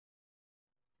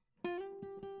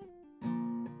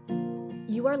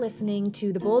You are listening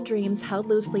to the Bold Dreams Held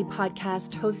Loosely podcast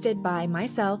hosted by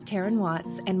myself, Taryn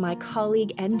Watts, and my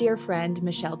colleague and dear friend,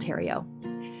 Michelle Theriault.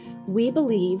 We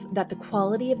believe that the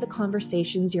quality of the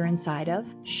conversations you're inside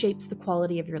of shapes the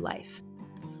quality of your life.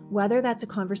 Whether that's a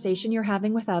conversation you're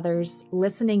having with others,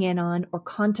 listening in on, or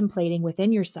contemplating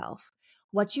within yourself,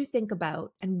 what you think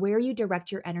about and where you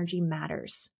direct your energy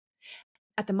matters.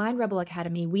 At the Mind Rebel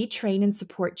Academy, we train and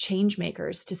support change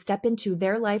makers to step into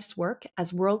their life's work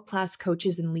as world-class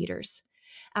coaches and leaders.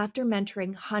 After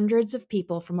mentoring hundreds of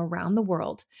people from around the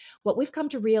world, what we've come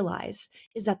to realize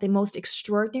is that the most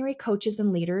extraordinary coaches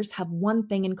and leaders have one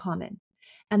thing in common,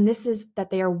 and this is that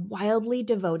they are wildly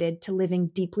devoted to living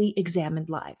deeply examined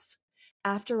lives.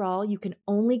 After all, you can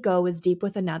only go as deep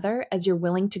with another as you're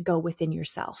willing to go within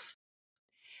yourself.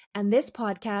 And this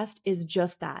podcast is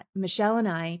just that. Michelle and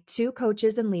I, two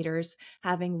coaches and leaders,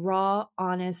 having raw,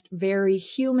 honest, very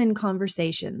human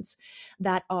conversations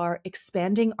that are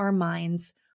expanding our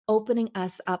minds, opening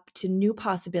us up to new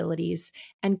possibilities,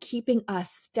 and keeping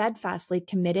us steadfastly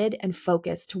committed and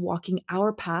focused to walking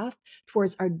our path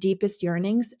towards our deepest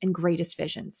yearnings and greatest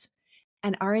visions.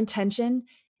 And our intention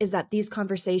is that these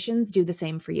conversations do the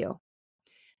same for you.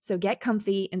 So get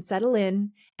comfy and settle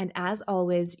in. And as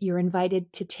always, you're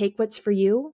invited to take what's for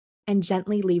you and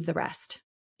gently leave the rest.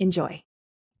 Enjoy.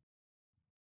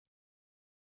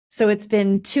 So it's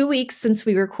been 2 weeks since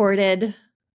we recorded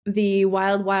the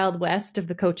wild, wild west of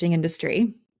the coaching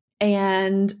industry.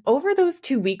 And over those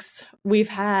 2 weeks, we've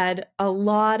had a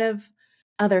lot of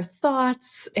other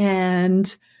thoughts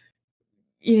and,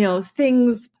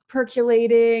 things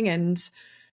percolating and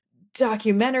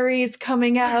documentaries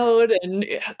coming out and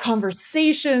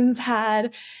conversations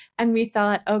had. And we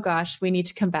thought, oh gosh, we need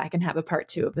to come back and have a part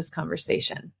 2 of this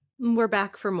conversation. We're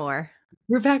back for more.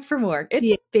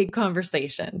 It's a big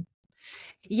conversation.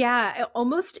 Yeah,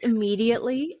 almost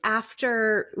immediately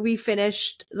after we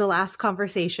finished the last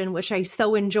conversation, which I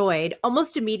so enjoyed,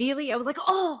 almost immediately I was like,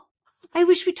 oh, I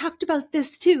wish we talked about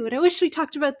this too. And I wish we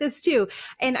talked about this too.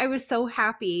 And I was so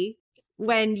happy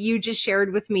when you just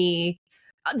shared with me,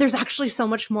 there's actually so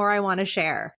much more I want to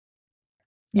share.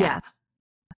 Yeah.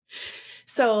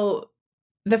 So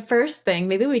the first thing,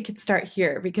 maybe we could start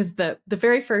here, because the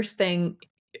very first thing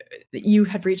you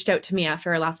had reached out to me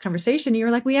after our last conversation, you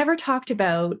were like, we ever talked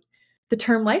about the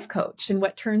term life coach and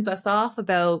what turns us off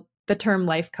about the term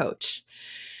life coach.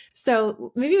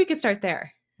 So maybe we could start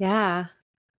there. Yeah.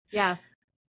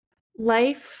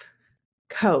 Life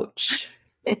coach.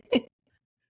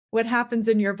 What happens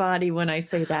in your body when I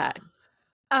say that?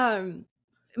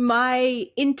 My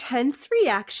intense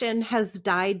reaction has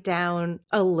died down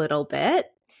a little bit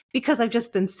because I've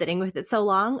just been sitting with it so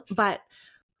long. But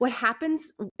what happened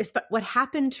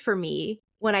for me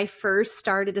when I first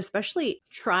started, especially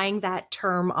trying that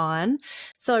term on.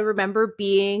 So I remember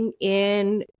being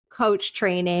in coach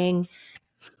training,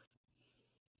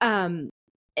 and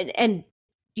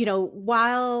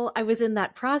while I was in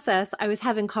that process, I was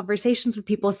having conversations with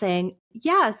people saying,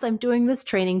 yes, I'm doing this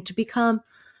training to become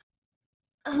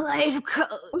a life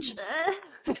coach.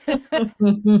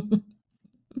 And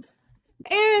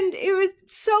it was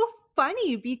so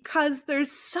funny because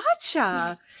there's such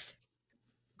a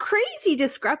crazy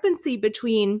discrepancy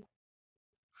between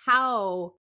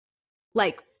how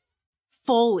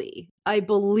fully I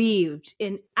believed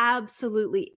in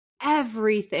absolutely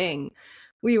everything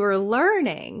we were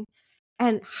learning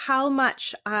and how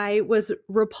much I was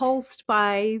repulsed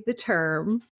by the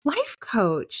term life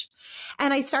coach.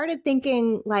 And I started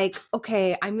thinking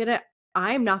okay, I'm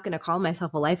not going to call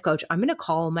myself a life coach. I'm going to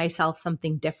call myself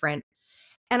something different.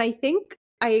 And I think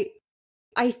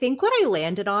what I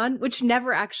landed on, which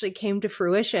never actually came to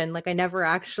fruition, I never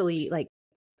actually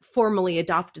formally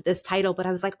adopted this title, but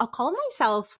I was like, I'll call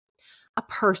myself a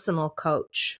personal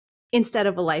coach instead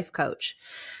of a life coach.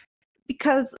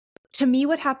 Because to me,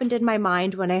 what happened in my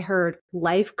mind when I heard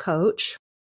life coach,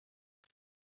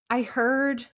 I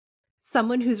heard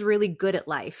someone who's really good at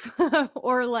life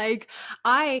or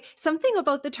something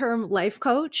about the term life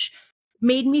coach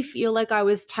made me feel like I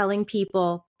was telling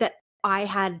people that I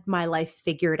had my life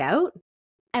figured out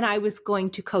and I was going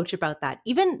to coach about that,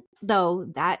 even though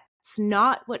that's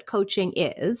not what coaching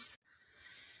is.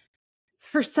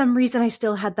 For some reason, I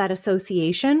still had that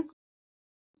association.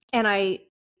 And I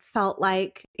felt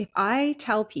like if I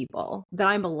tell people that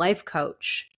I'm a life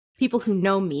coach, people who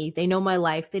know me, they know my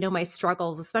life, they know my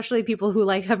struggles, especially people who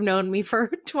have known me for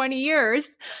 20 years,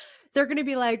 they're going to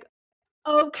be like,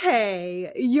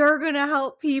 okay, you're going to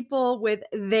help people with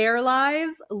their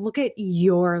lives. Look at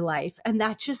your life. And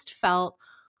that just felt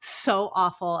so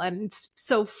awful and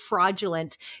so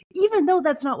fraudulent. Even though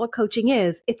that's not what coaching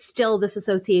is, it's still this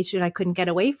association I couldn't get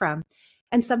away from.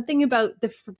 And something about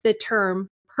the term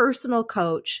personal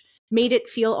coach made it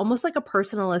feel almost like a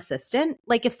personal assistant.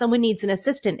 Like if someone needs an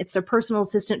assistant, it's their personal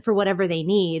assistant for whatever they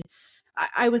need.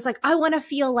 I was like, I want to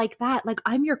feel like that. Like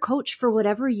I'm your coach for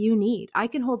whatever you need. I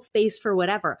can hold space for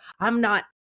whatever. I'm not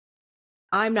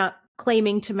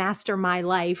claiming to master my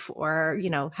life or,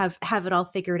 have it all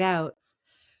figured out.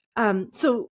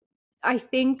 So I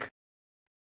think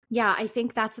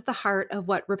that's at the heart of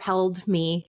what repelled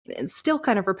me. It still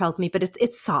kind of repels me, but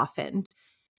it's softened.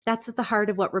 That's at the heart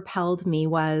of what repelled me,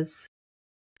 was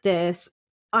this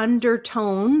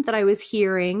undertone that I was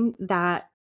hearing that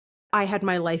I had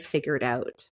my life figured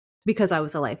out because I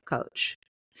was a life coach,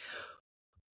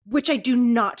 which I do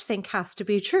not think has to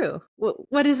be true.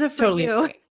 What is it for Totally you?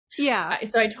 agree. Yeah.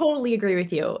 So I totally agree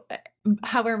with you.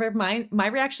 However, my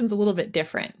reaction's a little bit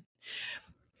different.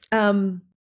 But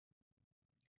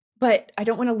I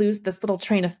don't want to lose this little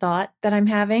train of thought that I'm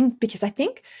having, because I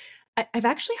think I've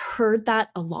actually heard that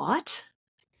a lot.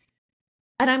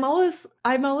 And I'm always,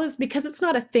 because it's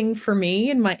not a thing for me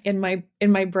in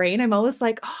my brain, I'm always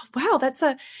like, oh wow,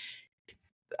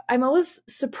 I'm always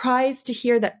surprised to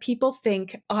hear that people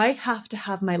think I have to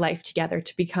have my life together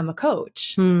to become a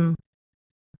coach.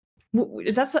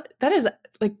 That is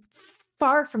like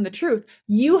far from the truth.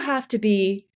 You have to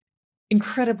be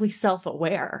incredibly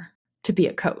self-aware to be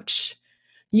a coach.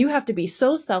 You have to be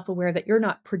so self-aware that you're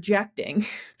not projecting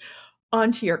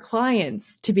onto your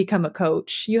clients to become a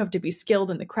coach. You have to be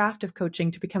skilled in the craft of coaching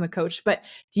to become a coach. But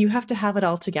do you have to have it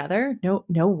all together?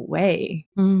 No way.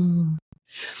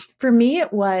 For me,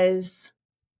 it was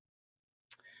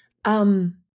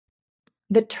the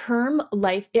term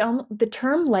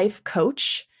life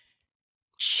coach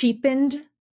cheapened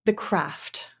the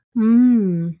craft.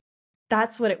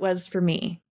 That's what it was for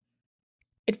me.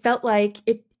 It felt like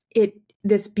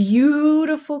this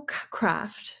beautiful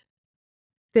craft,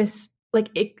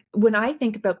 when I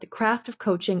think about the craft of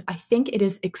coaching, I think it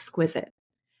is exquisite.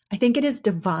 I think it is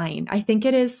divine. I think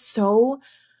it is so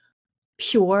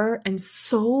pure and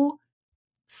so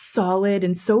solid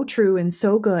and so true and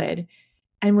so good.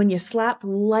 And when you slap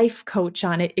life coach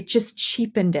on it, it just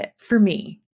cheapened it for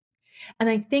me. And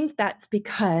I think that's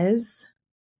because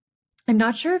I'm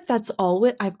not sure if that's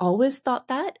I've always thought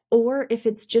that, or if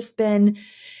it's just been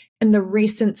in the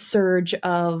recent surge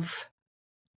of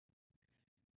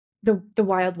the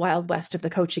wild, wild west of the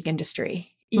coaching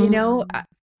industry. All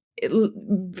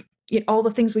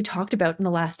the things we talked about in the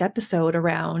last episode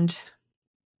around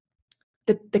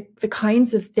the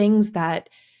kinds of things that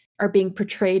are being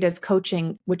portrayed as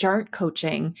coaching, which aren't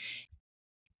coaching.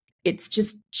 It's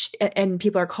just, and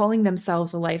people are calling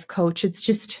themselves a life coach.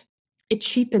 It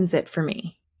cheapens it for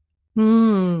me.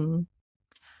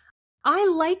 I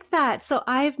like that. So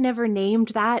I've never named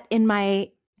that in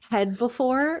my head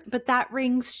before, but that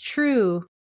rings true.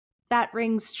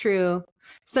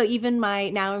 So even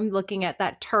now I'm looking at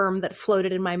that term that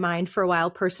floated in my mind for a while,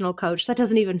 personal coach. That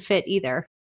doesn't even fit either.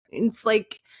 It's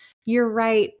like, you're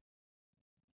right.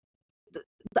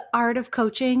 The art of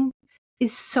coaching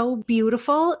is so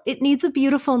beautiful. It needs a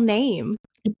beautiful name.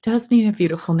 It does need a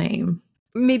beautiful name.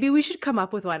 Maybe we should come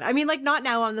up with one. I mean, like, not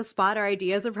now on the spot. Our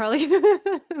ideas are probably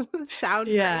sound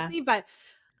crazy, but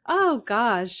oh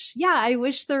gosh. Yeah, I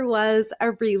wish there was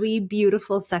a really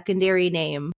beautiful secondary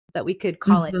name that we could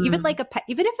call it. Even like a pet,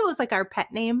 even if it was like our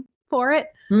pet name for it.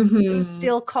 It was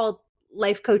still called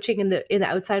life coaching in the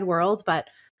outside world, but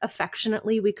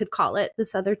affectionately we could call it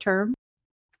this other term.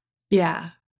 Yeah.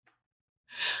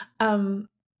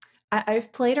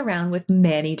 I've played around with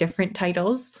many different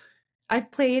titles. I've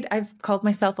called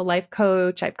myself a life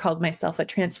coach. I've called myself a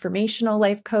transformational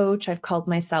life coach. I've called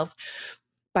myself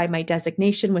by my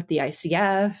designation with the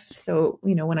ICF. So,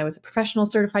 when I was a professional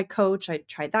certified coach, I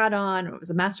tried that on. When I was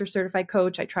a master certified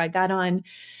coach, I tried that on.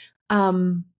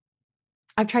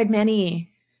 I've tried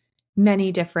many,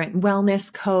 many different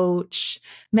wellness coach,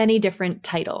 many different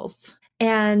titles.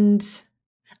 And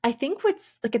I think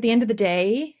what's like at the end of the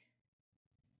day,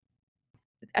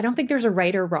 I don't think there's a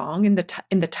right or wrong in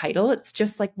the title. It's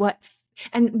just like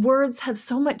and words carry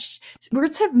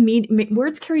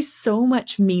so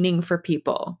much meaning for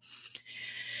people.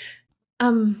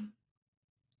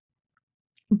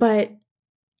 But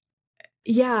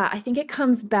yeah, I think it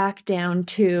comes back down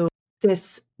to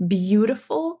this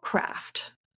beautiful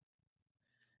craft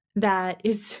that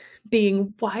is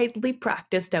being widely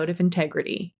practiced out of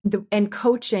integrity. And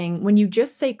coaching, when you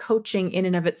just say coaching in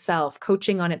and of itself,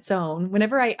 coaching on its own,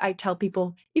 whenever I tell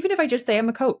people, even if I just say I'm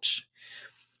a coach,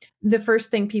 the first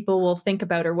thing people will think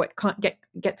about, or what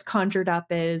gets conjured up,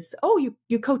 is, oh,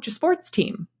 you coach a sports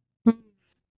team.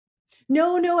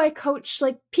 No, I coach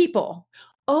like people.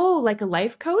 Oh, like a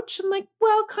life coach? I'm like,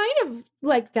 well, kind of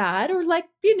like that, or like,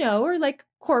 or like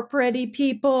corporate-y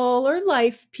people, or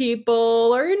life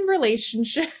people, or in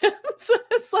relationships.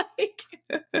 It's like,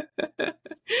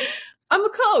 I'm a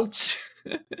coach.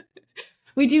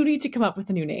 We do need to come up with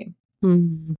a new name.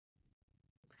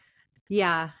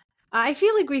 Yeah. I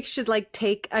feel like we should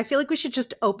I feel like we should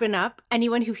just open up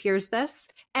anyone who hears this,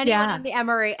 anyone in the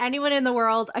MRA, anyone in the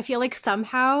world. I feel like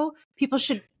somehow people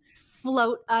should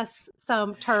float us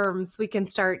some terms we can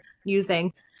start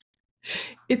using.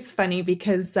 It's funny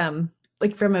because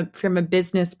like from a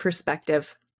business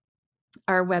perspective,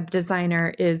 our web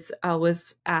designer is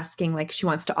always asking, like, she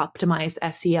wants to optimize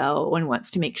SEO and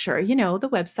wants to make sure, the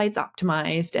website's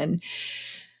optimized. And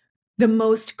the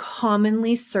most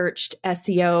commonly searched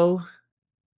SEO,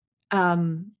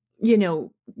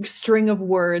 string of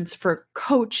words for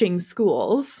coaching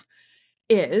schools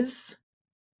is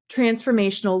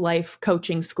transformational life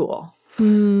coaching school.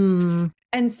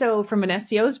 And so from an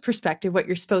SEO's perspective, what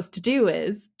you're supposed to do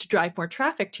is, to drive more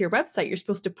traffic to your website, you're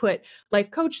supposed to put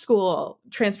life coach school,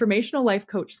 transformational life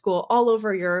coach school all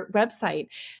over your website.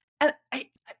 And I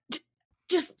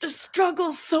just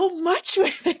struggle so much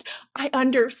with it. I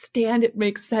understand it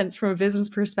makes sense from a business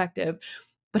perspective,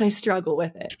 but I struggle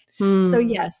with it. So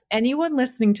yes, anyone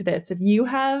listening to this, if you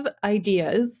have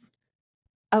ideas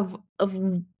of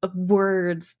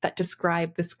words that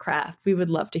describe this craft, we would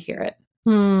love to hear it.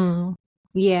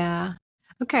 Yeah.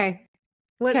 Okay.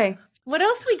 What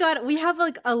else we got? We have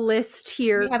like a list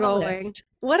here going.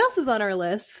 What else is on our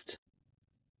list?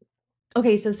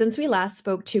 Okay, so since we last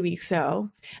spoke 2 weeks ago,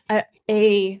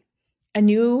 a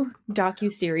new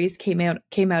docuseries came out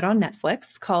on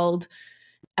Netflix called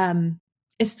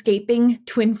Escaping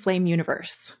Twin Flame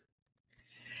Universe.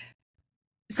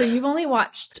 So you've only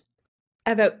watched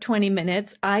about 20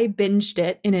 minutes. I binged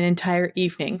it in an entire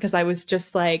evening because I was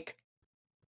just like,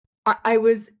 I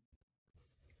was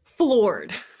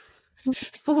floored.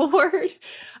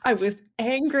 I was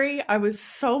angry. I was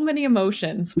so many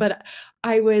emotions, but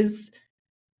I was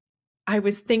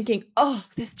thinking, oh,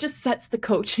 this just sets the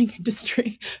coaching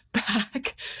industry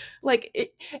back.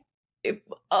 Like if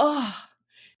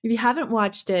you haven't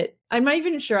watched it, I'm not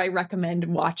even sure I recommend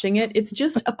watching it. It's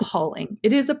just appalling.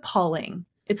 It is appalling.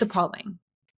 It's appalling.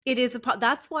 It is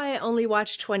that's why I only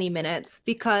watched 20 minutes,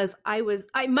 because I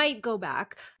might go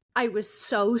back. I was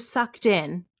so sucked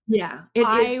in. Yeah.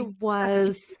 I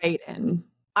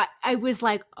was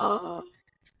like, oh,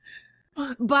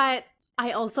 but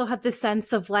I also had the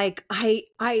sense of like, I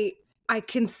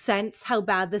can sense how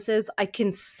bad this is. I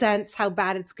can sense how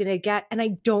bad it's going to get. And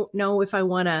I don't know if I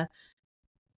want to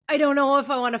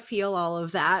feel all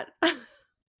of that.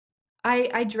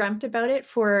 I dreamt about it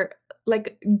for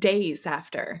like days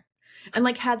after, and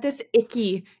like had this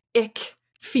ick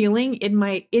feeling in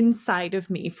my inside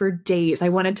of me for days. I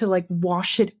wanted to like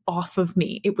wash it off of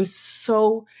me. It was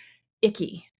so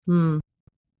icky.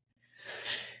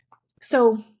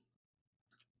 So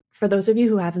for those of you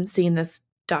who haven't seen this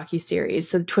docuseries,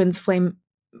 so Twin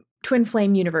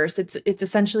Flame Universe, it's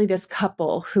essentially this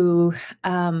couple who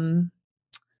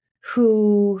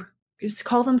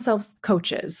call themselves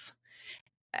coaches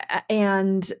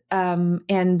and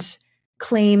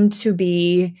claim to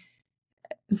be,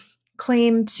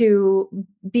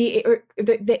 or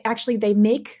they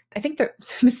make, I think the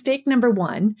mistake number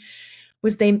one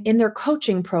was in their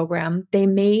coaching program, they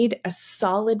made a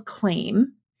solid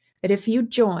claim that if you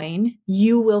join,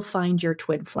 you will find your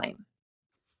twin flame.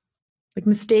 Like,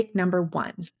 mistake number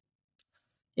one.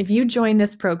 If you join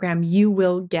this program, you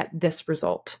will get this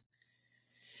result.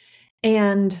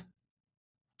 And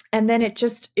then it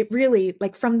really,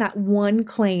 like, from that one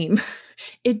claim,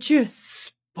 it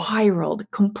just spiraled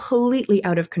completely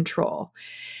out of control.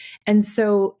 And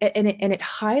so, and it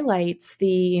highlights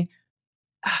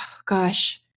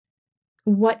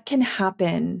what can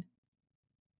happen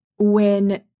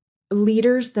when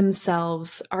leaders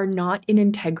themselves are not in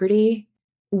integrity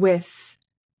with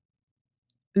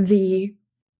not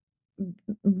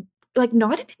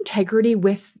in integrity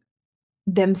with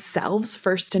themselves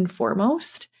first and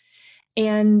foremost,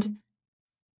 and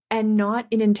not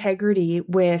in integrity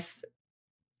with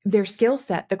their skill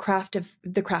set, the craft of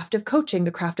coaching,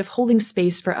 the craft of holding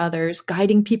space for others,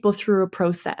 guiding people through a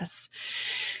process.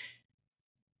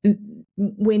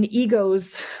 When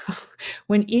egos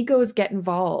get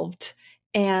involved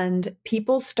and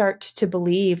people start to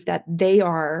believe that they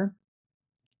are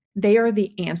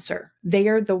the answer, they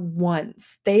are the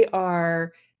ones, they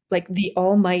are like the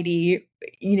almighty,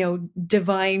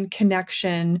 divine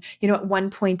connection. At one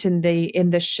point in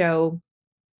the show,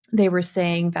 they were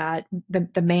saying that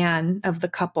the man of the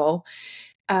couple,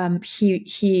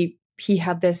 he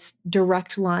had this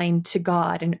direct line to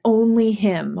God, and only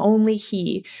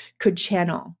he could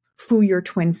channel who your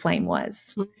twin flame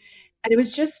was. And it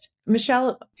was just,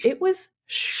 Michelle, it was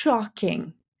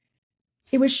shocking.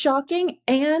 It was shocking,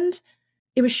 and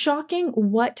it was shocking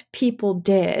what people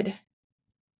did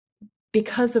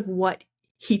because of what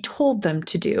he told them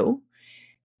to do.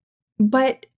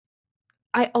 But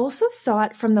I also saw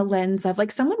it from the lens of,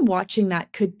 like, someone watching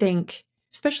that could think,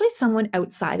 especially someone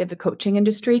outside of the coaching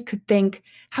industry could think,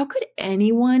 how could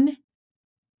anyone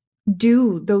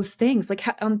do those things? Like,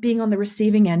 being on the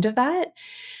receiving end of that.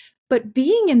 But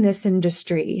being in this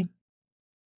industry,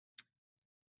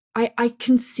 I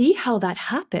can see how that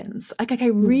happens. Like I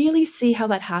really see how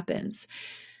that happens.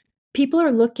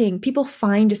 People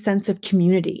find a sense of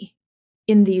community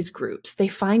in these groups. They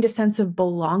find a sense of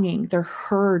belonging. They're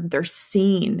heard, they're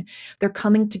seen, they're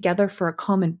coming together for a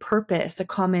common purpose, a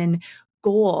common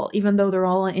goal, even though they're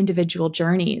all on individual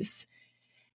journeys.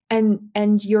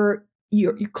 And your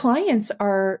clients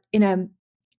are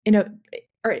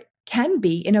or can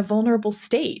be in a vulnerable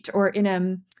state, or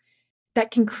that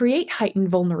can create heightened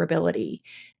vulnerability.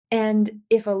 And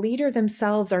if a leader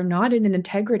themselves are not in an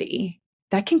integrity,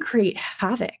 that can create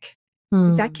havoc.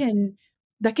 That can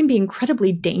be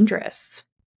incredibly dangerous.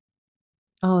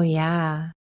 Oh,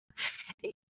 yeah.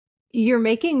 You're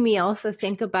making me also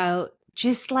think about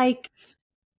just like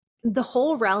the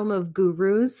whole realm of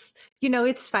gurus.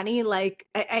 It's funny, like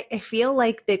I feel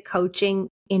like the coaching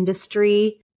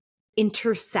industry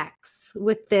intersects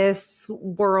with this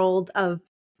world of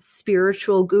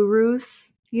spiritual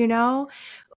gurus,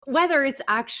 whether it's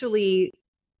actually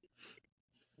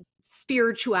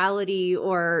spirituality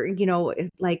or,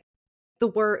 like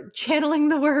channeling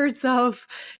the words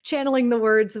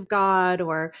of God,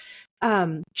 or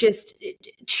just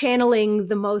channeling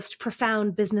the most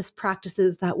profound business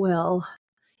practices that will,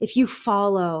 if you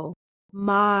follow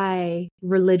my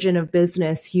religion of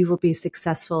business, you will be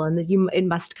successful, and it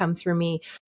must come through me.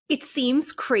 It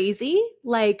seems crazy.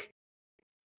 Like,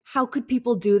 how could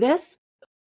people do this?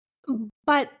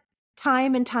 But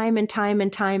time and time and time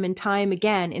and time and time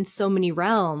again, in so many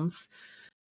realms,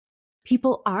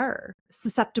 people are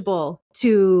susceptible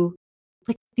to,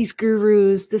 like, these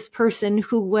gurus, this person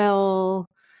who will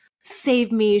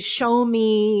save me, show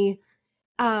me.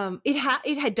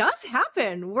 It does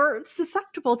happen. We're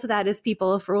susceptible to that as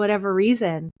people for whatever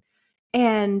reason.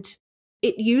 And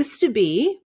it used to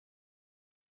be,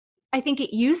 you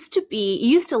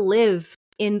used to live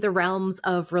in the realms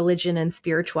of religion and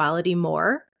spirituality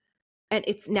more. And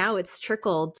it's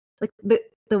trickled, like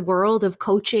the world of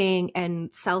coaching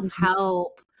and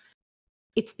self-help.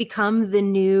 It's become the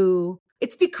new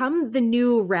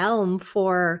realm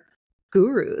for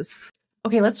gurus.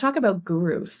 Okay, let's talk about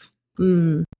gurus.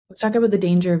 Let's talk about the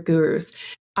danger of gurus.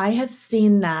 I have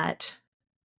seen that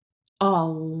a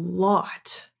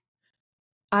lot.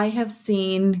 I have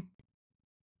seen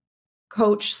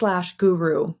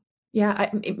coach/guru.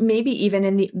 Yeah, maybe even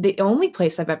in the only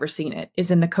place I've ever seen it is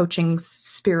in the coaching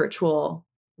spiritual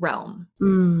realm.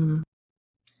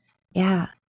 Yeah.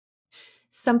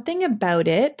 Something about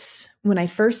it, when I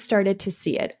first started to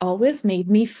see it, always made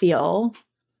me feel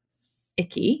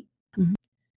icky.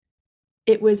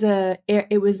 It's an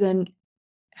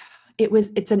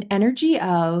energy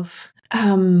of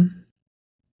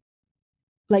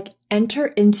like, enter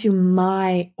into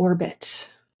my orbit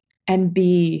and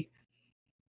be,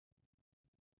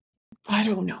 I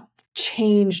don't know,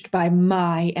 changed by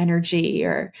my energy,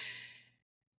 or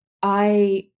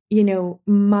like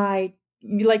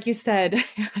you said,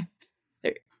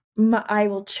 I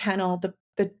will channel the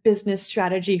business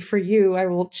strategy for you. I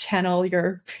will channel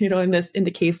your, in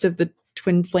the case of the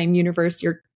twin flame universe,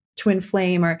 your twin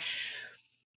flame, or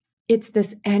it's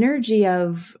this energy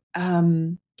of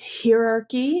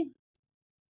hierarchy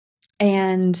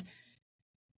and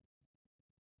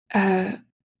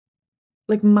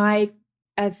like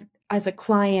as a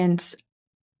client,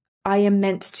 I am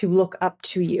meant to look up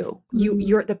to you.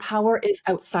 The power is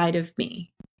outside of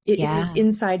me. It is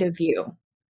inside of you.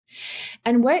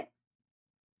 And what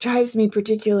drives me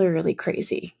particularly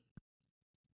crazy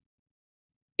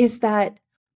is that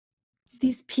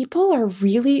these people are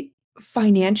really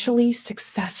financially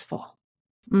successful.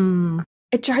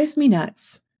 It drives me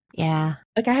nuts. Yeah.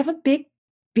 Like, I have a big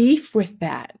beef with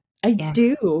that. I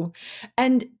do.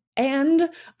 And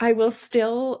I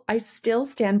still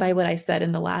stand by what I said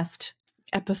in the last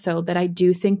episode, that I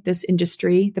do think this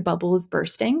industry, the bubble is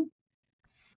bursting.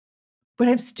 but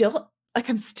I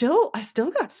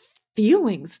still got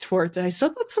feelings towards it. I still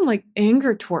got some like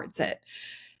anger towards it.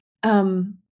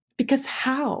 Because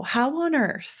how on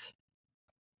earth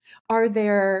are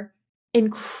there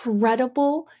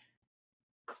incredible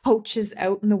coaches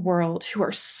out in the world who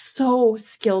are so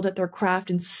skilled at their craft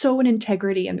and so in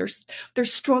integrity, and they're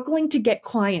struggling to get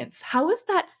clients? How is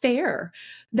that fair?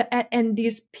 And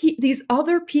these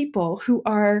other people who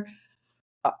are,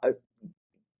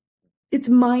 it's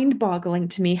mind-boggling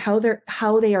to me how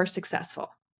they are successful.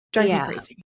 Drives me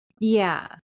crazy. Yeah.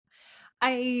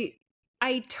 I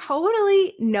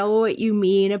totally know what you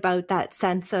mean about that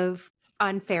sense of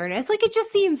unfairness. Like, it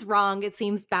just seems wrong. It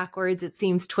seems backwards. It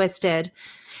seems twisted.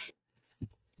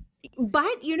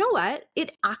 But you know what?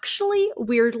 It actually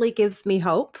weirdly gives me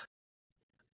hope,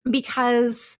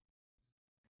 because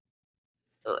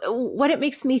what it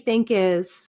makes me think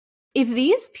is, if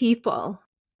these people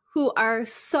who are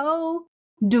so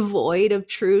devoid of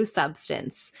true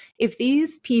substance, if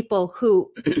these people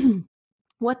who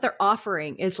what they're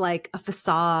offering is like a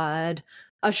facade,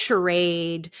 a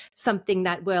charade, something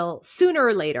that will sooner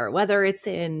or later, whether it's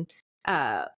in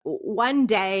one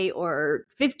day or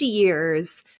 50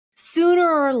 years, sooner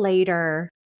or later,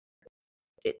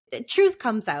 truth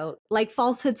comes out. Like,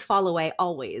 falsehoods fall away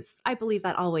always. I believe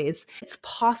that always. It's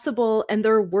possible, and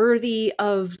they're worthy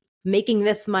of making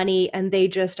this money, and they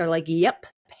just are like, yep,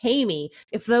 pay me.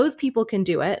 If those people can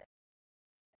do it,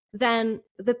 then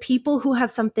the people who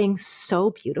have something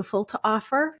so beautiful to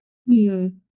offer,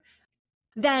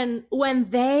 then when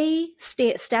they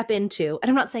step into, and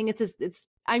I'm not saying it's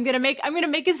I'm gonna make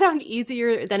it sound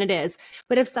easier than it is,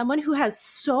 but if someone who has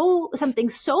something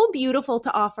so beautiful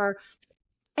to offer,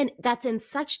 and that's in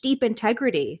such deep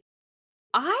integrity,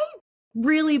 I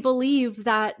really believe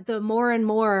that the more and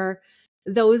more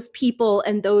those people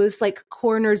and those like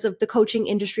corners of the coaching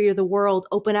industry or the world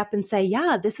open up and say,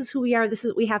 yeah, this is who we are, this is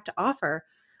what we have to offer,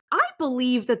 I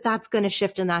believe that that's going to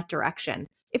shift in that direction.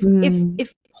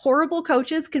 If horrible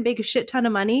coaches can make a shit ton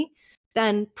of money,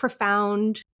 then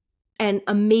profound and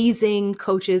amazing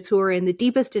coaches who are in the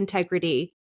deepest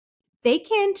integrity, they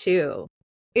can too.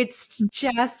 It's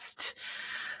just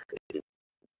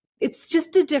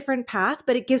a different path,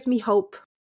 but it gives me hope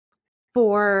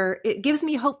for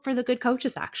the good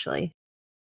coaches, actually.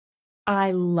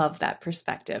 I love that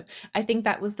perspective. I think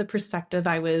that was the perspective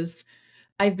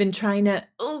I've been trying to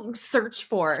search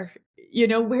for.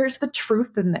 Where's the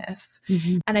truth in this?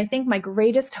 Mm-hmm. And I think my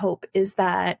greatest hope is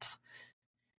that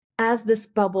as this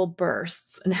bubble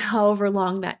bursts, and however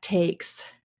long that takes,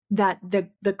 that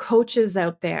the coaches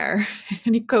out there,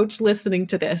 any coach listening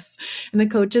to this, and the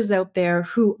coaches out there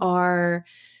who are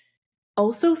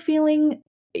also feeling,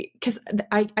 because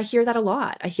I hear that a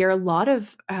lot. I hear a lot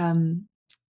of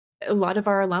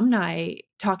our alumni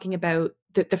talking about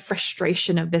the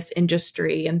frustration of this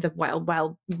industry and the wild,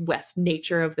 wild west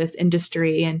nature of this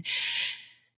industry.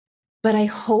 But I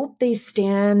hope they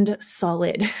stand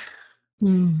solid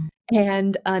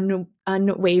and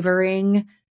unwavering,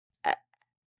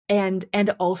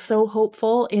 and also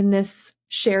hopeful in this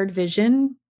shared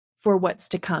vision for what's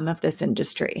to come of this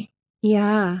industry.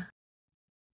 Yeah.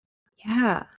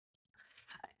 I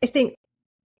think,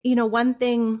 one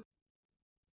thing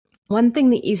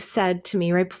that you said to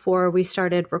me right before we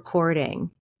started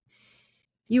recording,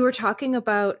 you were talking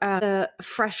about the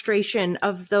frustration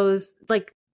of those,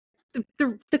 like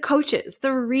the coaches,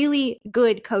 the really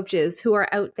good coaches who are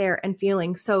out there and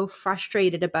feeling so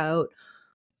frustrated about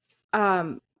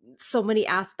so many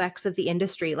aspects of the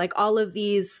industry, like all of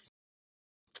these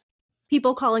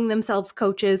people calling themselves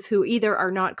coaches who either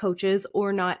are not coaches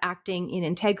or not acting in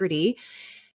integrity.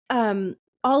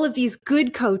 All of these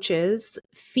good coaches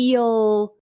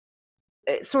feel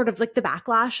sort of like the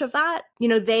backlash of that.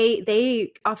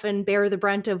 They often bear the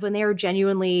brunt of, when they are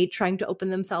genuinely trying to open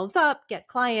themselves up, get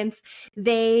clients,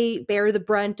 they bear the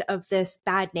brunt of this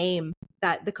bad name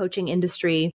that the coaching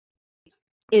industry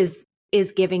is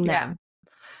giving them.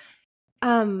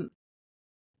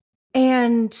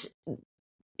 And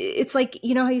it's like,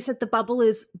 how you said the bubble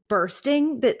is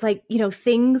bursting, that like,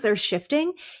 things are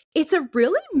shifting. It's a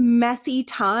really messy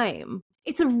time.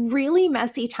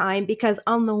 Because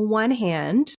on the one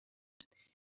hand,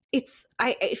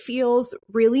 it feels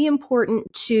really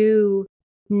important to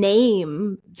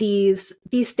name these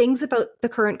things about the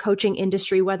current coaching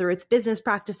industry, whether it's business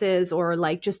practices or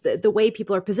like just the way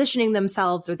people are positioning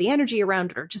themselves or the energy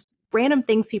around it or just random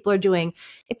things people are doing.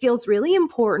 It feels really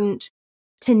important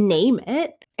to name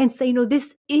it and say, no,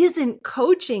 this isn't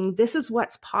coaching. This is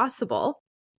what's possible.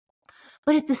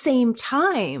 But at the same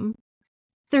time,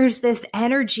 there's this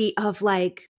energy of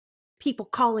like, people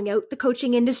calling out the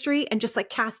coaching industry and just like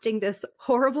casting this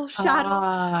horrible shadow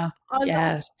on the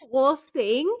Yes. whole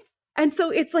thing. And so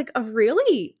it's like a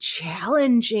really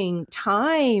challenging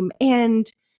time.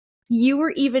 And you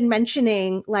were even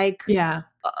mentioning like, Yeah.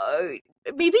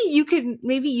 maybe you can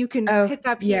Oh, pick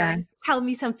up here yeah. and tell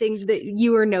me something that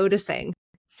you were noticing.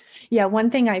 Yeah. One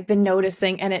thing I've been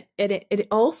noticing, and it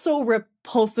also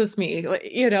repulses me,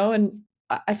 and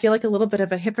I feel like a little bit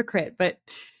of a hypocrite, but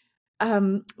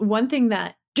one thing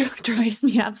that drives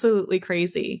me absolutely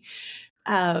crazy.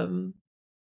 There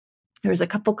was a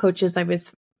couple coaches I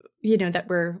was, that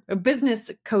were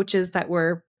business coaches that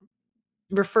were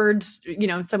referred,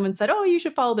 someone said, oh, you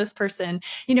should follow this person.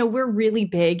 We're really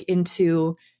big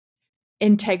into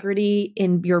integrity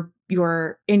in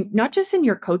in not just in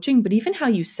your coaching, but even how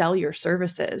you sell your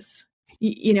services.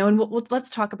 And let's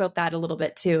talk about that a little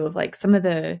bit too, of like some of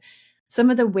the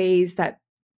ways that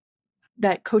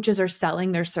coaches are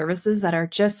selling their services that are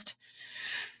just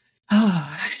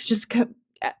just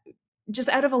just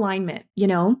out of alignment,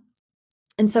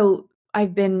 And so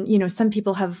I've been, some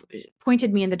people have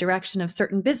pointed me in the direction of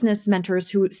certain business mentors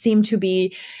who seem to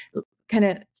be kind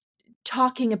of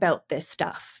talking about this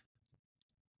stuff.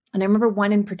 And I remember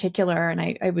one in particular, and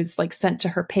I was like sent to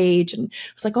her page and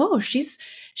was like, oh, she's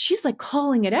like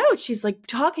calling it out. She's like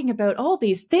talking about all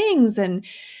these things. And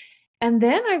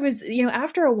then I was,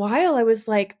 after a while, I was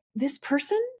like, this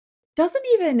person doesn't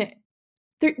even,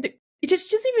 it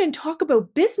just doesn't even talk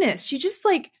about business. She just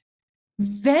like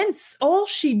vents all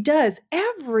she does.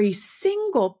 Every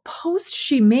single post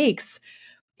she makes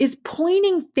is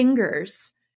pointing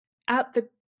fingers at the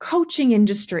coaching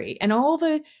industry and all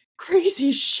the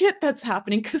crazy shit that's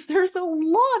happening, because there's a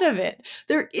lot of it.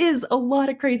 There is a lot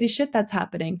of crazy shit that's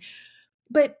happening.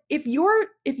 But if you're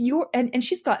and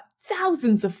she's got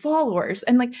thousands of followers,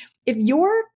 and like if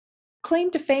your claim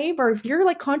to fame or if your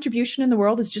like contribution in the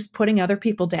world is just putting other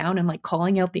people down and like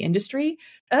calling out the industry,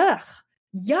 ugh,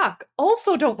 yuck.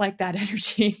 Also don't like that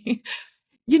energy.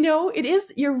 It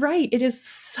is, you're right. It is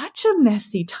such a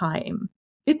messy time.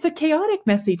 It's a chaotic,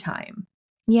 messy time.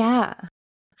 Yeah.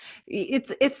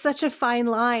 It's such a fine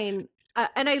line.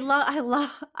 And I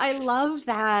love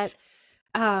that.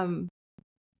 I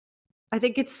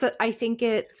think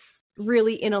it's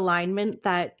really in alignment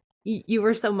that you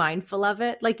were so mindful of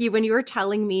it. Like when you were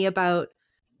telling me about,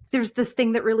 there's this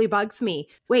thing that really bugs me.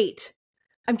 Wait,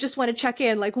 I just want to check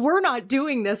in. Like, we're not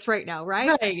doing this right now,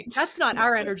 right? Right. That's not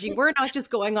our energy. We're not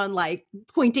just going on like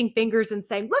pointing fingers and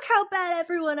saying, look how bad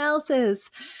everyone else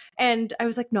is. And I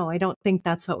was like, no, I don't think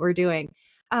that's what we're doing.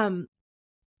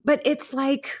 But it's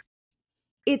like,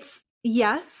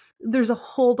 yes, there's a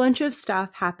whole bunch of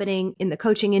stuff happening in the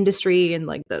coaching industry and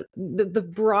like the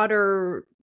broader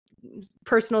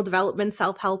personal development,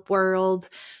 self-help world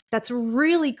that's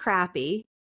really crappy.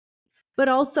 But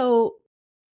also,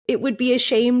 it would be a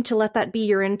shame to let that be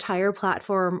your entire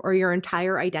platform or your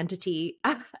entire identity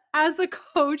as a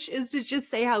coach, is to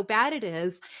just say how bad it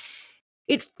is.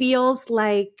 It feels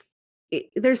like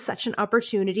there's such an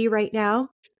opportunity right now.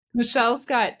 Michelle's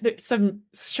got some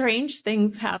strange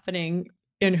things happening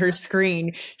in her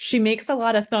screen. She makes a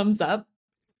lot of thumbs up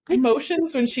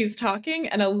motions when she's talking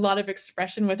and a lot of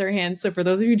expression with her hands. So for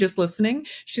those of you just listening,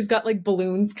 she's got like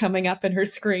balloons coming up in her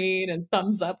screen and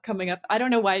thumbs up coming up. I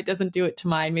don't know why it doesn't do it to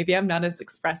mine. Maybe I'm not as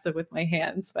expressive with my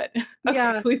hands, but okay,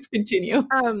 Yeah. please continue.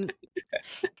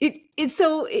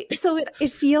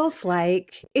 It feels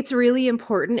like it's really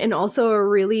important and also a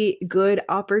really good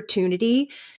opportunity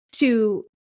to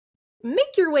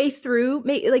make your way through,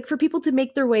 for people to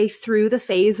make their way through the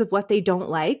phase of what they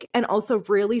don't like, and also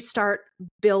really start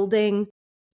building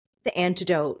the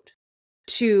antidote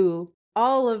to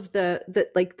all of the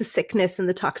sickness and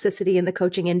the toxicity in the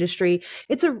coaching industry.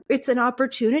 It's an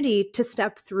opportunity to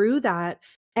step through that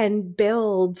and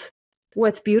build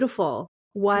what's beautiful,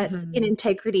 what's in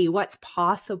integrity, what's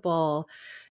possible.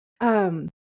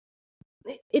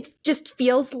 It just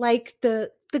feels like the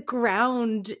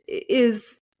ground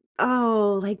is,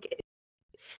 like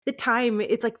the time,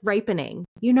 it's like ripening,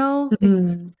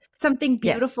 it's something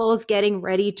beautiful is getting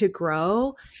ready to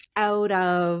grow out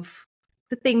of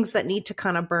the things that need to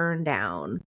kind of burn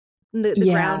down. The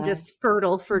ground is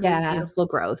fertile for new, beautiful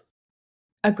growth.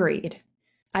 Agreed.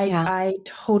 I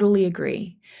totally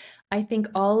agree. I think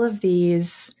all of the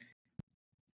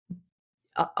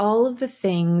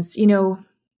things,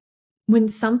 when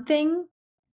something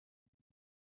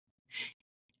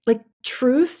like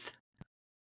truth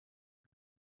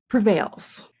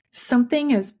prevails,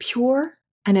 something as pure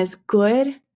and as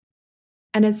good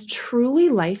and as truly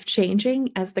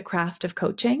life-changing as the craft of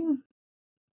coaching,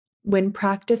 when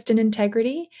practiced in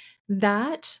integrity,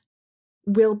 that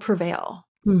will prevail.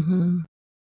 Mm-hmm.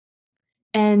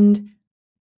 And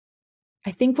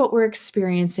I think what we're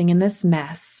experiencing in this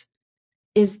mess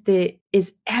is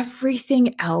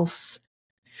everything else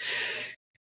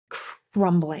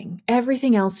crumbling,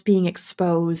 everything else being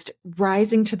exposed,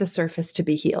 rising to the surface to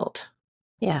be healed.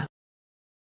 Yeah.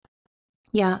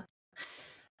 Yeah.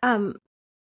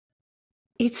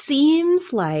 It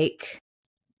seems like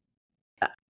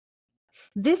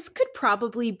this could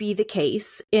probably be the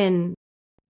case in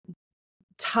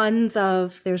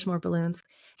there's more balloons.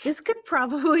 This could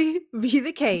probably be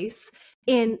the case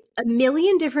in a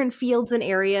million different fields and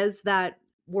areas that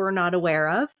we're not aware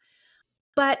of.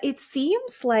 But it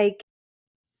seems like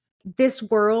this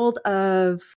world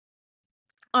of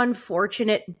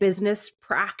unfortunate business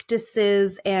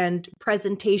practices and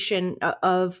presentation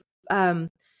of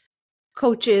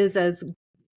coaches as,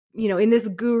 in this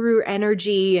guru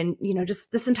energy and,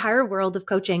 just this entire world of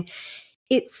coaching,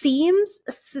 it seems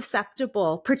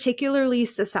particularly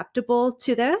susceptible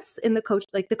to this in the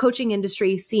the coaching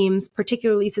industry seems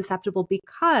particularly susceptible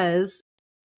because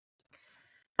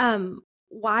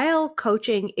while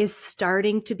coaching is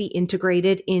starting to be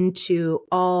integrated into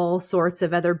all sorts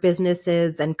of other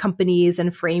businesses and companies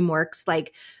and frameworks,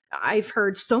 like I've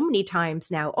heard so many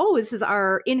times now, oh, this is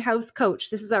our in-house coach.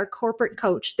 This is our corporate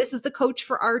coach. This is the coach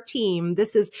for our team.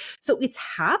 So it's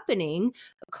happening.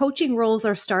 Coaching roles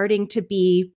are starting to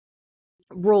be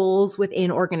roles within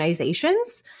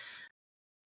organizations.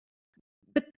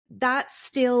 But that's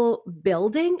still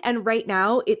building. And right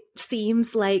now, it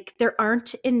seems like there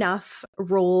aren't enough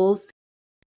roles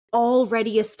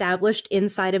already established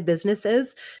inside of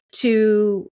businesses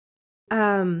to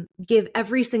give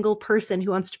every single person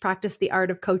who wants to practice the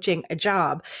art of coaching a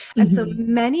job. And so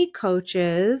many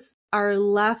coaches are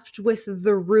left with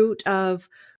the root of,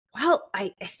 well,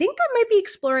 I think I might be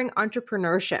exploring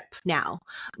entrepreneurship now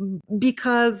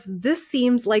because this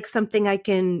seems like something I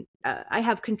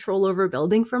have control over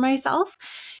building for myself.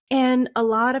 And a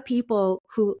lot of people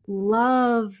who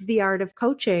love the art of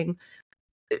coaching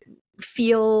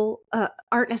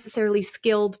aren't necessarily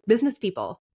skilled business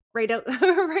people right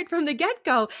from the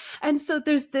get-go. And so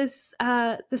there's this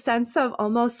the sense of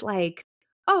almost like,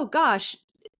 oh gosh,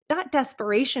 not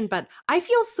desperation, but I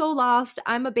feel so lost.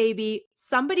 I'm a baby.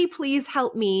 Somebody please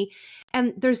help me.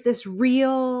 And there's this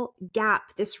real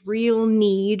gap, this real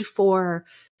need for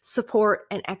support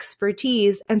and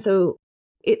expertise. And so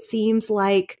it seems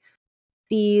like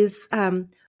these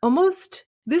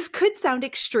this could sound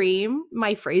extreme,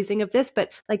 my phrasing of this, but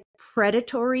like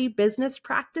predatory business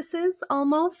practices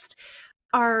almost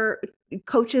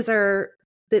coaches are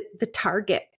the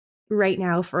target right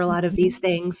now for a lot of these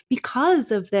things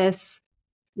because of this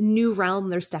new realm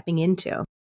they're stepping into.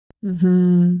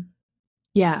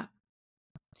 Yeah.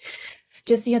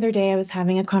 Just the other day, I was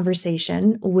having a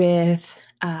conversation with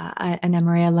an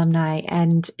Emory alumni,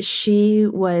 and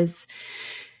she's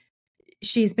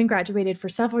been graduated for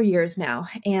several years now,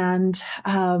 and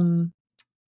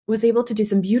was able to do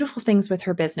some beautiful things with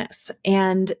her business.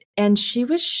 And she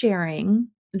was sharing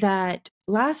that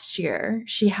last year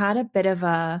she had a bit of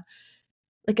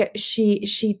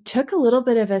she took a little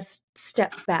bit of a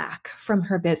step back from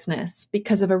her business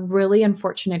because of a really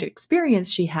unfortunate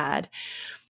experience she had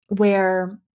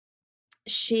where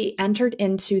she entered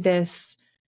into this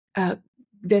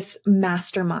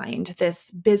mastermind,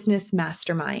 this business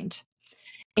mastermind.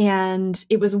 And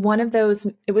it was one of those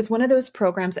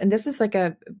programs. And this is like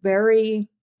a very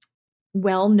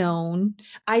well-known,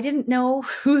 I didn't know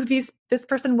who this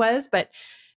person was, but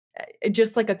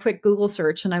just like a quick Google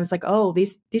search. And I was like, oh,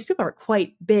 these people are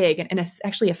quite big and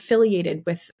actually affiliated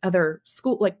with other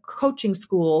like coaching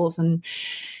schools. And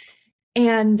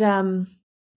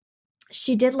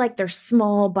she did like their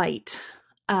small bite,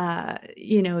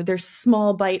 their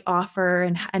small bite offer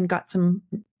and got some,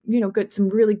 some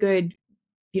really good,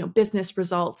 business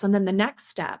results. And then the next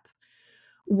step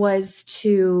was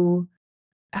to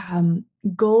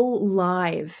go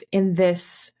live in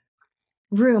this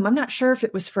room. I'm not sure if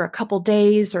it was for a couple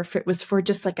days or if it was for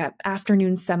just like an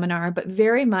afternoon seminar, but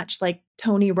very much like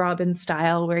Tony Robbins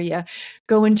style, where you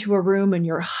go into a room and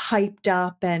you're hyped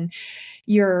up and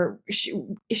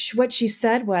what she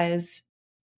said was,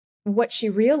 what she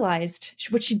realized,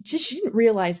 she didn't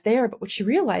realize there, but what she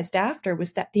realized after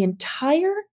was that the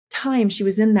entire time she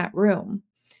was in that room,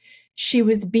 she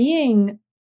was being,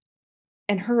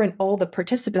 and her and all the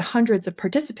hundreds of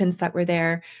participants that were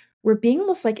there, were being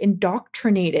almost like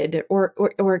indoctrinated or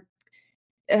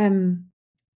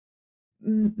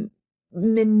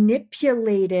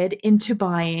manipulated into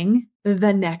buying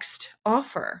the next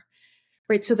offer,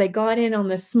 right? So they got in on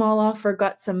this small offer,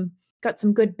 got some got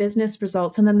some good business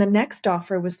results. And then the next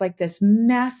offer was like this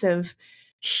massive,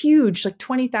 huge, like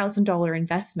 $20,000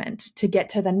 investment to get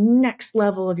to the next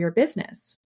level of your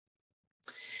business.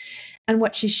 And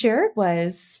what she shared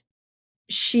was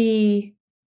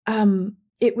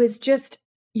it was just,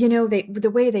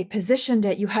 the way they positioned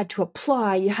it, you had to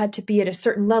apply, you had to be at a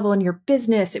certain level in your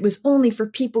business. It was only for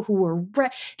people who were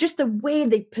just the way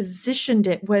they positioned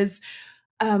it was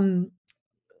like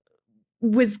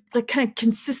kind of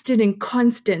consistent and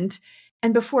constant.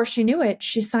 And before she knew it,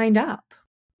 she signed up,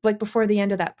 like before the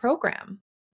end of that program.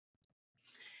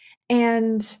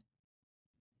 And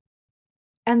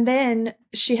then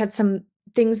she had some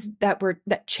things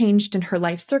that changed in her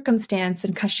life circumstance.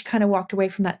 And she kind of walked away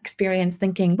from that experience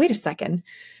thinking, wait a second,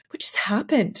 what just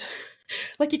happened?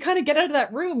 Like you kind of get out of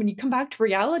that room and you come back to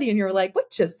reality and you're like,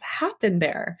 what just happened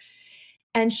there?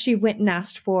 And she went and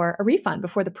asked for a refund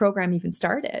before the program even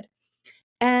started.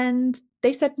 And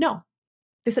they said, no.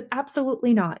 They said,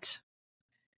 absolutely not.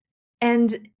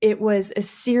 And it was a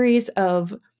series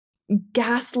of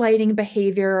gaslighting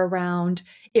behavior around,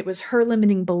 it was her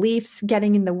limiting beliefs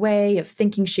getting in the way of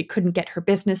thinking she couldn't get her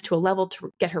business to a level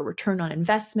to get her return on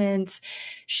investment.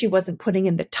 She wasn't putting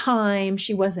in the time.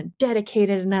 She wasn't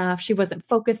dedicated enough. She wasn't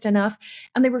focused enough.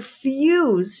 And they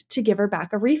refused to give her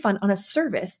back a refund on a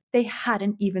service they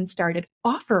hadn't even started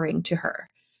offering to her.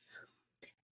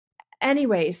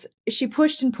 Anyways, she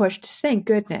pushed and pushed, thank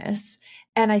goodness.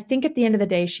 And I think at the end of the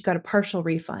day, she got a partial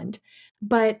refund.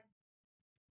 But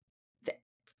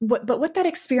what that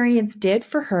experience did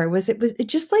for her was it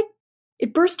just like,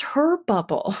 it burst her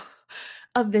bubble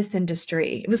of this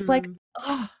industry. It was like,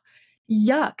 oh,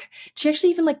 yuck. She actually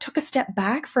even like took a step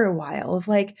back for a while of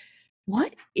like,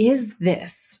 what is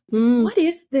this? What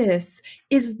is this?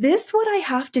 Is this what I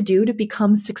have to do to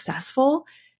become successful?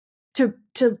 To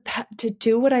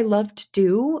do what I love to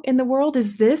do in the world?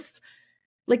 Is these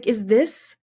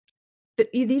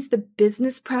the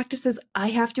business practices I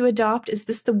have to adopt? Is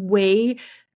this the way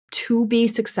to be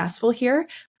successful here?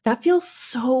 That feels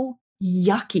so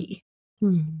yucky.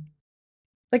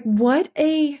 Like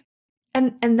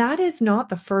and that is not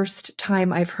the first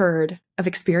time I've heard of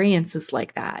experiences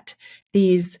like that.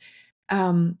 These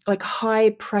like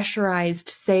high pressurized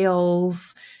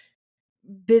sales,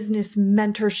 business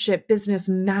mentorship, business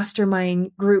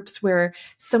mastermind groups where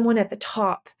someone at the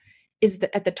top is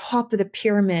at the top of the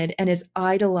pyramid and is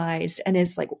idolized and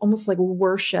is like almost like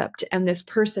worshipped. And this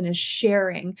person is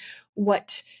sharing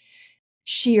what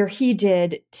she or he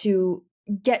did to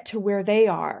get to where they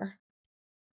are.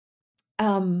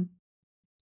 I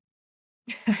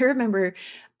remember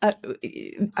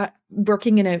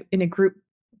working in a group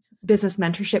business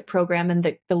mentorship program, and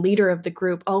the leader of the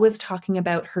group always talking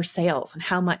about her sales and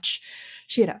how much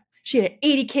she had an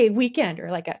 80K weekend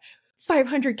or like a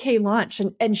 500K launch.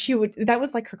 And that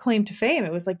was like her claim to fame.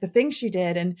 It was like the thing she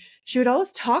did. And she would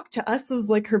always talk to us as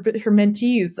like her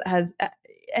mentees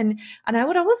and I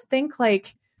would always think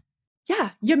like,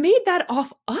 yeah, you made that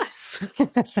off us.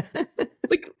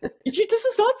 Like, this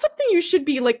is not something you should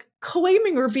be like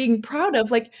claiming or being proud of.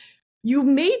 Like, you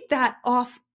made that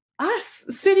off us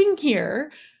sitting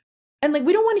here. And like,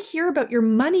 we don't want to hear about your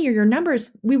money or your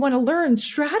numbers. We want to learn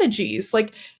strategies.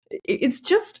 Like, it's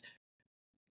just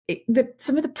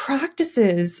some of the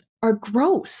practices are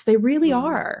gross. They really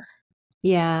are.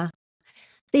 Yeah.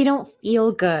 They don't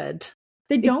feel good.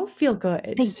 They don't feel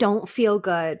good. They don't feel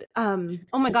good. Oh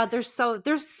my God, there's so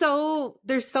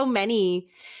many.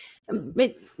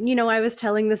 I was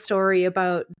telling the story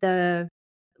about the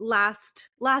last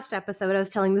episode. I was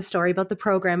telling the story about the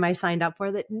program I signed up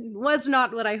for that was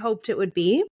not what I hoped it would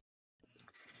be.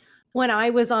 When I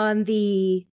was on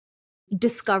the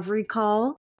discovery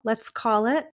call, let's call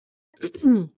it,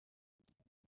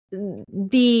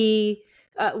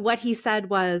 what he said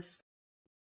was,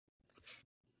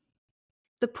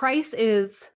 the price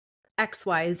is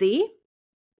XYZ,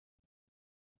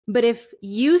 but if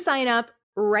you sign up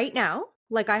right now,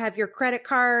 like I have your credit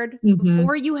card,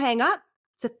 before you hang up,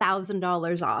 it's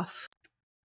 $1,000 off.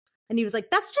 And he was like,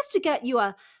 that's just to get you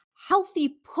a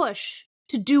healthy push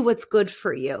to do what's good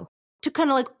for you, to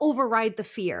kind of like override the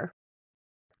fear.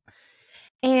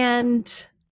 And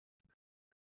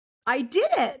I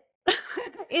did it.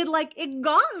 It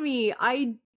got me.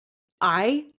 I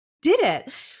did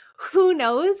it. Who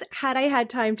knows? Had I had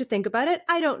time to think about it,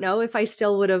 I don't know if I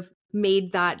still would have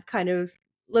made that kind of,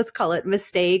 let's call it,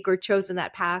 mistake or chosen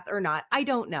that path or not. I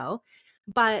don't know.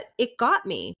 But it got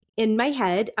me. In my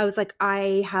head, I was like,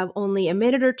 I have only a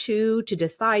minute or two to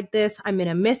decide this.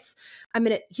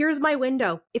 Here's my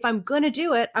window. If I'm going to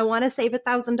do it, I want to save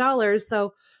 $1,000.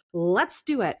 So let's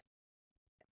do it.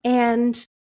 And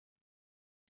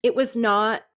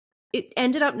it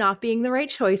ended up not being the right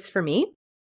choice for me.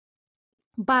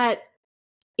 But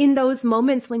in those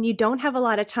moments when you don't have a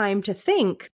lot of time to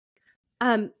think,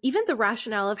 even the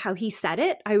rationale of how he said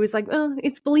it, I was like, oh,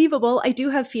 it's believable. I do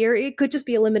have fear. It could just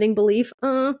be a limiting belief.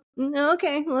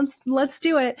 Okay, let's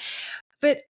do it.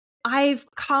 But I've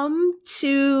come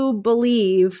to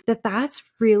believe that that's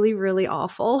really, really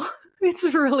awful. It's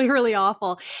really, really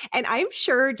awful. And I'm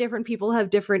sure different people have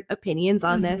different opinions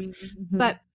on this,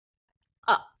 but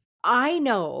I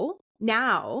know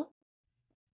now,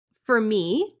 for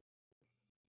me,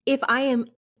 if I am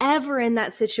ever in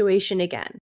that situation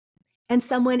again, and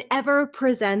someone ever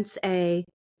presents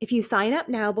if you sign up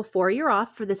now before you're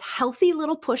off for this healthy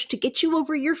little push to get you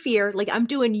over your fear, like I'm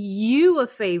doing you a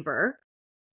favor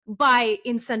by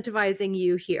incentivizing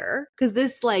you here, because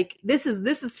this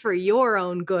is for your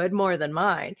own good more than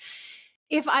mine.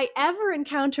 If I ever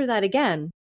encounter that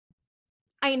again,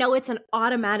 I know it's an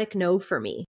automatic no for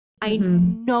me. I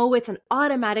know it's an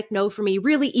automatic no for me,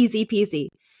 really easy peasy.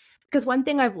 Because one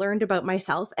thing I've learned about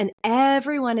myself, and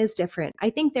everyone is different, I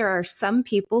think there are some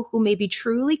people who maybe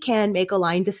truly can make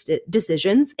aligned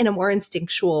decisions in a more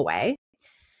instinctual way.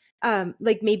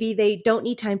 Like maybe they don't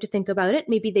need time to think about it.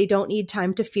 Maybe they don't need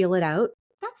time to feel it out.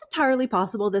 That's entirely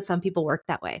possible that some people work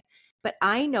that way. But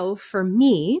I know for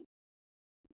me,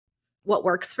 what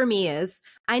works for me is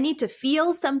I need to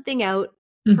feel something out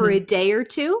for a day or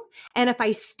two. And if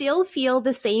I still feel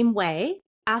the same way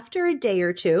after a day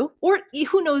or two, or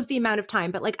who knows the amount of time,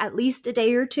 but like at least a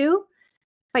day or two,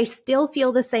 if I still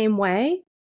feel the same way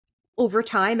over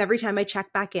time, every time I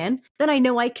check back in, then I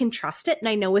know I can trust it and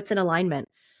I know it's in alignment.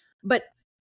 But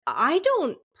I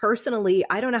don't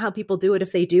know how people do it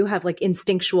if they do have like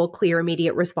instinctual, clear,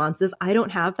 immediate responses. I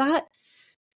don't have that.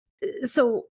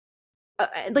 So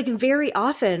like very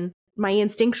often my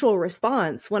instinctual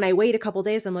response when I wait a couple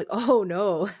days, I'm like, oh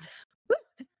no,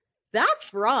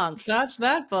 that's wrong. Dodge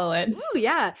that bullet. Ooh,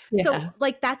 yeah. So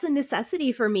like that's a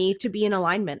necessity for me to be in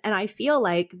alignment. And I feel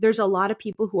like there's a lot of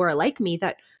people who are like me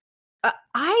that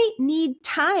I need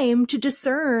time to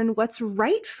discern what's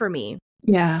right for me.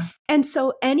 Yeah. And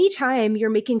so anytime you're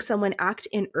making someone act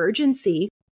in urgency,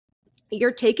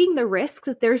 you're taking the risk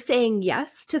that they're saying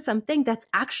yes to something that's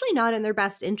actually not in their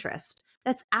best interest.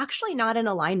 That's actually not in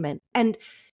alignment. And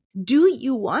do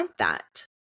you want that?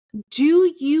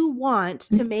 Do you want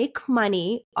to make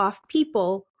money off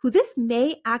people who this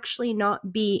may actually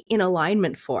not be in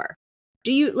alignment for?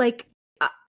 Do you like,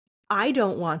 I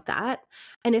don't want that.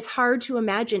 And it's hard to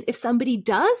imagine if somebody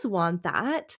does want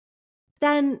that,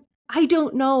 then I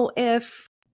don't know if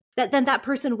then that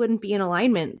person wouldn't be in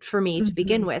alignment for me to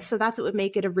begin with. So that's what would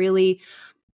make it a really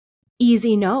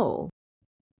easy no.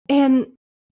 And,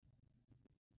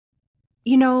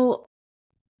 you know,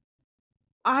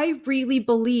 I really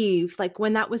believe, like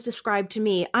when that was described to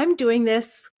me, I'm doing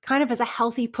this kind of as a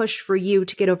healthy push for you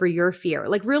to get over your fear,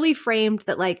 like really framed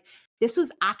that like this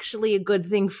was actually a good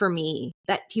thing for me,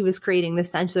 that he was creating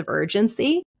this sense of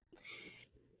urgency.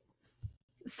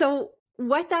 So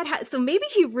what that so maybe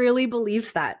he really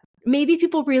believes that. Maybe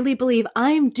people really believe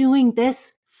I'm doing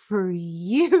this for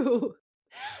you.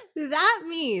 That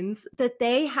means that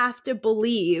they have to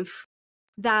believe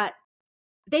that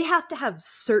they have to have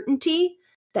certainty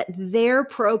that their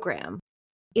program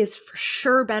is for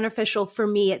sure beneficial for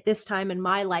me at this time in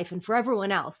my life and for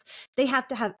everyone else. They have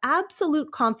to have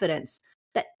absolute confidence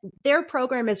that their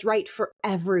program is right for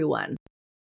everyone.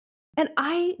 And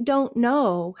I don't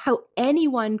know how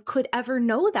anyone could ever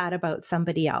know that about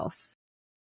somebody else.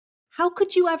 How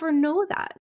could you ever know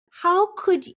that? How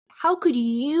could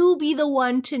you be the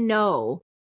one to know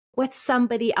what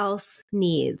somebody else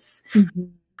needs?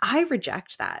 I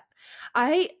reject that.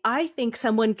 I think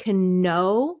someone can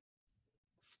know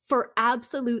for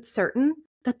absolute certain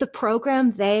that the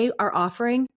program they are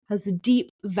offering has deep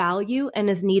value and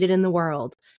is needed in the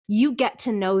world. You get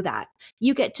to know that.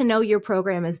 You get to know your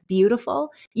program is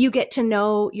beautiful. You get to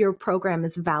know your program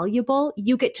is valuable.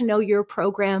 You get to know your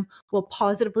program will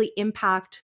positively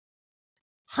impact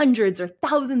hundreds or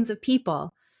thousands of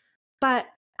people. But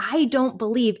I don't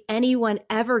believe anyone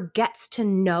ever gets to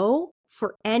know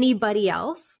for anybody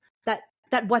else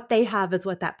that what they have is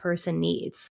what that person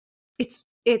needs. It's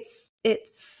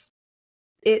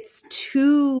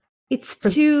too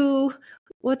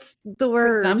what's the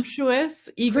word? Presumptuous,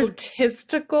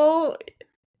 egotistical.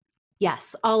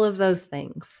 Yes, all of those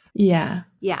things. Yeah.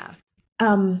 Yeah.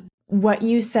 What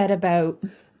you said about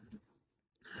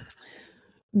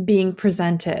being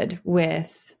presented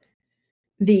with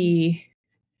the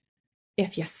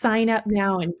if you sign up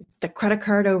now and the credit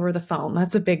card over the phone,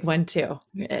 that's a big one too.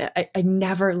 I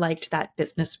never liked that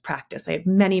business practice. I had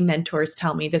many mentors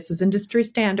tell me this is industry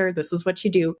standard. This is what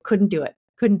you do. Couldn't do it.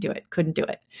 Couldn't do it. Couldn't do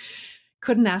it.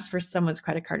 Couldn't ask for someone's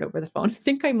credit card over the phone. I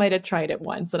think I might have tried it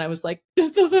once and I was like,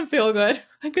 this doesn't feel good.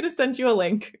 I'm going to send you a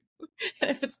link. And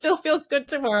if it still feels good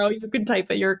tomorrow, you can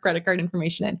type your credit card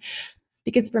information in.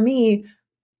 Because for me,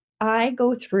 I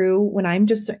go through, when I'm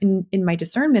just in my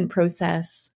discernment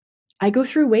process, I go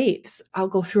through waves. I'll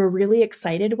go through a really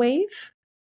excited wave,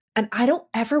 and I don't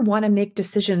ever want to make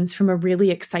decisions from a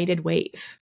really excited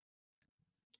wave.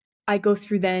 I go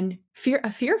through then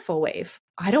a fearful wave.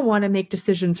 I don't want to make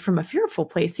decisions from a fearful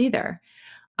place either.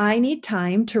 I need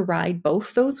time to ride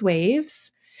both those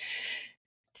waves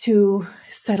to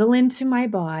settle into my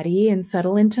body and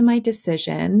settle into my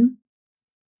decision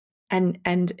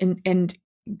and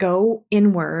go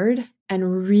inward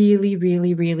and really,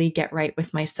 really, really get right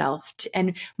with myself.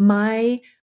 And my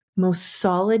most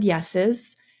solid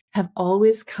yeses have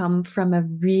always come from a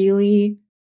really,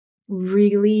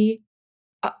 really,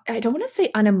 I don't want to say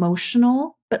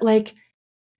unemotional, but like,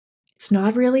 it's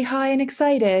not really high and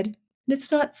excited. And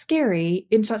it's not scary.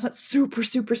 It's not super,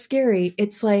 super scary.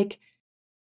 It's like,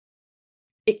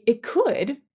 it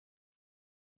could,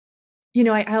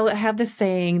 I'll have this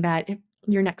saying that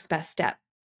your next best step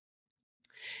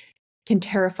can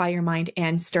terrify your mind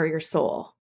and stir your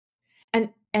soul. And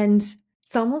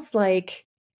it's almost like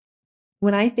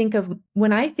when I think of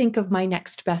my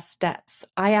next best steps,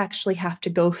 I actually have to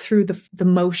go through the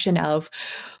motion of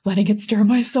letting it stir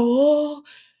my soul,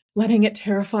 letting it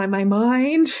terrify my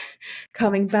mind,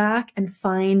 coming back and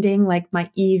finding like my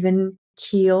even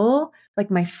keel, like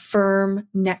my firm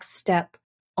next step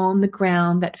on the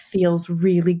ground that feels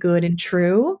really good and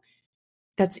true,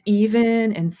 that's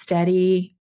even and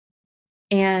steady.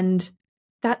 And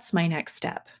that's my next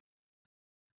step.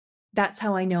 That's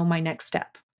how I know my next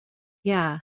step.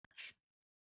 Yeah.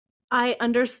 I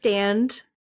understand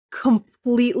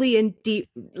completely and deep.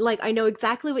 Like, I know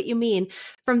exactly what you mean.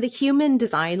 From the human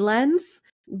design lens,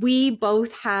 we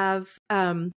both have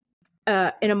an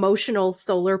emotional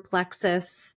solar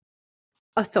plexus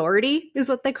authority is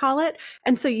what they call it.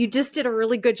 And so you just did a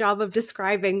really good job of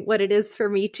describing what it is for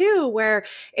me too, where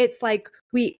it's like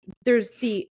there's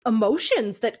the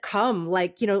emotions that come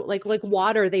like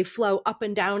water, they flow up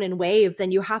and down in waves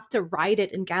and you have to ride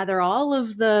it and gather all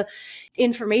of the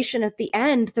information at the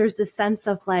end. There's this sense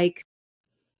of like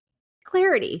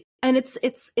clarity. And it's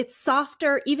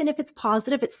softer, even if it's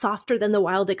positive, it's softer than the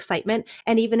wild excitement.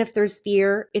 And even if there's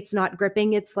fear, it's not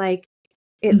gripping. It's like,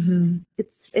 it's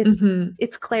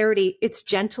clarity, it's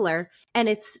gentler, and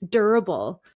it's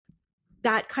durable.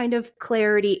 That kind of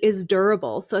clarity is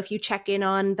durable. So if you check in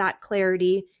on that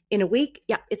clarity in a week,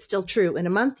 yeah, it's still true. In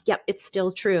a month, yeah, it's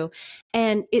still true.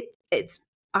 And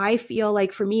I feel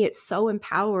like for me, it's so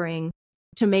empowering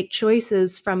to make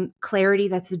choices from clarity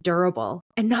that's durable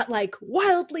and not like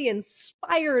wildly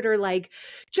inspired or like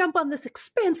jump on this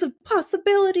expansive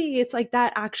possibility. It's like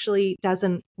that actually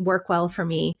doesn't work well for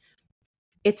me.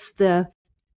 It's the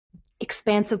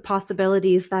expansive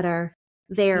possibilities that are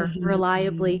there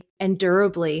reliably and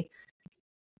durably.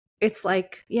 It's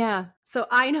like, yeah. So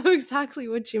I know exactly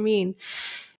what you mean.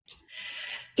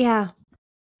 Yeah.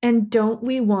 And don't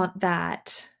we want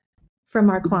that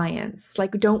from our clients?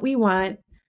 Like, don't we want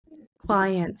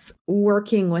clients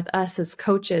working with us as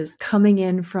coaches coming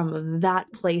in from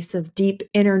that place of deep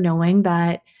inner knowing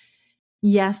that,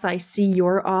 yes, I see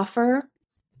your offer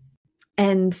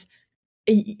and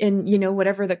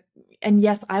and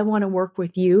yes, I want to work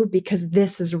with you because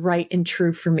this is right and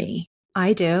true for me.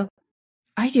 I do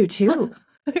too.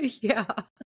 Yeah.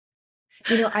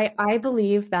 I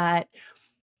believe that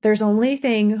there's only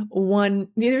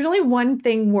one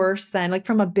thing worse than, like,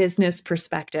 from a business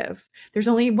perspective, there's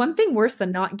only one thing worse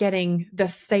than not getting the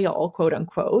sale, quote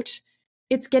unquote.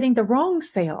 It's getting the wrong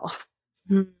sale.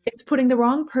 It's putting the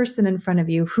wrong person in front of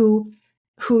you who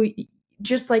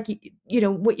just like,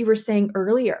 what you were saying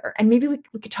earlier, and maybe we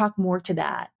could talk more to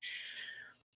that.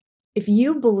 If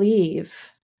you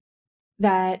believe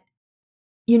that,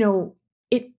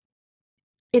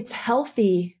 it's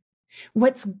healthy,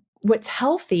 what's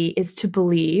healthy is to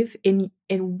believe in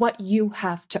what you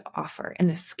have to offer and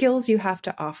the skills you have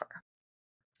to offer,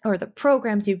 or the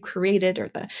programs you've created, or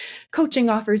the coaching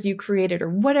offers you created, or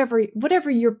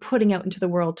whatever you're putting out into the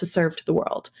world to serve to the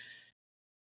world.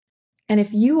 And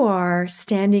if you are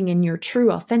standing in your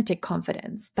true, authentic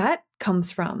confidence, that comes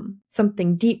from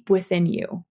something deep within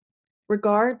you,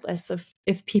 regardless of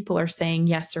if people are saying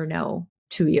yes or no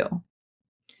to you.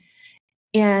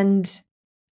 And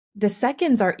the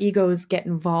seconds our egos get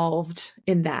involved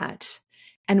in that,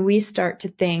 and we start to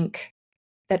think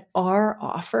that our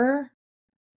offer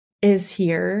is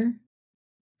here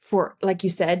for, like you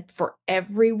said, for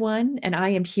everyone, and I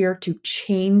am here to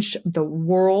change the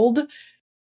world.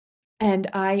 And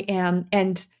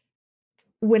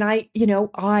when I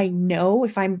know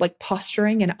if I'm like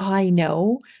posturing, and I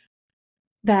know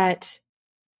that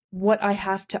what I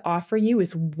have to offer you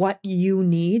is what you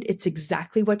need. It's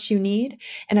exactly what you need.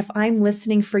 And if I'm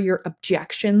listening for your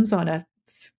objections on a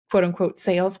quote unquote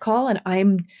sales call, and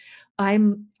I'm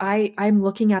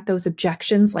looking at those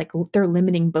objections like they're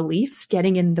limiting beliefs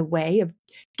getting in the way of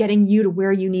getting you to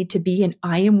where you need to be, and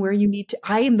I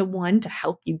am the one to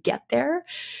help you get there.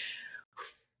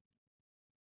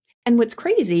 And what's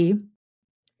crazy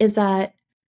is that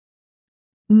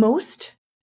most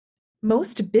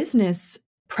business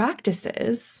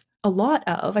practices, I don't want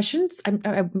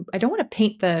to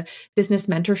paint the business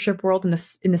mentorship world in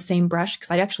the same brush,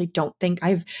 because I actually don't think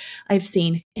I've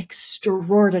seen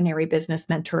extraordinary business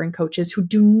mentoring coaches who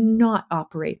do not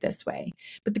operate this way.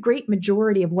 But the great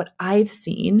majority of what I've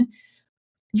seen,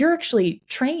 you're actually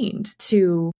trained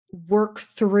to work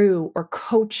through or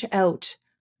coach out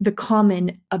the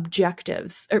common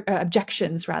objections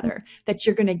rather, that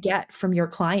you're going to get from your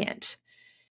client.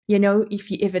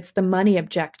 If it's the money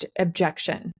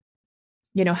objection,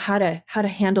 how to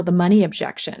handle the money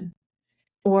objection,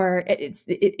 or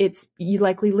it's you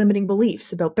likely limiting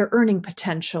beliefs about their earning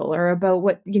potential, or about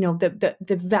what,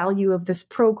 the value of this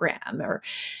program,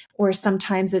 or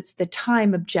sometimes it's the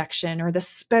time objection, or the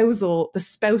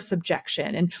spouse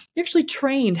objection. And you're actually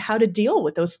trained how to deal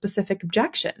with those specific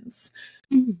objections.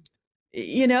 Mm-hmm.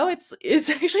 It's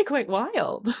actually quite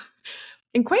wild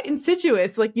and quite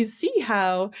insidious. Like, you see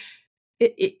how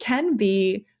it can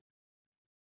be,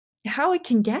 how it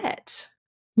can get.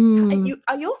 You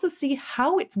also see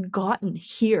how it's gotten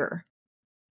here.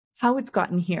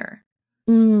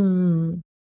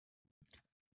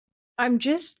 I'm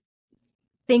just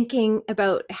thinking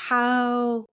about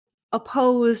how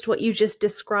opposed what you just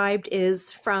described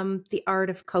is from the art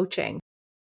of coaching.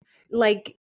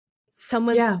 Like,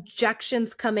 someone's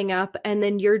objections coming up, and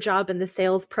then your job in the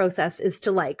sales process is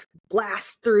to like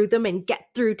blast through them and get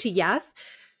through to yes.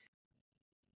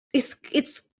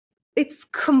 It's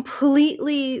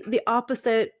completely the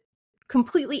opposite,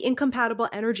 completely incompatible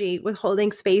energy with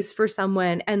holding space for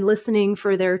someone and listening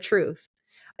for their truth.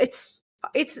 It's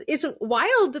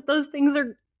wild that those things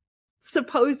are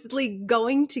supposedly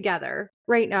going together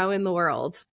right now in the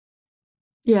world.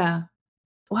 Yeah.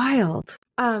 Wild.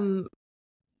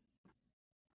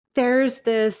 There's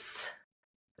this,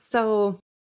 so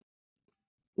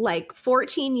like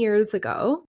 14 years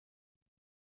ago,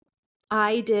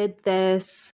 I did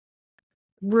this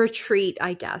retreat,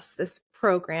 I guess, this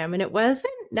program, and it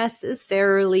wasn't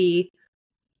necessarily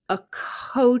a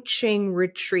coaching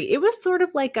retreat. It was sort of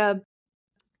like a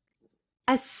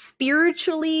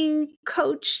spiritually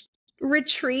coached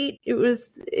retreat. It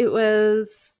was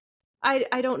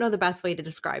I don't know the best way to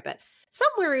describe it.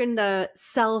 Somewhere in the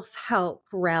self-help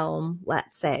realm,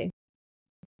 let's say.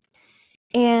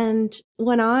 And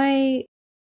when I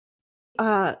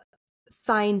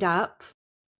signed up,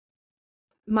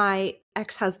 my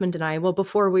ex-husband and I, well,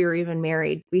 before we were even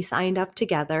married, we signed up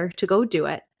together to go do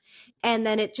it. And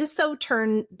then it just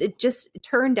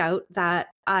turned out that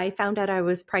I found out I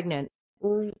was pregnant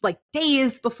like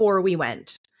days before we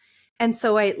went. And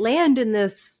so I land in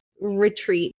this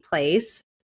retreat place,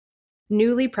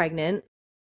 newly pregnant,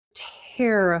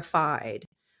 terrified.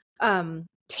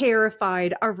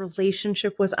 Terrified. Our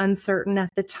relationship was uncertain at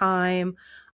the time.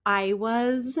 I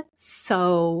was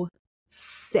so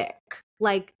sick.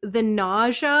 Like, the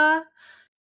nausea,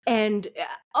 and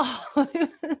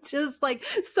it's just like,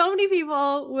 so many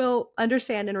people will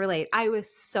understand and relate. I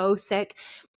was so sick.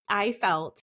 I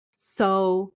felt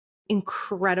so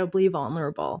incredibly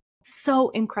vulnerable.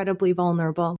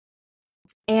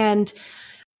 And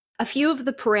a few of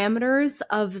the parameters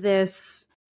of this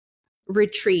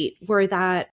retreat were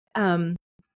that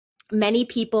many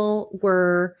people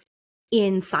were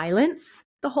in silence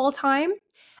the whole time.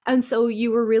 And so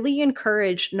you were really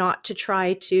encouraged not to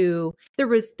try to, there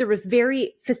was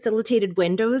very facilitated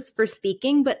windows for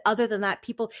speaking, but other than that,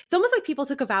 it's almost like people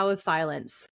took a vow of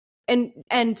silence.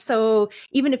 And so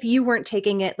even if you weren't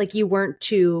taking it, like, you weren't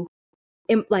to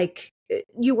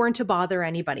bother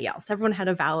anybody else. Everyone had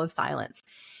a vow of silence.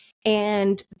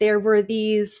 And there were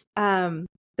these, there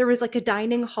was like a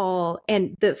dining hall,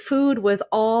 and the food was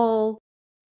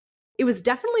it was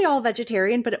definitely all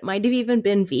vegetarian, but it might have even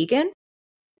been vegan.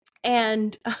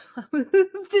 And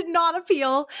this did not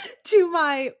appeal to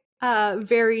my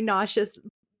very nauseous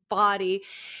body.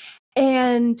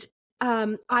 And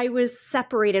I was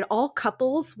separated. All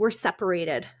couples were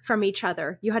separated from each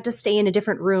other. You had to stay in a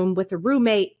different room with a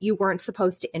roommate. You weren't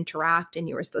supposed to interact, and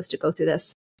you were supposed to go through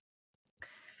this.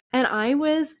 And I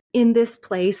was in this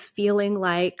place feeling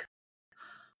like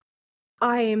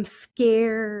I am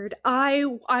scared. I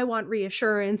want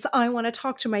reassurance. I want to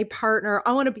talk to my partner.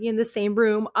 I want to be in the same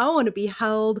room. I want to be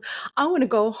held. I want to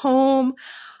go home.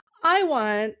 I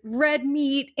want red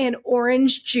meat and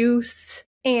orange juice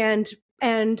and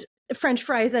French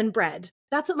fries and bread.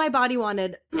 That's what my body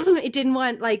wanted. It didn't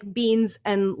want like beans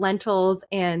and lentils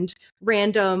and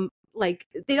random, like,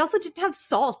 they also didn't have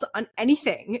salt on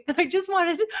anything. And I just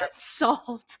wanted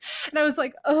salt. And I was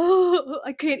like, oh,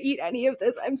 I can't eat any of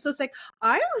this. I'm so sick.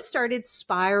 I started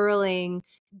spiraling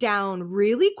down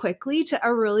really quickly to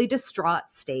a really distraught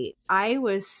state. I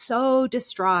was so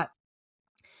distraught.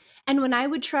 And when I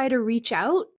would try to reach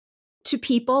out to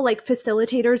people like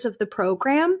facilitators of the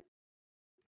program,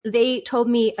 they told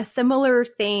me a similar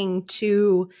thing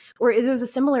to, or there was a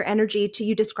similar energy to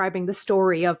you describing the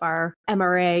story of our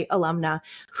MRA alumna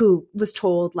who was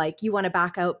told, like, you want to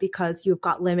back out because you've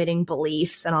got limiting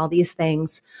beliefs and all these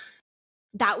things.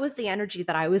 That was the energy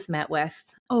that I was met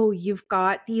with. Oh, you've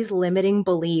got these limiting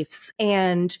beliefs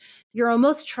and you're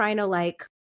almost trying to, like,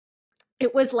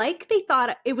 it was like they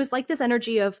thought it was like this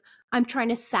energy of, I'm trying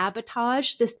to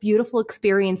sabotage this beautiful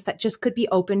experience that just could be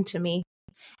open to me.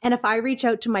 And if I reach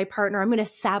out to my partner, I'm going to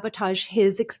sabotage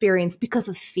his experience because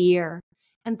of fear.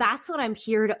 And that's what I'm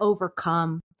here to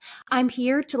overcome. I'm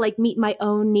here to, like, meet my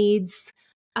own needs.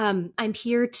 I'm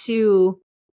here to,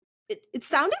 it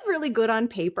sounded really good on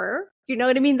paper. You know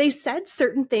what I mean? They said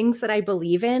certain things that I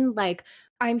believe in. Like,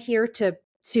 I'm here to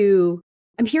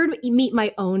meet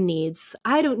my own needs.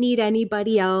 I don't need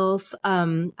anybody else.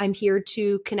 I'm here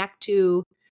to connect to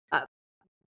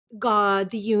God,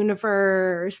 the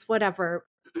universe, whatever.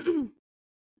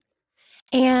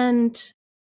 And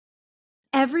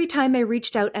every time I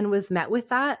reached out and was met with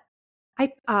that,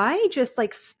 I just,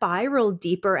 like, spiraled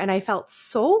deeper, and I felt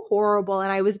so horrible.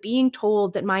 And I was being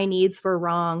told that my needs were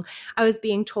wrong. I was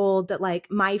being told that, like,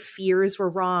 my fears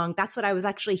were wrong. That's what I was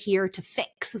actually here to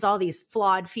fix, is all these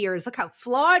flawed fears. Look how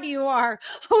flawed you are.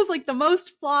 I was like the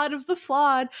most flawed of the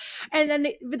flawed. And then,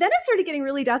 but then I started getting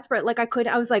really desperate. Like,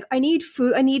 I was like, I need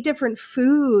food. I need different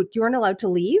food. You weren't allowed to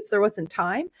leave. There wasn't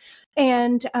time.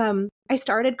 And I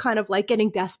started kind of like getting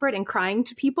desperate and crying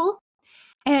to people.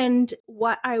 And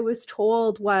what I was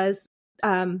told was,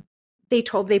 they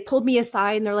pulled me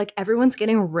aside and they're like, everyone's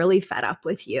getting really fed up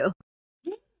with you.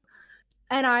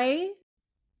 And I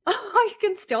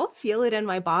can still feel it in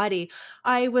my body.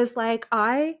 I was like,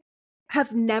 I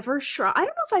have never shrunk. I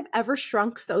don't know if I've ever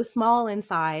shrunk so small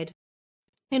inside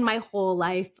in my whole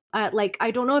life. Like, I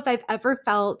don't know if I've ever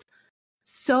felt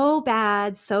so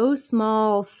bad, so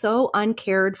small, so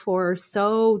uncared for,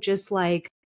 so just like,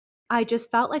 I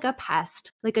just felt like a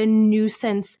pest, like a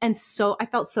nuisance. And so I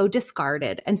felt so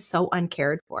discarded and so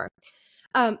uncared for.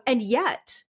 And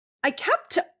yet I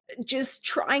kept just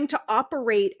trying to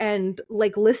operate and,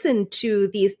 like, listen to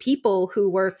these people who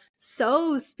were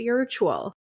so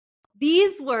spiritual.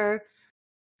 These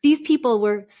people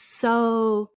were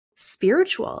so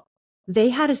spiritual. They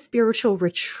had a spiritual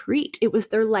retreat. It was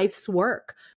their life's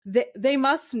work. They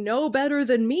must know better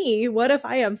than me. What if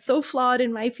I am so flawed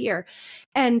in my fear?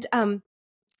 And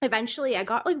eventually I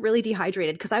got, like, really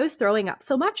dehydrated because I was throwing up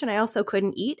so much and I also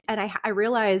couldn't eat. And I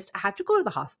realized I have to go to the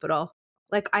hospital.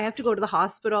 Like, I have to go to the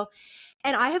hospital.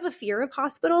 And I have a fear of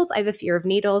hospitals. I have a fear of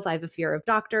needles. I have a fear of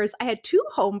doctors. I had 2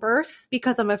 home births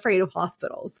because I'm afraid of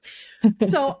hospitals.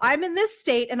 So I'm in this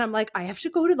state and I'm like, I have to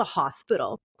go to the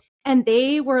hospital. And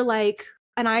they were like,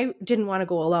 and I didn't want to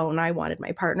go alone. I wanted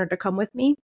my partner to come with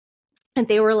me. And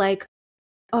they were like,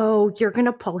 oh, you're going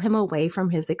to pull him away from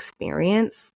his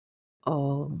experience?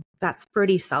 Oh, that's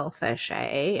pretty selfish,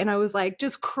 eh? And I was like,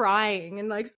 just crying and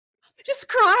like, just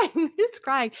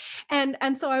crying.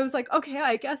 And so I was like, okay,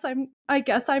 I guess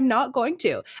I'm not going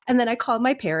to. And then I called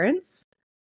my parents.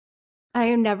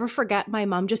 I'll never forget my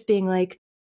mom just being like,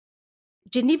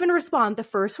 didn't even respond. The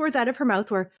first words out of her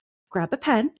mouth were, grab a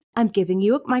pen. I'm giving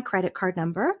you my credit card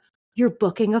number. You're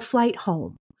booking a flight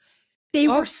home. They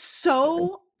were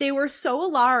so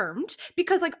alarmed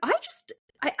because, like,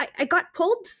 I got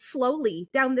pulled slowly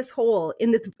down this hole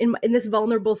in this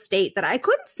vulnerable state that I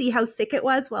couldn't see how sick it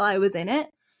was while I was in it.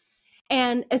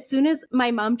 And as soon as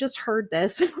my mom just heard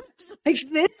this, like,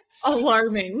 this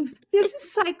alarming. This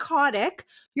is psychotic.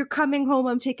 You're coming home.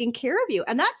 I'm taking care of you.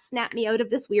 And that snapped me out of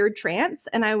this weird trance.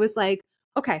 And I was like,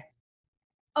 okay,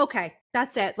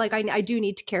 that's it. Like, I do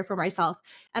need to care for myself.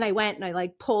 And I went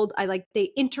and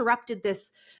they interrupted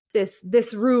this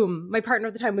this room. My partner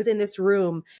at the time was in this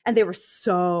room, and it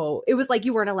was like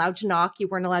you weren't allowed to knock, you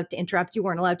weren't allowed to interrupt, you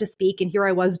weren't allowed to speak. And here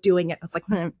I was doing it. I was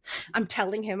like, I'm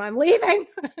telling him I'm leaving.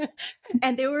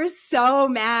 And they were so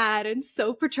mad and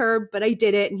so perturbed, but I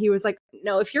did it. And he was like,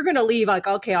 no, if you're going to leave, like,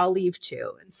 okay, I'll leave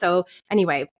too. And so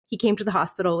anyway, he came to the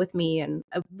hospital with me, and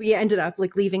we ended up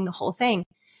like leaving the whole thing.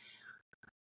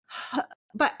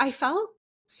 But I felt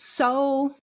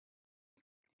so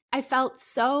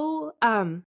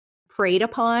preyed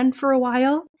upon for a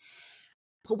while.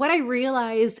 But what I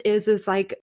realized is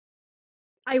like,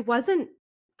 I wasn't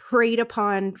preyed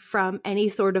upon from any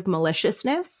sort of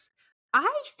maliciousness.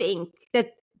 I think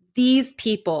that these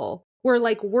people were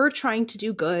like, we're trying to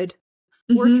do good.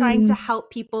 We're trying to help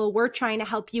people. We're trying to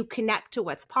help you connect to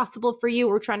what's possible for you.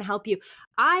 We're trying to help you.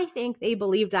 I think they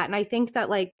believed that. And I think that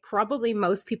like probably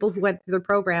most people who went through the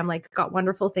program like got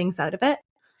wonderful things out of it.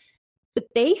 But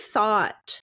they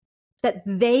thought that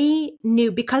they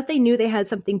knew, because they knew they had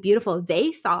something beautiful,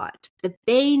 they thought that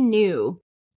they knew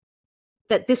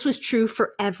that this was true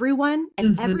for everyone,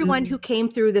 and everyone who came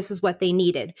through, this is what they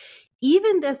needed.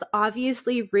 Even this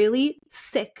obviously really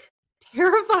sick,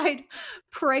 terrified,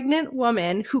 pregnant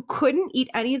woman who couldn't eat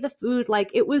any of the food,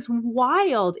 like it was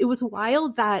wild. It was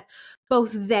wild that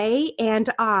both they and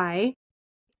I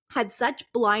had such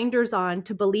blinders on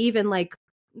to believe in like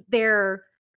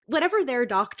whatever their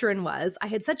doctrine was. I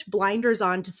had such blinders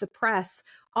on to suppress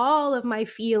all of my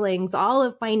feelings, all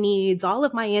of my needs, all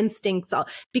of my instincts,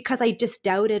 because I just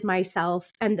doubted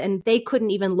myself. And they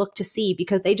couldn't even look to see,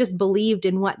 because they just believed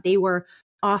in what they were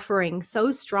offering so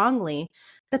strongly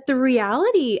that the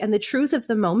reality and the truth of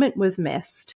the moment was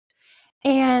missed.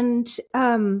 And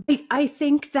I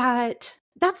think that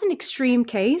that's an extreme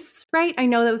case, right? I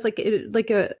know that was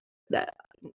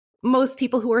most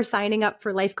people who are signing up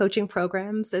for life coaching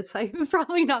programs, it's like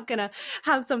probably not going to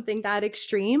have something that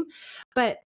extreme.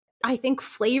 But I think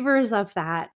flavors of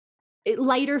that,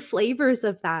 lighter flavors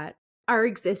of that, are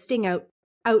existing out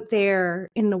there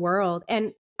in the world.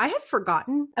 And I had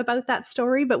forgotten about that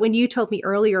story, but when you told me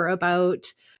earlier about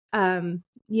our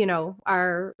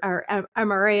MRA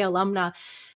alumna,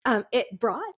 it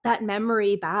brought that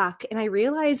memory back. And I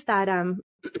realized that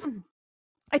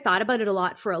I thought about it a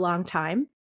lot for a long time,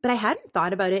 but I hadn't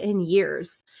thought about it in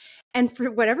years. And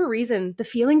for whatever reason, the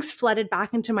feelings flooded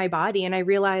back into my body, and I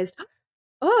realized,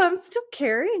 oh, I'm still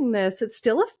carrying this. It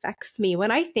still affects me. When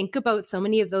I think about so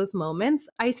many of those moments,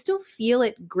 I still feel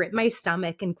it grip my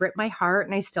stomach and grip my heart,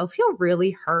 and I still feel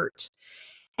really hurt.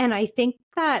 And I think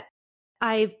that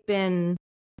I've been,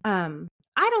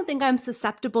 I don't think I'm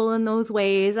susceptible in those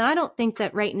ways. And I don't think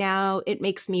that right now it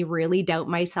makes me really doubt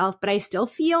myself, but I still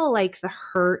feel like the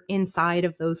hurt inside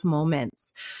of those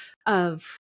moments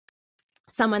of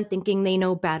someone thinking they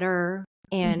know better,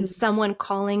 and someone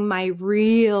calling my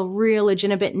real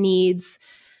legitimate needs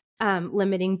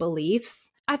limiting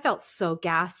beliefs. I felt so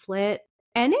gaslit,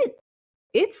 and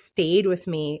it stayed with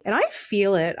me, and I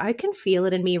feel it. I can feel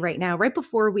it in me right now. Right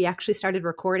before we actually started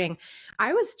recording,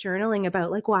 I was journaling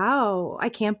about like, wow, I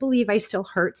can't believe I still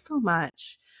hurt so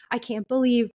much. I can't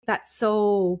believe that's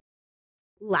so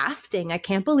lasting. I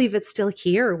can't believe it's still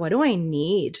here. What do I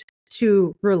need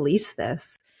to release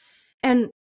this? And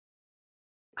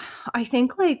I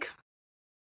think like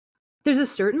there's a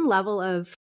certain level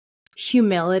of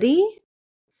humility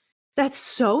that's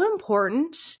so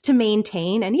important to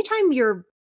maintain anytime you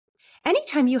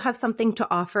have something to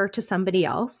offer to somebody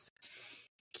else.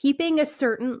 Keeping a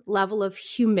certain level of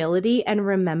humility and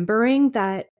remembering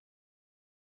that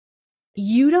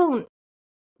you don't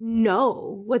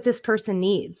know what this person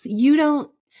needs. You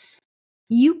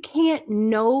can't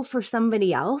know for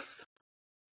somebody else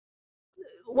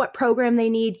what program they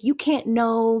need. You can't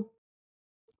know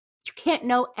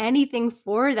anything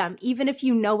for them. Even if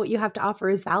you know what you have to offer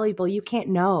is valuable, you can't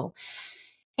know.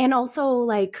 And also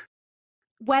like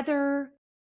whether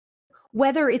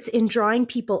it's in drawing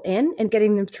people in and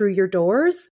getting them through your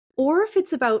doors, or if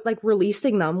it's about like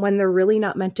releasing them when they're really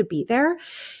not meant to be there,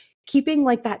 keeping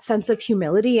like that sense of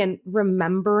humility and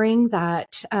remembering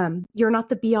that you're not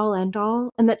the be all end all,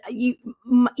 and that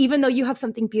even though you have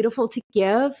something beautiful to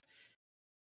give,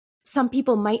 some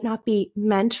people might not be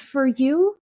meant for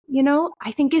you,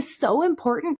 I think is so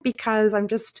important, because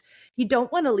you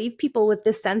don't want to leave people with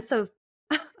this sense of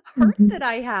hurt that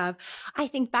I have. I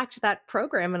think back to that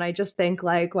program and I just think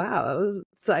like, wow,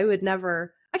 so I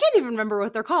can't even remember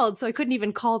what they're called. So I couldn't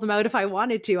even call them out if I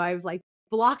wanted to. I've like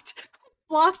blocked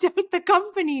out the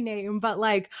company name, but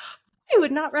like, I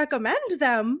would not recommend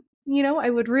them. I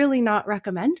would really not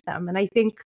recommend them. And I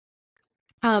think,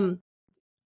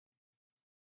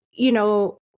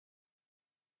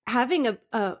 having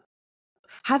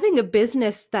having a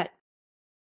business that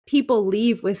people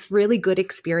leave with really good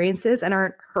experiences and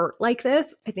aren't hurt like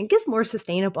this, I think is more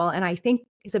sustainable. And I think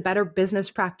is a better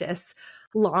business practice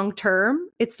long term.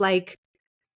 It's like,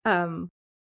 you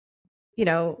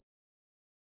know,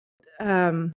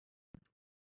 um,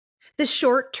 the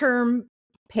short term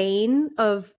pain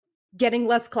of getting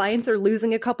less clients or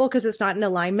losing a couple because it's not in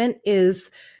alignment is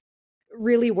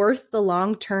really worth the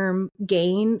long term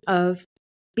gain of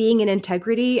being in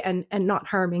integrity and not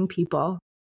harming people.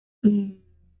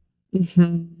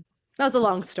 Mm-hmm. That was a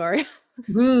long story.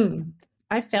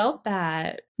 I felt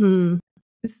that. Mm.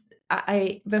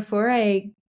 Before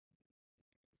I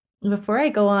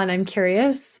go on, I'm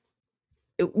curious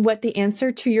what the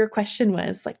answer to your question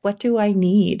was. Like, what do I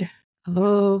need?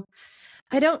 Oh,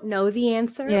 I don't know the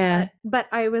answer. Yeah. But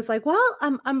I was like, well,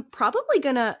 I'm probably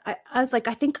gonna. I was like,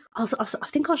 I think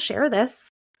I'll share this,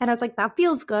 and I was like, that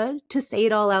feels good to say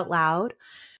it all out loud.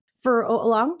 For a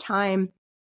long time,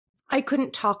 I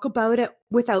couldn't talk about it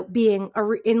without being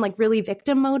in like really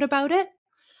victim mode about it.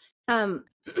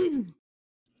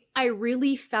 I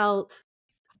really felt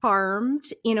harmed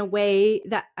in a way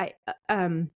that I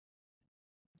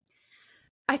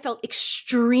felt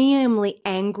extremely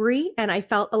angry and I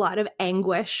felt a lot of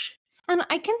anguish. And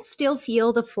I can still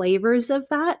feel the flavors of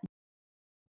that.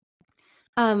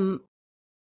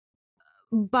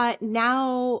 But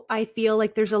now I feel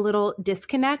like there's a little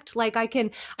disconnect. Like I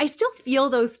still feel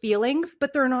those feelings,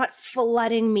 but they're not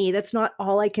flooding me. That's not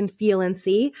all I can feel and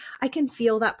see. I can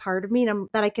feel that part of me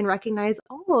that I can recognize,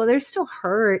 oh, there's still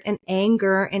hurt and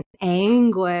anger and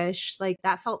anguish. Like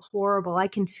that felt horrible. I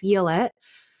can feel it.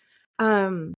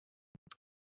 But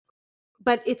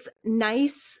it's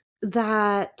nice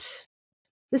that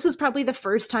this was probably the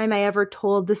first time I ever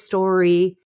told the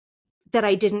story that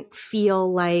I didn't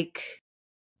feel like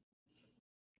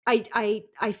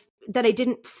that I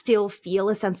didn't still feel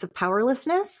a sense of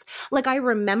powerlessness. Like I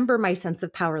remember my sense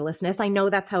of powerlessness. I know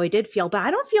that's how I did feel, but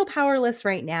I don't feel powerless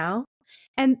right now.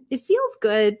 And it feels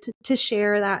good to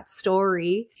share that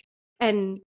story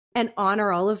and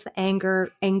honor all of the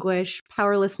anger, anguish,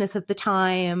 powerlessness of the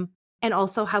time, and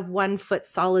also have one foot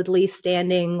solidly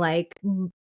standing like,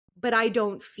 but I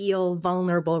don't feel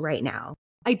vulnerable right now.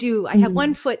 I do. I have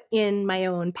one foot in my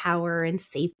own power and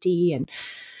safety. And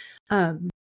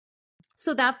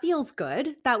so that feels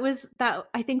good. I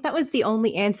think that was the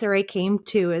only answer I came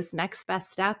to as next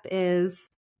best step is,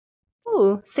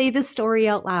 say the story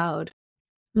out loud.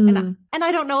 And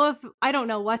I don't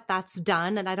know what that's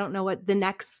done, and I don't know what the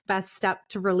next best step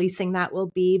to releasing that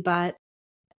will be, but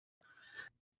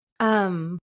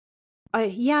I've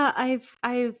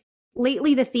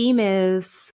lately the theme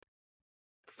is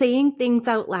saying things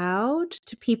out loud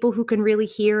to people who can really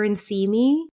hear and see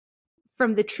me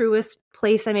from the truest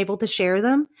place I'm able to share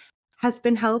them has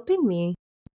been helping me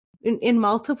in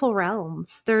multiple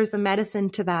realms. There's a medicine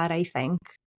to that, I think.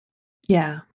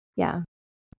 Yeah. Yeah.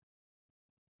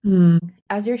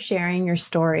 As you're sharing your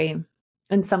story,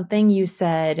 and something you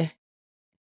said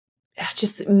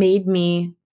just made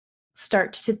me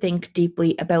start to think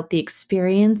deeply about the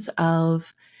experience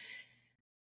of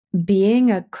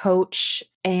being a coach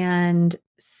and,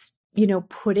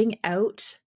 putting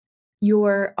out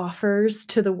your offers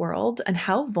to the world and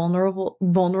how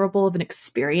vulnerable of an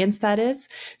experience that is.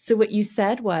 So what you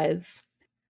said was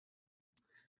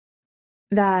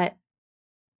that,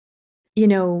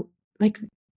 like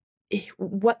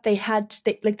what they had,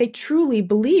 they truly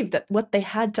believed that what they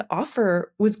had to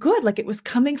offer was good. Like it was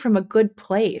coming from a good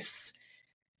place.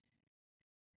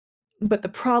 But the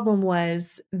problem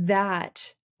was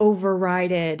that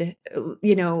overrided,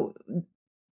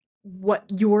 what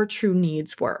your true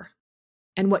needs were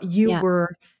and what you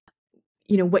were,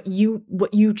 what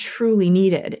you truly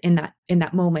needed in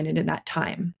that moment and in that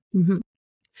time.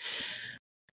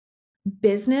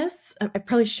 Business, I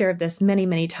probably shared this many,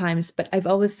 many times, but I've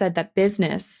always said that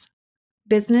business,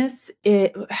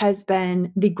 it has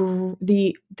been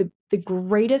the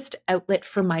greatest outlet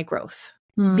for my growth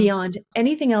beyond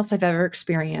anything else I've ever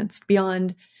experienced.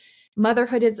 Beyond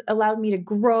motherhood has allowed me to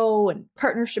grow, and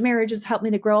partnership, marriage has helped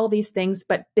me to grow, all these things.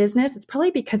 But business, it's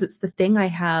probably because it's the thing I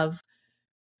have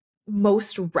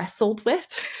most wrestled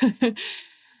with,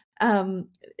 that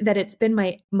it's been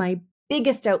my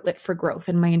biggest outlet for growth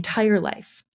in my entire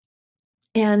life.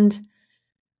 And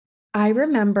I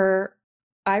remember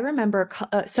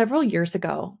several years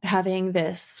ago having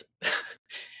this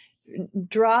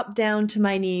drop down to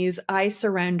my knees, I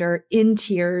surrender, in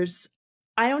tears.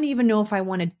 I don't even know if I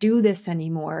want to do this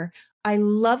anymore. I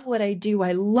love what I do.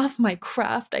 I love my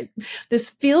craft. This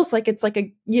feels like it's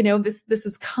like this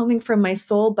is coming from my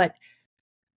soul, but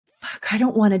fuck, I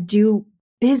don't want to do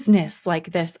business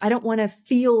like this. I don't want to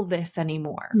feel this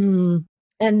anymore. Mm.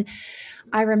 And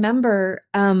I remember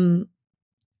having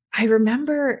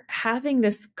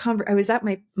this I was at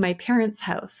my parents'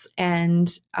 house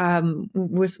and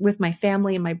was with my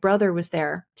family, and my brother was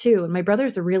there too. And my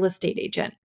brother's a real estate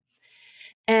agent.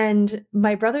 And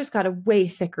my brother's got a way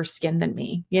thicker skin than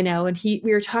me, and we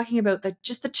were talking about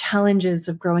just the challenges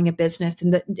of growing a business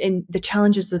and the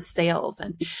challenges of sales.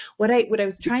 And what I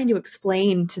was trying to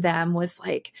explain to them was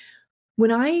like,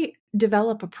 when I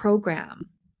develop a program,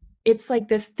 it's like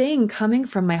this thing coming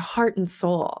from my heart and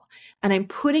soul, and I'm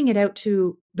putting it out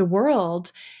to the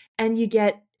world, and you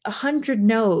get 100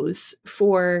 no's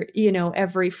for,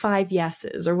 every 5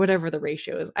 yeses, or whatever the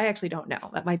ratio is. I actually don't know.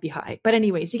 That might be high. But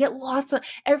anyways, you get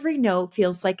every no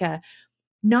feels like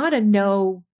not a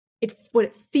no. What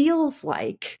it feels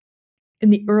like in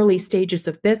the early stages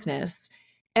of business,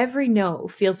 every no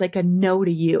feels like a no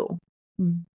to you,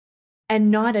 and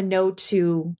not a no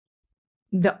to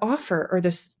the offer, or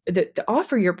the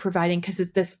offer you're providing, because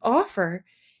it's this offer,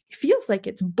 it feels like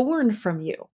it's born from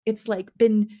you. It's like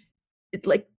been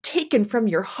taken from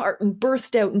your heart and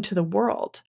birthed out into the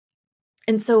world.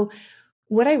 And so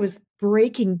what I was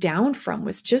breaking down from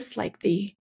was just like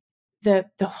the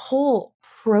whole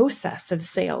process of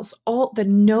sales, all the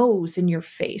no's in your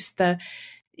face,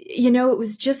 it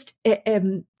was just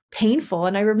painful.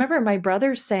 And I remember my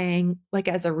brother saying, like,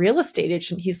 as a real estate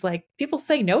agent, he's like, people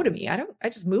say no to me. I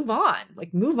just move on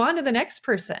to the next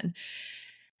person.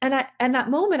 And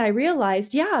that moment I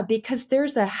realized, yeah, because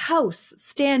there's a house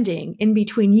standing in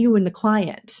between you and the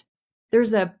client.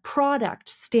 There's a product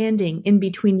standing in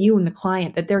between you and the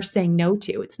client that they're saying no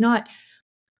to. It's not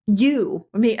you.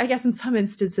 I mean, I guess in some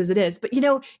instances it is, but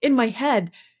in my head,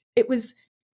 it was,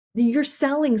 you're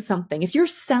selling something. If you're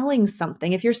selling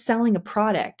a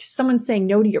product, someone's saying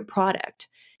no to your product.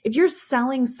 If you're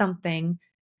selling something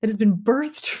that has been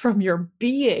birthed from your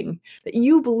being, that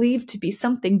you believe to be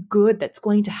something good that's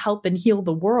going to help and heal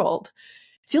the world,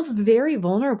 it feels very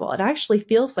vulnerable. It actually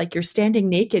feels like you're standing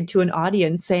naked to an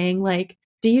audience saying, like,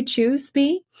 do you choose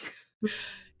me?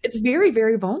 It's very,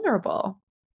 very vulnerable.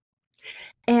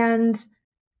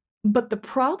 But the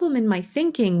problem in my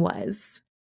thinking was,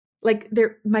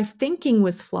 my thinking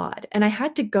was flawed, and I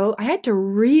had to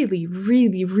really,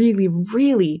 really, really,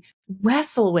 really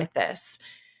wrestle with this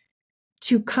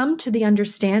to come to the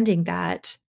understanding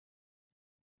that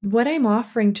what I'm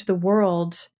offering to the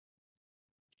world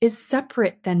is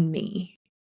separate than me.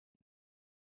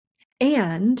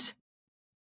 And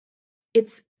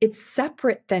it's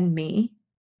separate than me,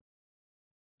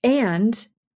 and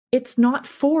it's not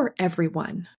for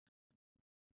everyone.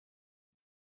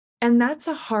 And that's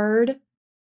a hard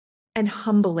and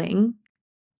humbling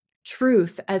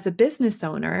truth as a business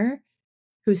owner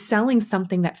who's selling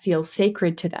something that feels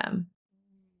sacred to them.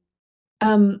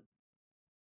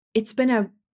 It's been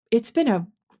a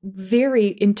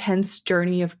very intense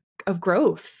journey of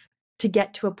growth to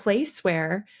get to a place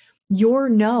where your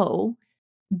no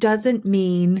doesn't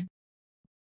mean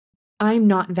I'm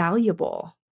not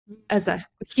valuable as a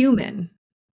human.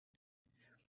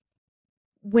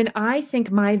 When I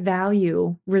think my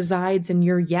value resides in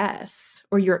your yes,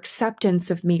 or your acceptance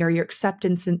of me, or your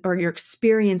acceptance or your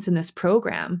experience in this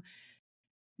program,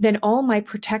 then all my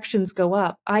protections go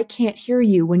up. I can't hear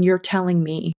you when you're telling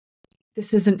me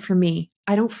this isn't for me.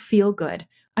 I don't feel good.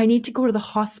 I need to go to the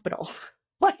hospital.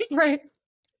 Right.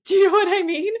 Do you know what I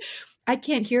mean? I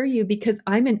can't hear you because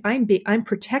I'm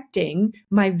protecting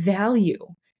my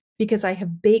value, because I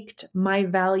have baked my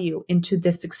value into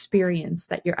this experience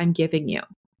that I'm giving you.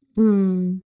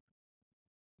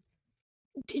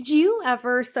 Did you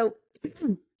ever,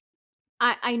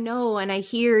 I know, and I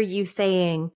hear you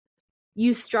saying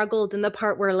you struggled in the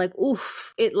part where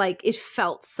it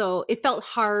felt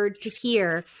hard to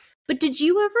hear. But did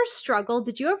you ever struggle?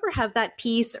 Did you ever have that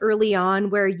piece early on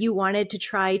where you wanted to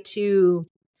try to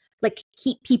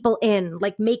keep people in,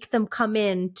 make them come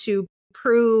in to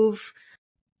prove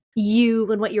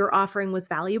you and what you're offering was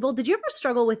valuable? Did you ever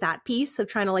struggle with that piece of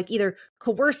trying to either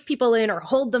coerce people in or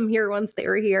hold them here once they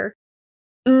were here?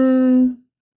 Oh,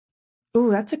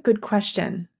 that's a good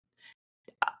question.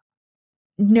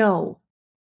 No.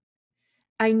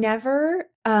 I never,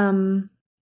 no.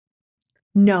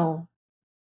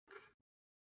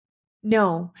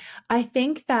 No. I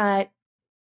think that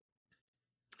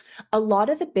a lot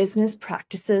of the business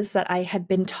practices that I had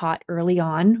been taught early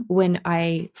on when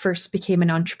I first became an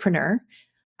entrepreneur,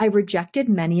 I rejected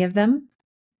many of them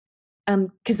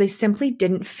because they simply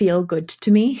didn't feel good to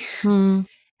me. And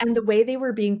the way they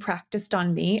were being practiced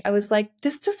on me, I was like,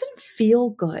 this doesn't feel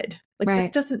good.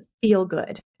 This doesn't feel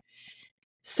good.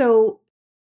 So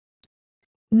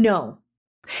No,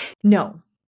 no.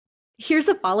 Here's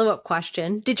a follow-up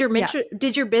question. Did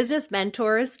your business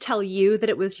mentors tell you that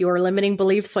it was your limiting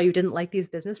beliefs why you didn't like these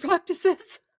business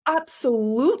practices?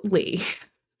 Absolutely.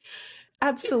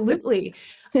 Absolutely.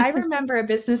 I remember a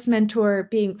business mentor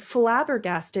being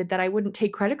flabbergasted that I wouldn't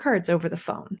take credit cards over the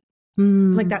phone.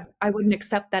 Like that, I wouldn't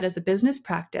accept that as a business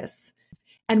practice,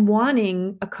 and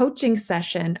wanting a coaching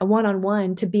session, a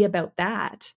one-on-one, to be about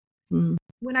that.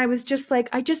 When I was just like,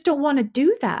 I just don't want to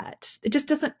do that. It just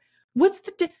doesn't,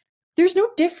 there's no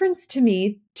difference to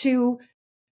me to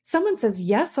someone says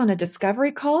yes on a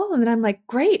discovery call. And then I'm like,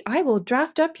 great, I will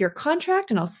draft up your contract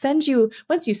and I'll send you,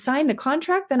 once you sign the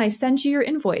contract, then I send you your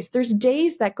invoice. There's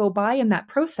days that go by in that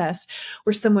process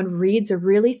where someone reads a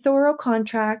really thorough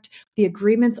contract, the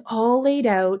agreement's all laid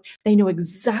out, they know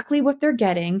exactly what they're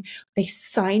getting, they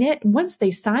sign it. Once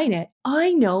they sign it,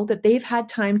 I know that they've had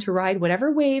time to ride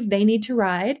whatever wave they need to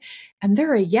ride, and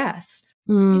they're a yes.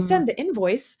 You send the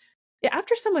invoice.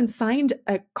 After someone signed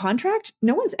a contract,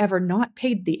 no one's ever not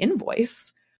paid the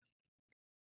invoice.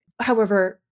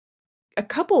 However, a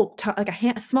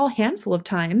small handful of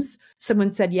times,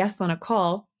 someone said yes on a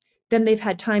call, then they've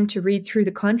had time to read through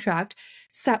the contract,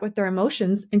 sat with their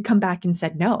emotions, and come back and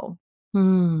said no.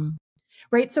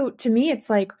 Right? So to me, it's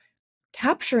like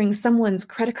capturing someone's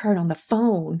credit card on the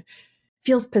phone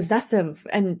feels possessive,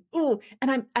 and I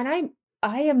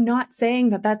am not saying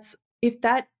that that's, if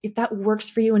that works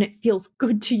for you and it feels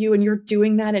good to you and you're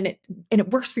doing that and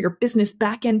it works for your business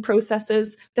back end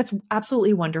processes, that's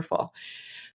absolutely wonderful.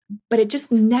 But it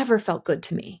just never felt good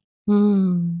to me.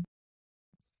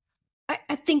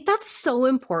 I think that's so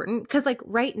important because, like,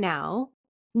 right now,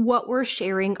 what we're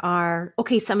sharing are,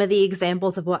 okay, some of the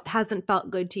examples of what hasn't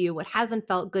felt good to you, what hasn't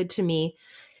felt good to me.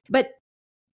 But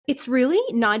it's really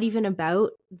not even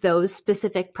about those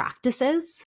specific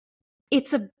practices.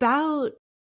 It's about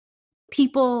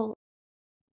people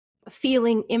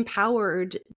feeling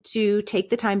empowered to take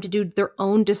the time to do their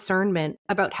own discernment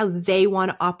about how they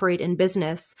want to operate in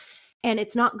business. And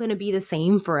it's not going to be the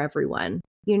same for everyone.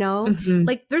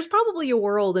 Like there's probably a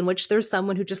world in which there's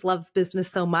someone who just loves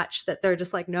business so much that they're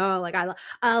just like, no, like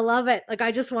I love it. Like,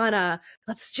 I just want to,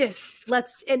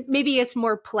 and maybe it's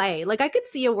more play. Like I could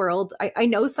see a world. I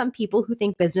know some people who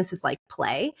think business is like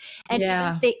play,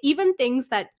 and even things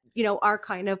that, are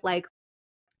kind of like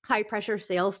high pressure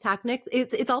sales tactics.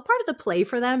 It's all part of the play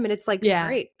for them. And it's like,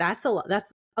 great, that's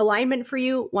alignment for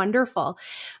you. Wonderful.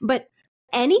 But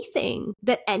anything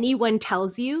that anyone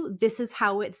tells you, this is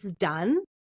how it's done,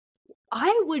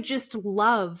 I would just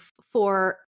love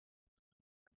for,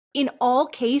 in all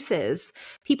cases,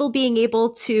 people being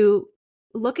able to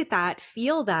look at that,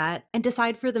 feel that, and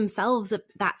decide for themselves if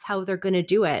that's how they're going to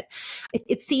do it.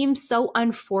 It seems so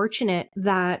unfortunate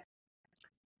that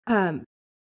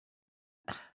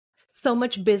so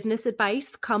much business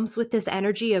advice comes with this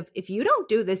energy of, if you don't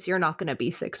do this, you're not going to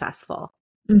be successful.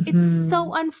 It's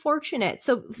so unfortunate.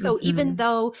 So even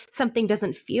though something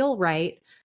doesn't feel right,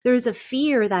 there's a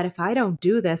fear that if I don't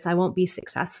do this, I won't be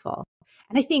successful.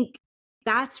 And I think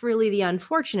that's really the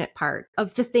unfortunate part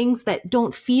of the things that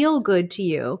don't feel good to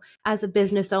you as a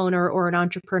business owner or an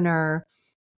entrepreneur,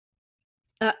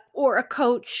 or a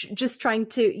coach just trying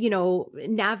to,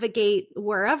 navigate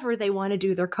wherever they want to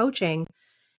do their coaching.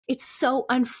 It's so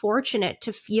unfortunate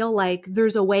to feel like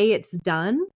there's a way it's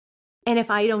done. And if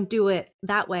I don't do it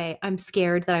that way, I'm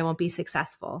scared that I won't be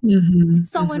successful.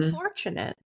 It's so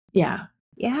unfortunate. Yeah.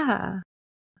 Yeah.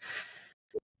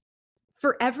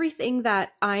 For everything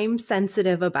that I'm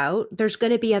sensitive about, there's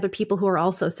going to be other people who are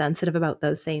also sensitive about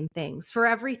those same things. For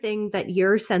everything that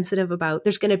you're sensitive about,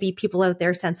 there's going to be people out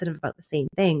there sensitive about the same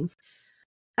things.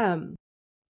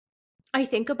 I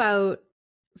think about,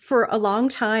 for a long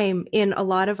time in a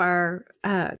lot of our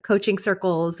coaching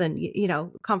circles and,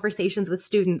 conversations with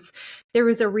students, there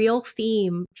was a real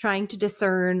theme trying to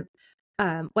discern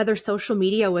whether social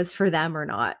media was for them or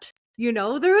not. There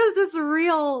was this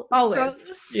real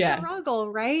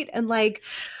struggle, right? And like,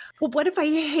 well, what if I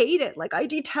hate it? Like, I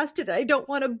detest it. I don't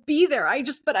want to be there.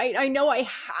 But I know I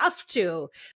have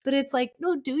to. But it's like,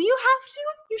 no, do you have to?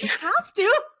 You just have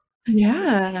to.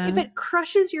 Yeah. If it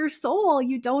crushes your soul,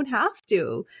 you don't have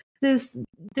to. There's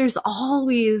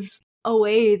always a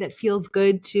way that feels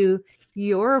good to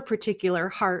your particular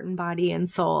heart and body and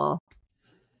soul.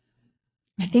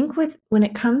 I think when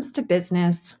it comes to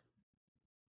business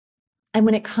and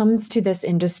when it comes to this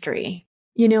industry,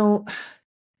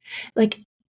 like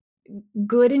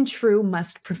good and true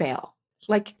must prevail.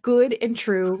 Like good and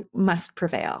true must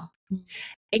prevail.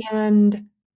 And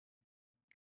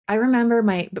I remember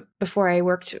before I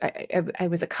worked, I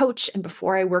was a coach, and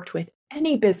before I worked with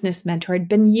any business mentor,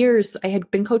 I had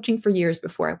been coaching for years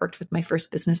before I worked with my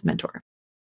first business mentor.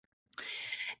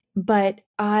 But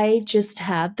I just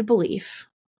had the belief,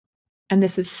 and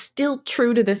this is still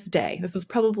true to this day. This is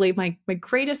probably my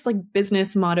greatest like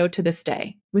business motto to this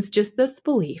day, was just this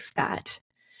belief that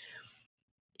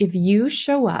if you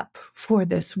show up for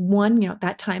this one, at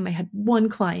that time I had one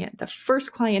client, the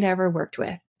first client I ever worked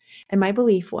with. And my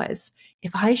belief was,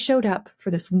 if I showed up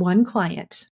for this one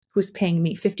client who was paying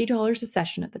me $50 a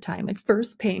session at the time, my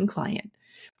first paying client,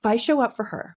 if I show up for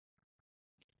her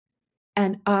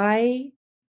and I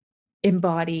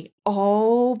embody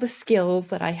all the skills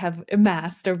that I have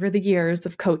amassed over the years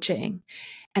of coaching,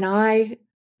 and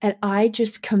I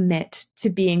just commit to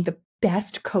being the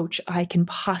best coach I can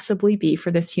possibly be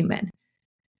for this human,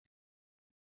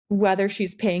 whether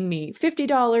she's paying me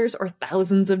 $50 or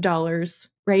thousands of dollars,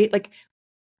 right? Like,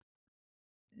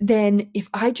 then if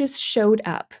I just showed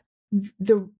up,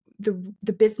 the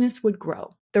business would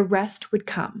grow, the rest would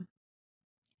come.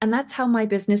 And that's how my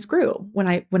business grew when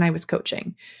I was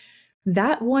coaching.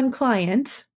 That one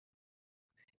client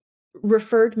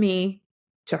referred me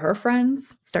to her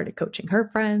friends, started coaching her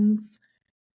friends,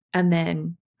 and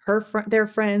then their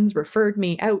friends referred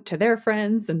me out to their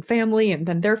friends and family, and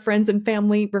then their friends and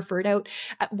family referred out.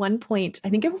 At one point, I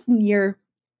think it was near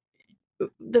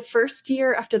the first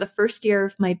year, after the first year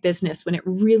of my business, when it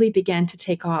really began to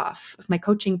take off of my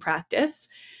coaching practice,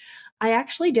 I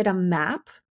actually did a map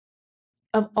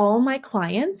of all my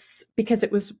clients, because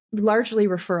it was largely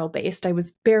referral based. I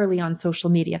was barely on social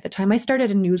media at the time. I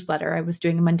started a newsletter. I was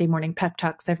doing Monday morning pep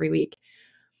talks every week,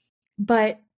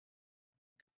 but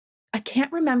I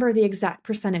can't remember the exact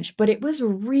percentage, but it was a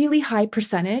really high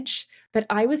percentage that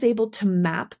I was able to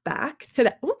map back to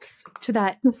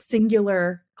that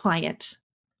singular client.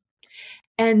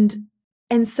 And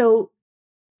so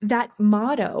that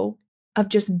motto of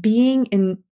just being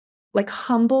in like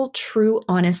humble, true,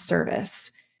 honest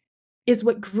service is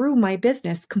what grew my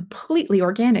business completely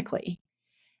organically.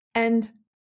 And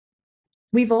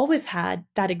we've always had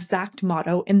that exact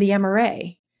motto in the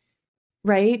MRA,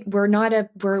 right?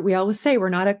 We always say we're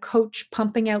not a coach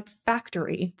pumping out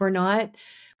factory. We're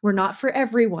not for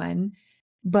everyone,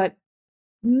 but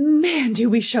man, do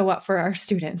we show up for our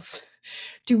students?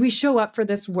 Do we show up for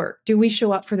this work? Do we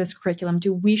show up for this curriculum?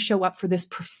 Do we show up for this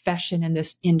profession in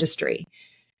this industry?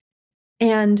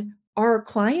 And our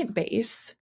client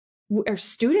base, our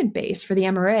student base for the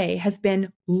MRA, has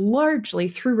been largely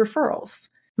through referrals.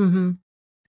 Mm-hmm.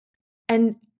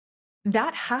 And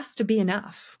that has to be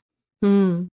enough.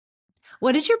 Mm.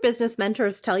 What did your business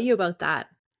mentors tell you about that?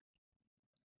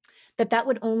 That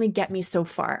would only get me so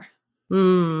far.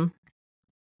 Mm.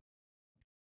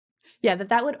 Yeah,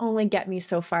 that would only get me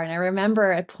so far. And I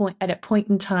remember at a point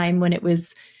in time when it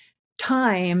was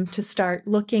time to start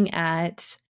looking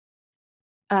at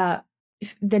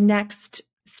the next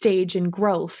stage in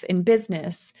growth in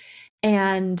business.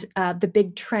 And the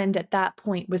big trend at that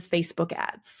point was Facebook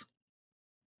ads.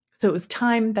 So it was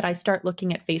time that I start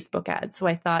looking at Facebook ads. So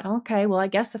I thought, okay, well, I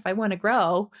guess if I want to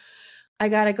grow, I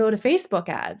got to go to Facebook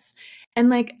ads. And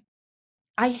like,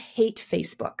 I hate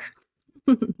Facebook.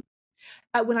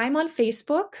 When I'm on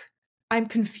Facebook, I'm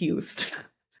confused.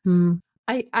 Mm.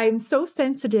 I'm so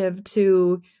sensitive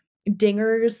to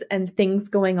dingers and things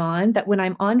going on that when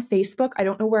I'm on Facebook, I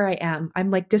don't know where I am. I'm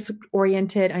like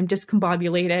disoriented. I'm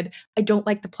discombobulated. I don't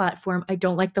like the platform. I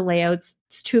don't like the layouts.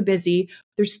 It's too busy.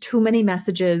 There's too many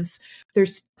messages.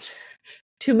 There's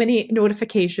too many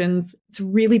notifications. It's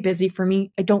really busy for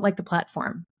me. I don't like the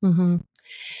platform. Mm-hmm.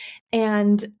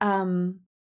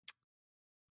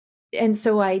 And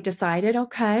so I decided,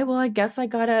 okay, well, I guess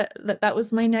that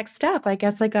was my next step. I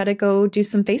guess I got to go do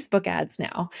some Facebook ads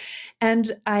now.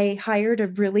 And I hired a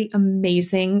really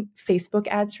amazing Facebook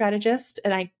ad strategist,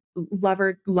 and I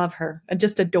love her, I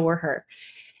just adore her.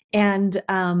 And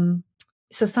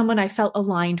so someone I felt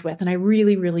aligned with and I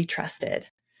really, really trusted.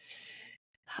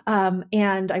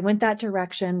 And I went that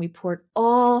direction. We poured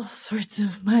all sorts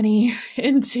of money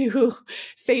into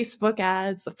Facebook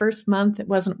ads. The first month it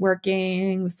wasn't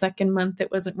working. The second month it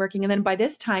wasn't working. And then by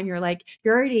this time you're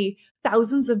already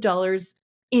thousands of dollars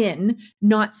in,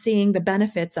 not seeing the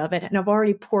benefits of it. And I've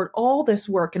already poured all this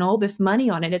work and all this money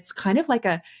on it. It's kind of like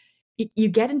you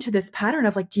get into this pattern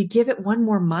of like, do you give it one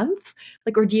more month?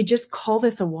 Like, or do you just call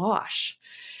this a wash?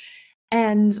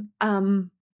 And,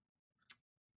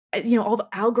 all the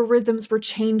algorithms were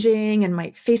changing, and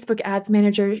my Facebook ads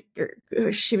manager,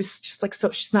 she was just like,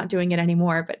 so she's not doing it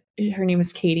anymore, but her name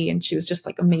was Katie, and she was just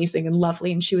like amazing and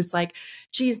lovely. And she was like,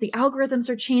 geez, the algorithms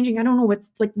are changing. I don't know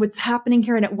what's happening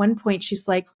here. And at one point she's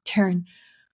like, Taryn,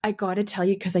 I got to tell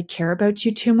you, because I care about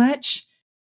you too much,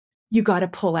 you got to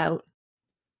pull out.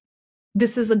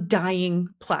 This is a dying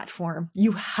platform.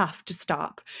 You have to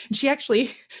stop. And she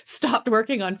actually stopped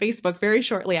working on Facebook very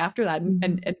shortly after that,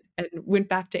 and went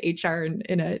back to HR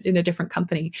in a different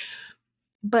company.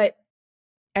 But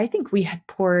I think we had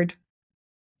poured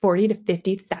 $40,000 to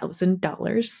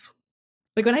 $50,000.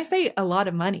 Like, when I say a lot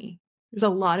of money, there's a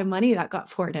lot of money that got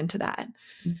poured into that.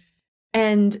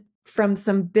 And from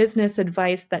some business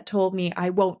advice that told me I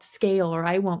won't scale or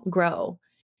I won't grow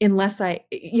unless I,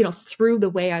 through the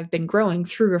way I've been growing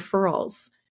through referrals,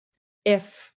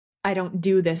 if I don't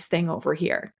do this thing over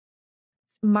here.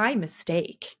 My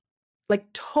mistake.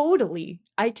 Like, totally,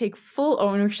 I take full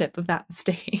ownership of that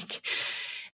mistake.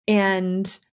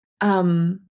 And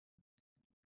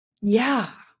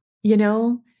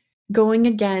going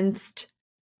against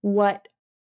what,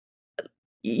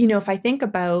 if I think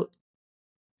about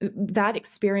that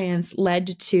experience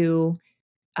led to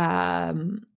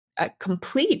a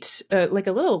complete, like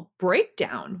a little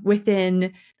breakdown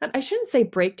within, I shouldn't say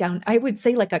breakdown, I would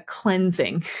say like a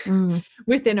cleansing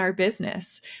within our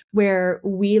business, where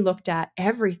we looked at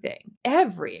everything,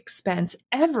 every expense,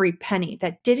 every penny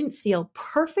that didn't feel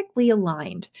perfectly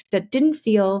aligned, that didn't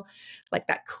feel like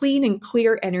that clean and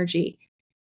clear energy.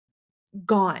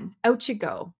 Gone, out you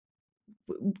go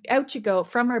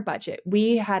from our budget.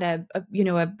 We had I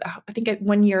think at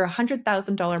 1 year,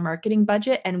 $100,000 marketing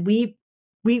budget, and we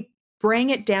bring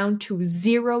it down to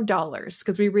 $0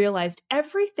 because we realized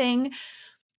everything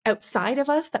outside of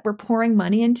us that we're pouring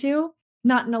money into,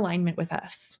 not in alignment with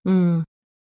us. And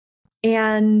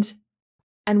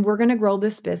we're going to grow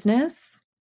this business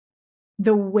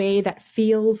the way that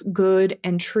feels good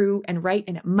and true and right.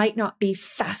 And it might not be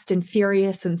fast and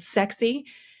furious and sexy,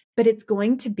 but it's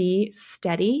going to be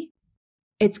steady.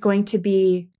 It's going to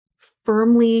be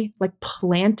firmly like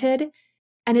planted,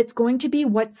 and it's going to be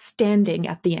what's standing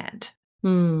at the end.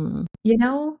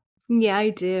 Yeah, I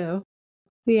do.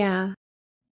 Yeah.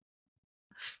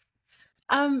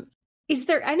 Is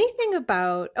there anything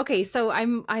about, okay, so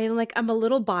I'm a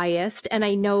little biased, and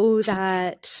I know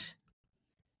that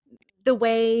the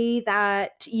way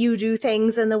that you do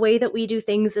things and the way that we do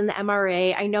things in the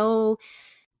MRA, I know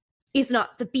is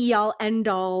not the be all end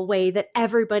all way that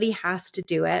everybody has to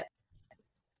do it.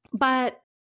 But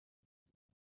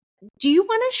do you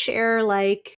want to share,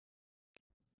 like,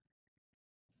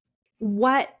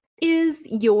 what is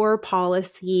your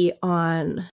policy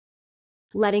on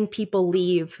letting people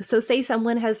leave? So say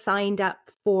someone has signed up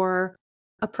for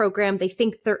a program, they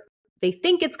think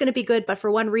it's going to be good, but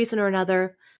for one reason or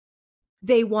another,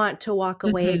 they want to walk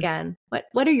away again.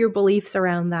 What are your beliefs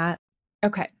around that?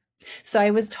 Okay. So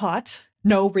I was taught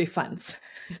no refunds,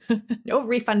 no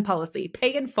refund policy,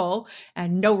 pay in full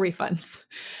and no refunds.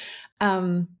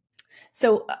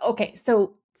 So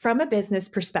from a business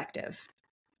perspective,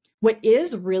 what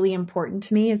is really important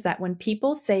to me is that when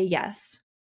people say yes,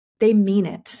 they mean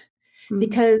it,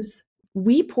 because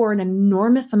we pour an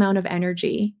enormous amount of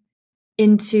energy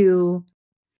into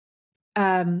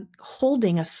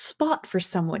holding a spot for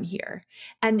someone here.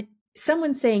 And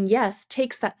someone saying yes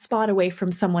takes that spot away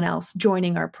from someone else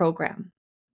joining our program.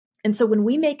 And so when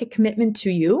we make a commitment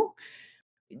to you,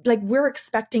 like, we're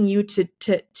expecting you to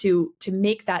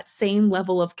make that same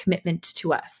level of commitment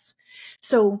to us.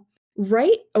 So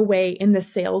right away in the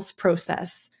sales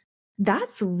process,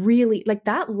 that's really like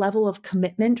that level of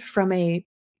commitment from a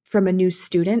new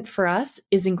student for us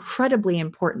is incredibly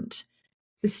important.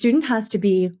 The student has to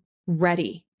be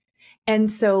ready. And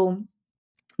so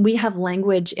we have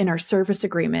language in our service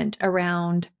agreement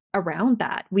around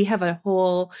that. We have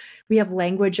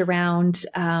language around,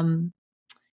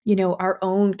 our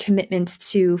own commitment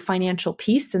to financial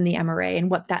peace in the MRA, and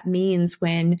what that means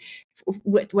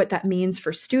what that means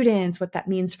for students, what that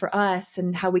means for us,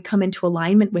 and how we come into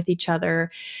alignment with each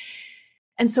other.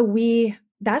 And so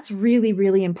that's really,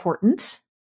 really important.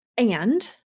 And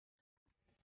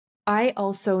I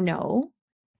also know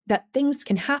that things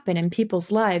can happen in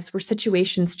people's lives where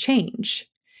situations change.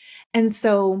 And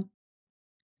so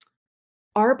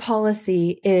our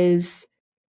policy is,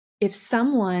 if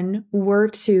someone were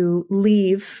to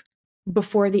leave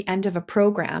before the end of a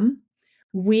program,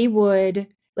 they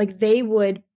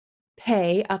would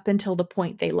pay up until the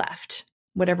point they left,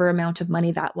 whatever amount of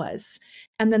money that was,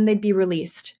 and then they'd be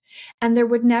released. And there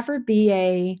would never be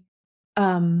an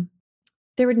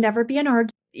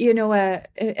argument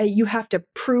you have to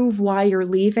prove why you're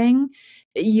leaving.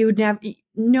 You never,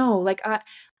 no, like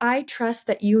I trust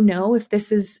that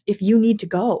if you need to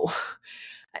go.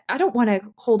 I don't want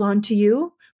to hold on to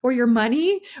you or your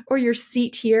money or your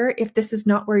seat here if this is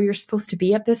not where you're supposed to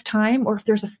be at this time, or if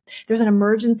there's an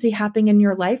emergency happening in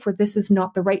your life where this is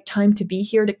not the right time to be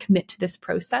here to commit to this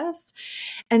process.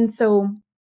 And so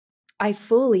I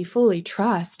fully, fully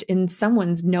trust in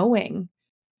someone's knowing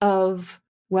of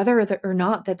whether or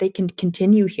not that they can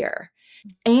continue here.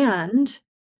 And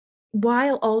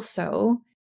while also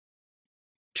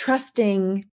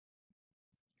trusting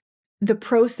the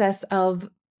process of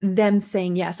them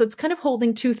saying yes. So it's kind of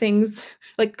holding two things,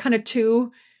 like kind of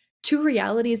two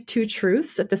realities, two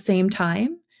truths at the same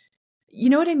time. You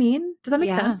know what I mean? Does that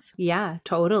make sense? Yeah,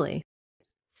 totally.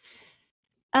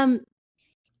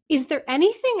 Is there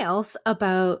anything else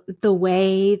about the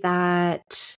way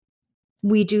that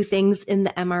we do things in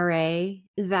the MRA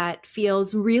that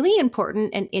feels really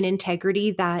important and in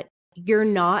integrity that you're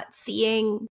not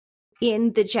seeing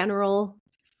in the general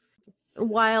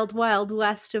wild, wild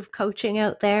west of coaching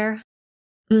out there?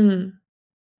 Mm.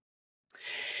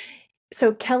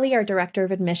 So Kelly, our director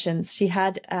of admissions, she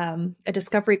had a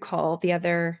discovery call the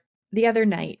other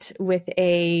night with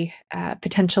a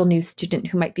potential new student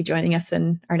who might be joining us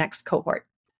in our next cohort.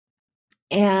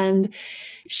 And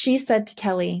she said to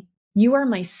Kelly, "You are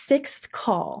my 6th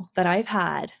call that I've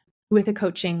had with a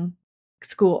coaching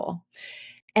school.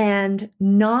 And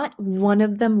not one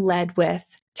of them led with,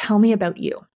 'Tell me about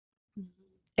you,'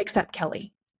 except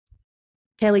Kelly.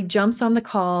 Kelly jumps on the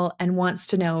call and wants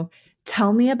to know,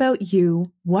 'Tell me about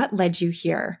you. What led you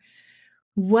here?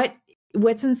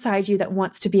 What's inside you that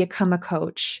wants to become a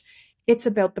coach?' It's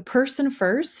about the person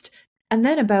first, and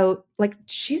then about, like,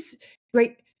 she's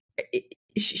right.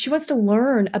 She wants to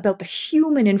learn about the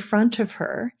human in front of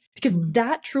her, because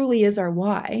that truly is our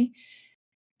why.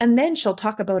 And then she'll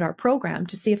talk about our program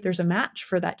to see if there's a match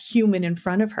for that human in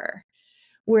front of her.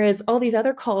 Whereas all these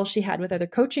other calls she had with other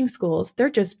coaching schools, they're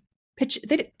just they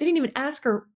didn't even ask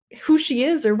her who she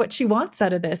is or what she wants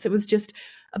out of this. It was just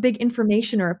a big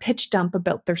information or a pitch dump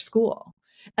about their school.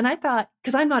 And I thought,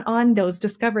 because I'm not on those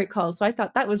discovery calls, so I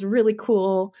thought that was really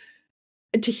cool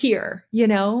to hear,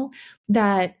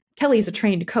 that Kelly's a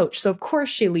trained coach. So of course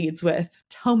she leads with,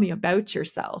 'Tell me about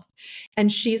yourself.'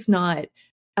 And she's not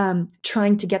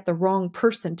trying to get the wrong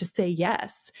person to say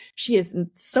yes. She has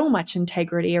so much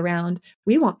integrity around,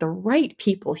 we want the right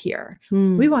people here.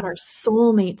 We want our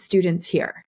soulmate students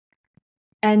here.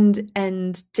 And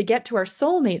to get to our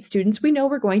soulmate students, we know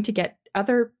we're going to get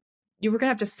we're going to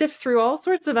have to sift through all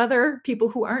sorts of other people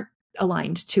who aren't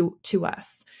aligned to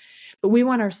us. But we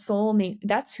want our soulmate.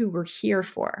 That's who we're here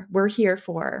for. We're here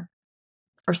for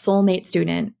our soulmate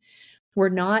student. We're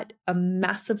not a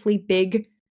massively big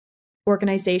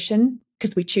organization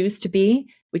because we choose to be.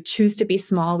 We choose to be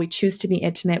small. We choose to be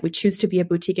intimate. We choose to be a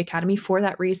boutique academy for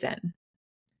that reason.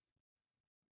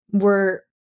 We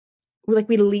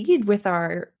lead with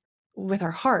our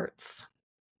hearts.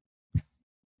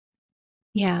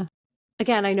 Yeah.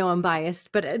 Again, I know I'm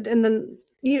biased, but and then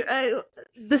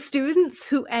the students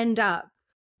who end up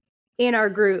in our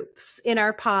groups, in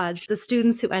our pods, the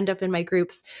students who end up in my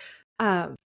groups,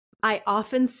 I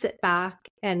often sit back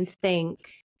and think,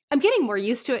 I'm getting more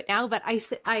used to it now, but I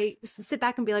sit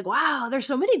back and be like, wow, there's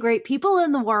so many great people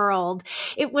in the world.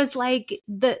 It was like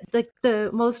the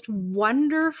most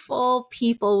wonderful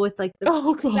people with like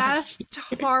the best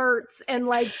hearts and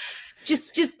like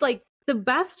just like the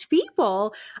best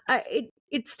people.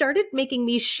 It started making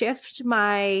me shift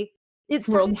it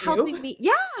started helping me.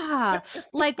 Yeah.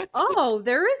 Like, oh,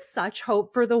 there is such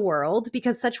hope for the world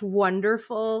because such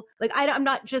wonderful, like, I'm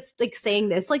not just like saying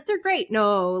this, like, they're great.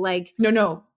 No, like,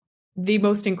 no, the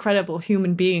most incredible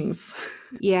human beings.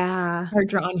 Yeah. Are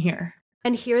drawn here.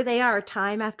 And here they are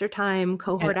time after time,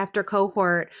 cohort after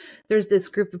cohort. There's this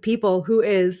group of people who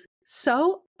is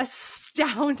so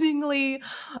astoundingly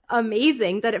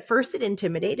amazing that at first it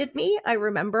intimidated me. I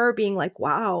remember being like,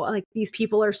 wow, like these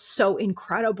people are so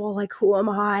incredible. Like, who am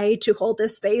I to hold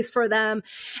this space for them?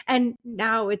 And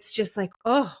now it's just like,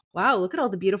 oh, wow, look at all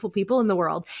the beautiful people in the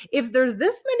world. If there's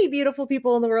this many beautiful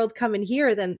people in the world coming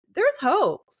here, then there's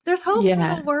hope. There's hope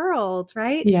for the world,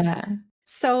 right? Yeah.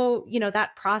 So,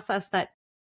 that process that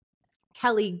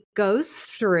Kelly goes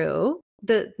through,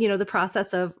 the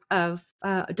process of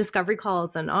discovery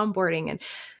calls and onboarding,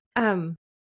 and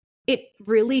it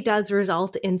really does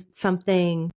result in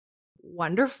something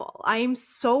wonderful. I'm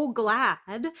so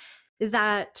glad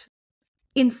that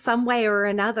in some way or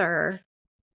another,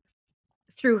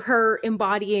 through her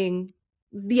embodying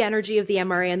the energy of the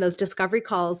MRA and those discovery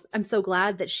calls, I'm so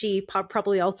glad that she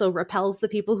probably also repels the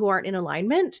people who aren't in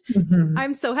alignment. Mm-hmm.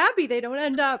 I'm so happy they don't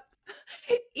end up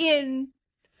in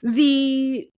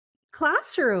the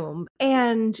classroom.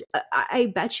 And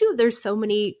I bet you there's so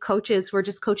many coaches who are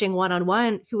just coaching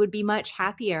one-on-one who would be much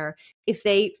happier if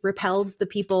they repelled the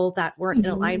people that weren't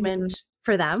in alignment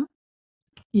for them.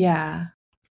 Yeah.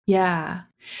 Yeah.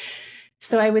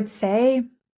 So I would say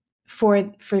for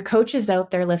coaches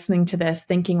out there listening to this,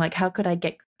 thinking like, how could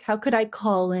I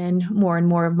call in more and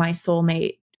more of my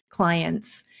soulmate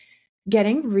clients?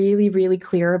 Getting really, really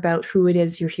clear about who it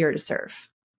is you're here to serve.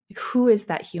 Who is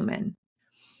that human?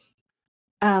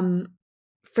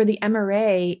 For the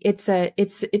MRA,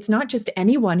 it's not just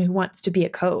anyone who wants to be a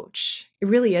coach. It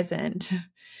really isn't.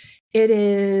 It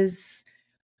is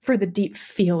for the deep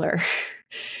feeler,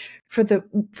 for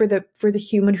the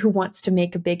human who wants to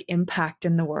make a big impact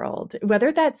in the world,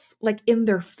 whether that's like in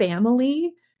their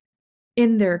family,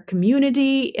 in their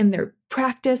community, in their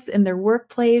practice, in their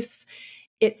workplace.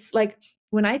 It's like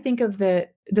when I think of the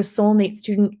soulmate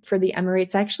student for the MRA,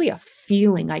 it's actually a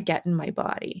feeling I get in my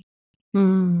body.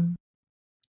 Mm.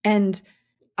 And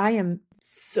I am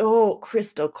so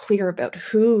crystal clear about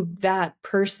who that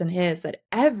person is, that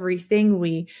everything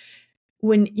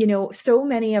when, you know, so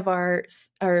many of our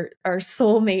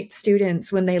soulmate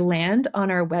students, when they land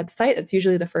on our website, that's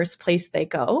usually the first place they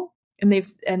go. And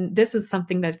this is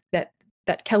something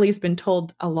that Kelly's been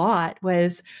told a lot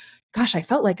was, gosh, I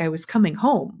felt like I was coming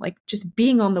home. Like just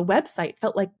being on the website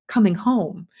felt like coming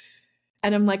home.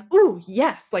 And I'm like, oh,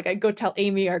 yes. Like I go tell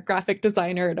Amy, our graphic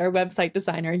designer and our website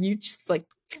designer, you just like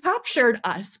captured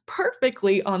us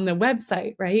perfectly on the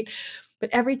website, right?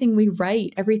 But everything we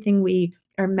write, everything we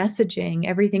are messaging,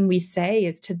 everything we say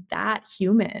is to that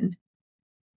human.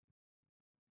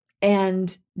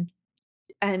 And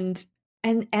that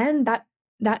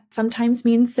sometimes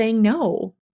means saying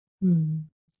no.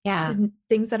 Yeah. To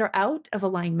things that are out of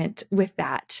alignment with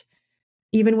that.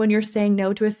 Even when you're saying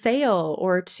no to a sale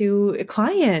or to a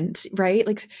client, right?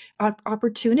 Like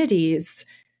opportunities,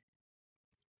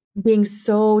 being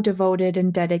so devoted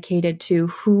and dedicated to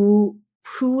who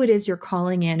it is you're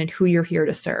calling in and who you're here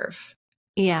to serve.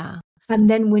 Yeah. And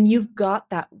then when you've got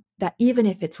that even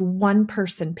if it's one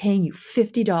person paying you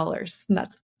 $50, and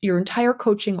that's your entire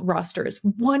coaching roster is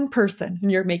one person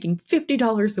and you're making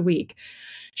 $50 a week,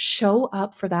 show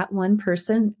up for that one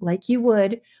person like you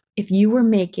would if you were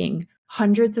making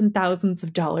hundreds and thousands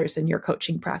of dollars in your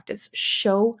coaching practice.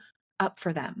 Show up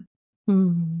for them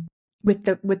with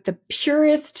the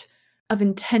purest of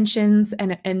intentions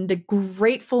and the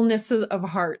gratefulness of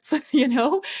hearts, you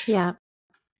know? Yeah.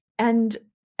 And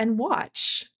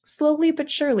watch slowly but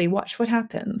surely, watch what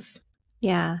happens.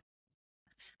 Yeah.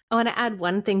 I want to add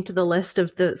one thing to the list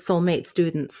of the soulmate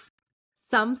students.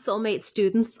 Some soulmate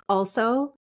students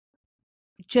also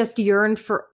just yearn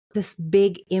for this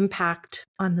big impact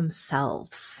on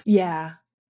themselves. Yeah.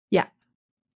 Yeah.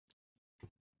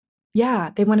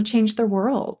 Yeah. They want to change their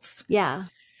worlds. Yeah.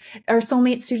 Our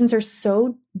soulmate students are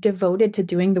so devoted to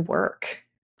doing the work.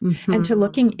 And to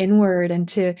looking inward, and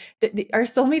to our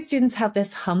soulmate students have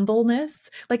this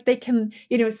humbleness. Like they can,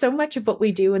 you know, so much of what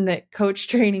we do in the coach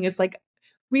training is like,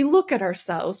 we look at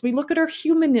ourselves, we look at our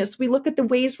humanness, we look at the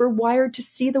ways we're wired to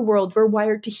see the world, we're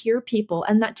wired to hear people.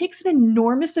 And that takes an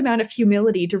enormous amount of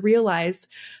humility to realize,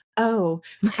 oh,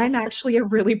 I'm actually a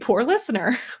really poor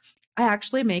listener. I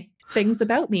actually make things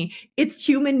about me. It's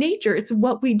human nature. It's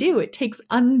what we do. It takes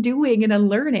undoing and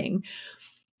unlearning.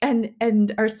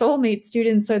 And our soulmate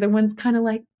students are the ones kind of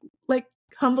like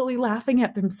humbly laughing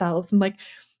at themselves and like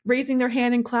raising their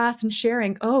hand in class and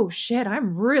sharing, oh shit,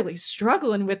 I'm really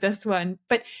struggling with this one.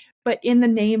 But in the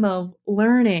name of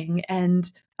learning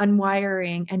and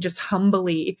unwiring and just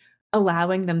humbly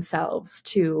allowing themselves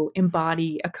to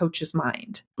embody a coach's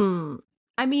mind.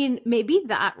 I mean, maybe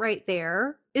that right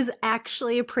there is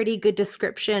actually a pretty good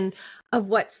description of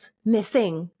what's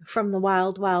missing from the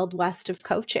wild, wild west of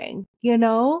coaching, you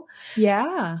know?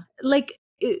 Yeah. Like,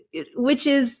 which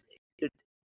is,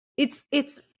 it's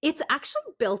actually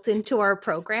built into our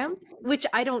program, which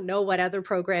I don't know what other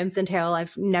programs entail.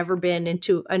 I've never been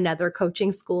into another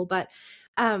coaching school, but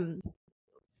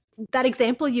that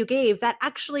example you gave, that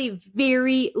actually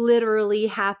very literally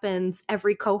happens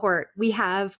every cohort. We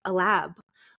have a lab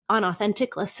on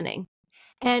authentic listening,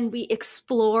 and we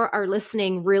explore our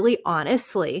listening really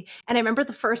honestly. And I remember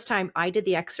the first time I did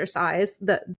the exercise,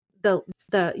 the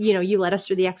you know, you led us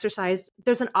through the exercise.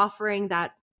 There's an offering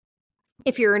that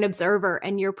if you're an observer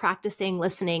and you're practicing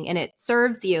listening and it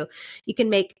serves you, you can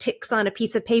make ticks on a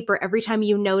piece of paper every time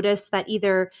you notice that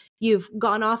either you've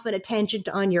gone off on a tangent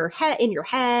on your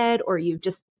head, or you've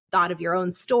just thought of your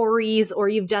own stories, or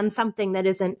you've done something that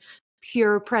isn't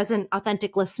pure, present,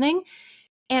 authentic listening.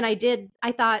 And I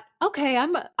thought, okay,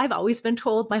 I've always been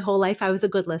told my whole life I was a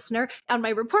good listener. On my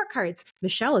report cards,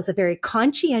 Michelle is a very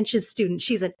conscientious student.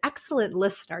 She's an excellent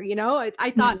listener.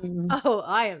 I thought, oh,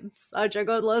 I am such a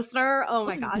good listener. Oh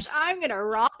my gosh, I'm going to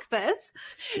rock this.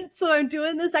 So I'm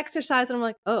doing this exercise and I'm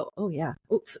like, oh yeah,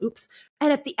 oops.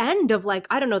 And at the end of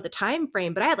I don't know the time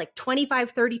frame, but I had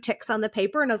 25, 30 ticks on the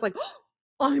paper. And I was like,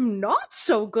 oh, I'm not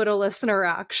so good a listener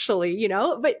actually,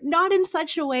 but not in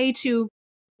such a way to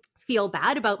feel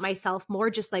bad about myself,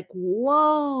 more just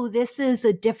whoa, this is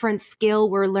a different skill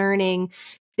we're learning.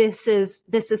 This is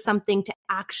something to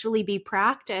actually be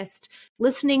practiced.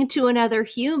 Listening to another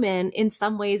human in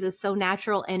some ways is so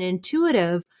natural and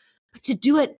intuitive, but to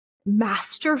do it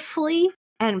masterfully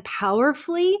and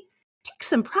powerfully takes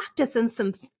some practice and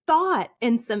some thought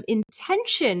and some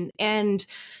intention and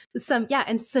some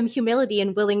humility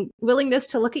and willingness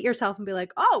to look at yourself and be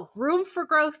like, oh, room for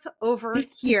growth over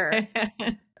here.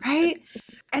 Right.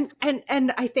 And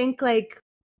I think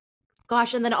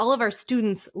gosh, and then all of our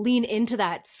students lean into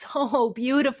that so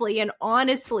beautifully and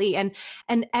honestly. And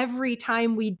every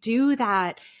time we do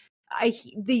that,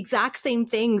 the exact same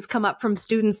things come up from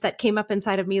students that came up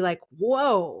inside of me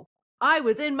whoa, I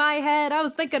was in my head. I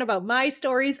was thinking about my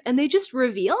stories, and they just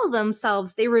reveal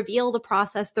themselves. They reveal the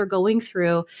process they're going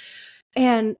through.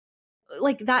 And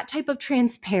that type of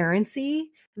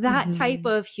transparency, that type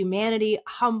of humanity,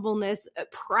 humbleness,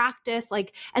 practice,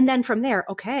 and then from there,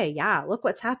 okay, yeah, look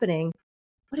what's happening.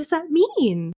 What does that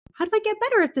mean? How do I get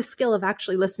better at the skill of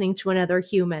actually listening to another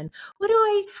human? How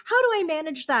do I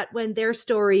manage that when their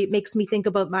story makes me think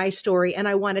about my story and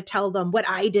I want to tell them what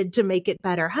I did to make it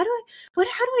better? How do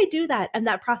I do that? And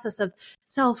that process of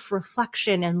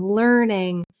self-reflection and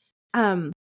learning,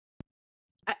 I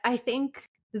think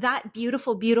that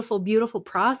beautiful, beautiful, beautiful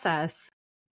process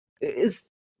is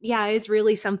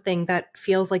really something that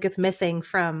feels like it's missing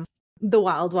from the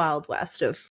wild, wild west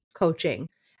of coaching.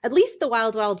 At least the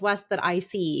wild, wild west that I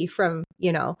see from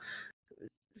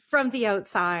the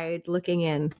outside looking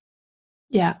in.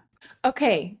 Yeah.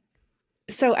 Okay.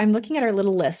 So I'm looking at our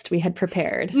little list we had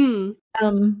prepared. One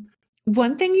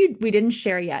thing we didn't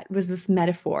share yet was this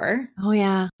metaphor. Oh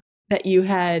yeah. That you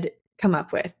had come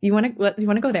up with. You want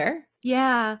to go there?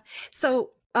 Yeah.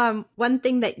 So one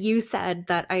thing that you said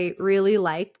that I really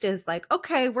liked is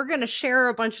okay, we're going to share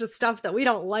a bunch of stuff that we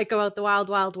don't like about the wild,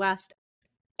 wild west.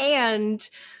 And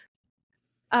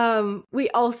we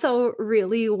also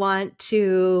really want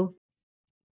to,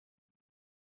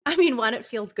 one, it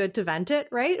feels good to vent it,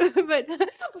 right?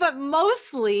 but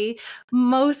mostly,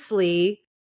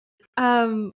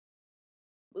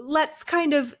 let's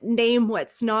kind of name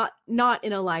what's not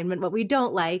in alignment, what we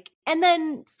don't like, and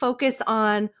then focus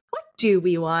on what do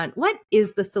we want? What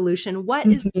is the solution? What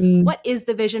is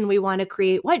the vision we want to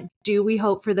create? What do we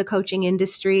hope for the coaching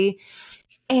industry?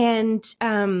 And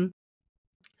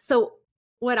so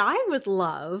what I would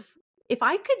love, if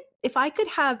I could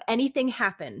have anything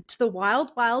happen to the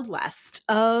wild, wild west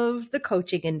of the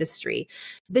coaching industry,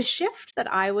 the shift that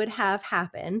I would have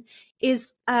happen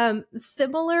is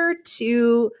similar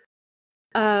to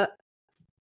a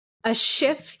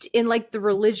shift in the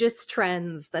religious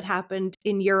trends that happened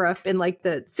in Europe in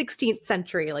the 16th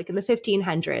century, in the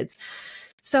 1500s.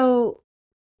 So,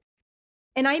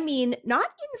 and I mean, not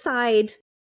inside,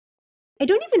 I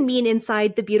don't even mean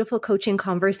inside the beautiful coaching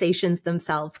conversations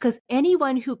themselves, because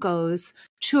anyone who goes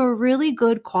to a really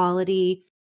good quality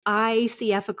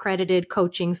ICF accredited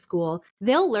coaching school,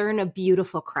 they'll learn a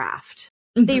beautiful craft.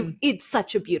 It's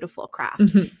such a beautiful craft.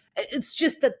 It's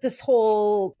just that this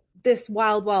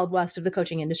wild, wild west of the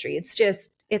coaching industry,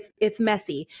 it's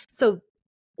messy. So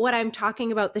what I'm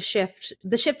talking about, the shift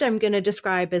I'm going to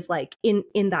describe is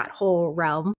in that whole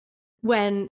realm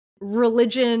when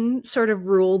religion sort of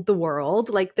ruled the world.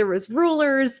 There was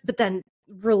rulers, but then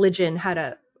religion had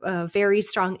a very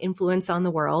strong influence on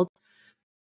the world.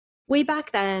 Way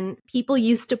back then, people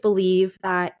used to believe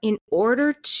that in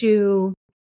order to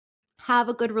have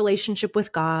a good relationship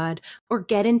with God or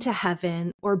get into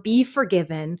heaven or be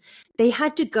forgiven, they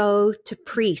had to go to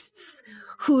priests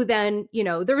who then,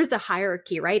 there was a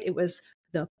hierarchy, right? It was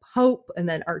the Pope and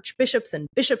then archbishops and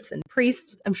bishops and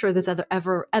priests. I'm sure there's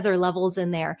other levels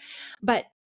in there, but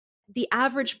the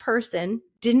average person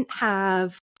didn't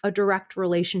have a direct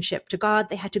relationship to God.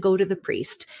 They had to go to the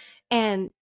priest. And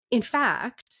in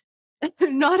fact,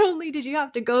 not only did you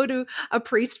have to go to a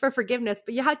priest for forgiveness,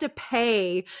 but you had to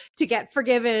pay to get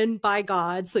forgiven by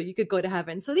God so you could go to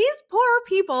heaven. So these poor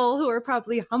people who are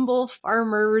probably humble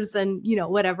farmers and,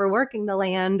 whatever, working the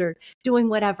land or doing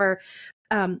whatever,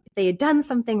 they had done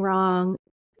something wrong,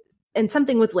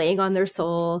 something was weighing on their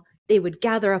soul, they would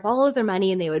gather up all of their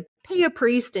money and they would pay a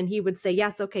priest, and he would say,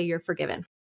 yes, okay, you're forgiven.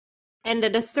 And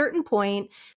at a certain point,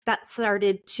 that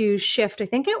started to shift. I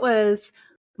think it was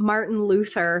Martin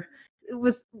Luther. It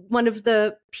was one of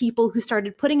the people who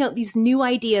started putting out these new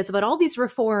ideas about all these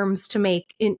reforms to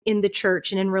make in the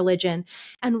church and in religion.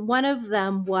 And one of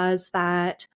them was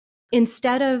that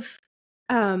instead of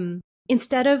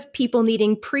people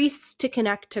needing priests to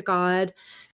connect to God,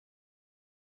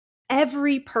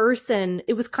 every person,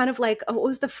 it was kind of like, what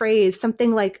was the phrase?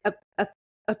 Something like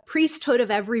a priesthood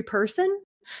of every person.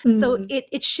 So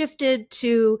it shifted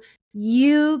to,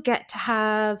 you get to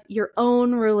have your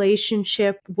own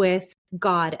relationship with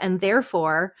God, and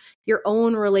therefore your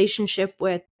own relationship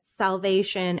with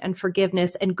salvation and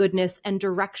forgiveness and goodness and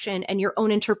direction and your own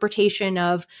interpretation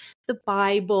of the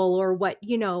Bible, or what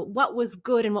was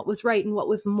good and what was right and what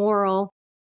was moral.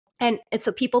 And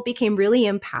so people became really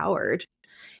empowered.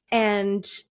 And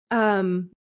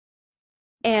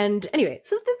anyway,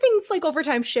 so the things like over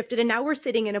time shifted, and now we're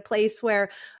sitting in a place where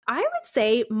I would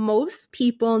say most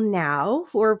people now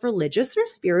who are religious or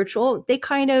spiritual, they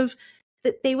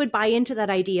would buy into that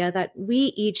idea that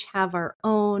we each have our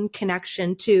own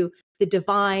connection to the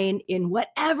divine in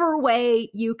whatever way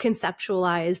you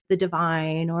conceptualize the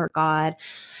divine or God.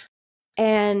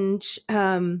 And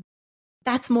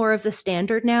that's more of the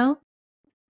standard now.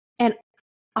 And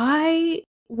I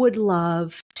would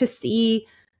love to see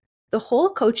the whole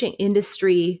coaching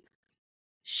industry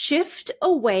shift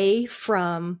away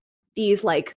from these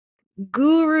like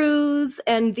gurus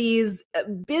and these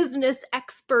business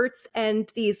experts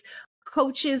and these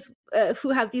coaches who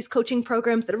have these coaching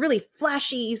programs that are really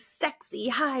flashy, sexy,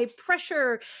 high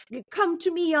pressure. Come to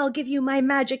me, I'll give you my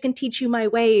magic and teach you my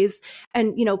ways.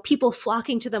 And, people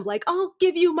flocking to them like, I'll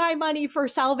give you my money for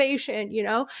salvation.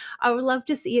 I would love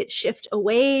to see it shift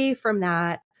away from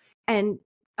that. And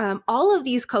all of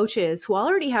these coaches who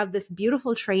already have this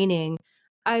beautiful training,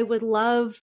 I would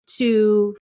love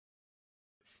to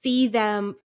see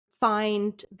them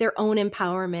find their own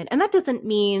empowerment. And that doesn't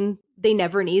mean they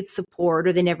never need support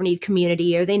or they never need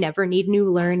community or they never need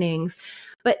new learnings,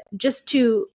 but just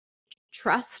to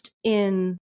trust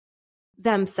in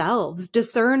themselves,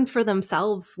 discern for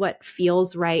themselves what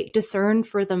feels right, discern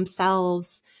for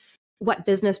themselves what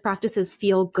business practices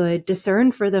feel good,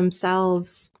 discern for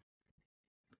themselves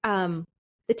the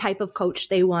type of coach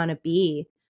they want to be.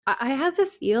 I have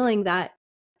this feeling that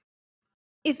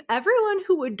if everyone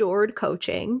who adored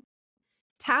coaching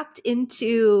tapped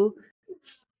into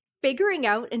figuring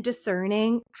out and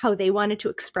discerning how they wanted to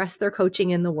express their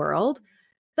coaching in the world,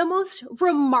 the most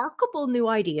remarkable new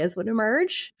ideas would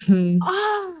emerge.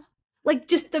 Like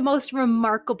just the most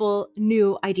remarkable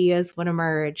new ideas would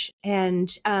emerge.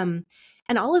 And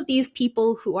all of these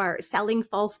people who are selling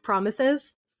false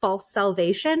promises, false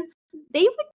salvation, they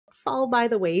would fall by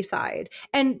the wayside.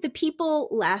 And the people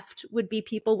left would be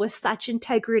people with such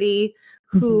integrity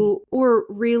who were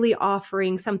really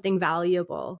offering something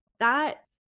valuable. That's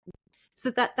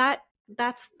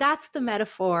the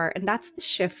metaphor, and that's the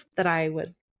shift that I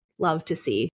would love to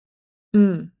see.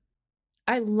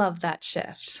 I love that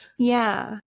shift.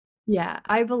 Yeah. Yeah,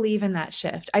 I believe in that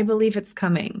shift. I believe it's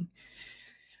coming.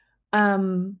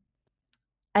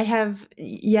 I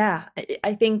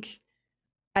think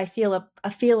I feel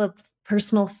a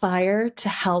personal fire to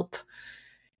help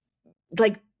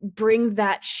like bring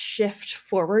that shift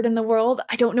forward in the world.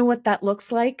 I don't know what that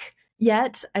looks like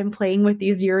yet. I'm playing with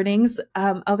these yearnings,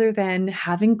 other than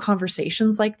having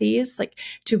conversations like these, like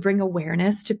to bring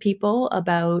awareness to people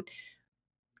about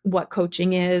what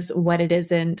coaching is, what it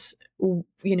isn't,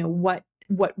 what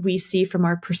we see from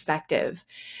our perspective.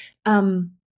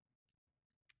 I'm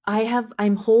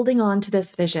holding on to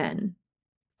this vision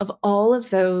of all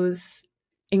of those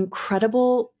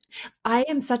incredible, I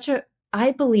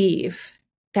believe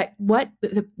that what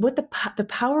the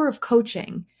power of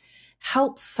coaching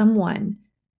helps someone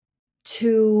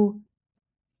to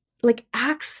like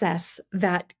access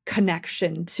that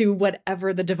connection to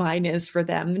whatever the divine is for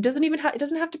them. It doesn't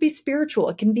have to be spiritual.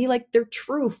 It can be like their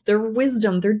truth, their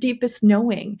wisdom, their deepest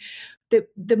knowing. The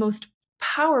most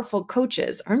powerful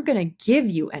coaches aren't going to give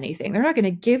you anything. They're not going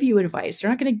to give you advice. They're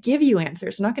not going to give you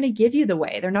answers. They're not going to give you the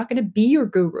way. They're not going to be your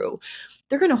guru.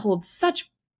 They're going to hold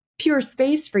such pure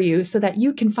space for you so that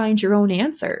you can find your own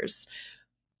answers.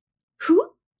 Who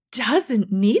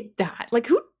doesn't need that? Like,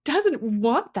 who doesn't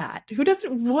want that? Who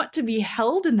doesn't want to be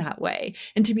held in that way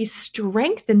and to be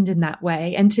strengthened in that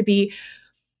way and to be,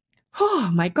 oh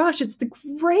my gosh, it's the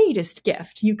greatest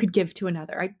gift you could give to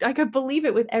another. I could believe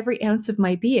it with every ounce of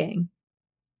my being.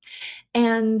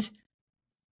 And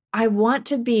I want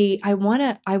to be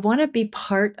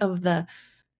part of the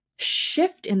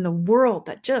shift in the world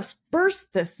that just bursts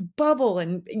this bubble.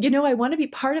 And, I want to be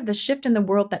part of the shift in the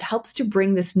world that helps to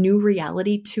bring this new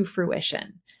reality to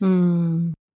fruition.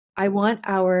 I want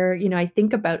I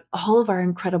think about all of our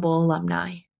incredible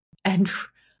alumni and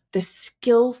the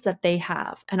skills that they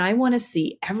have. And I want to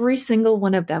see every single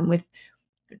one of them with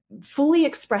fully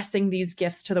expressing these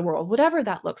gifts to the world, whatever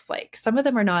that looks like. Some of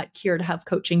them are not here to have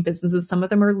coaching businesses. Some of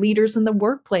them are leaders in the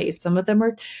workplace. Some of them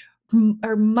are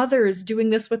mothers doing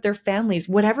this with their families,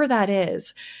 whatever that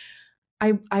is.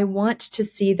 I want to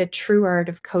see the true art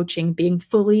of coaching being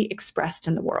fully expressed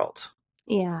in the world.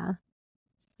 Yeah.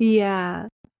 Yeah.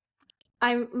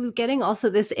 I'm getting also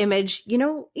this image,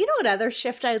 what other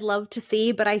shift I'd love to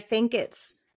see, but I think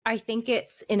it's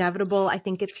inevitable. I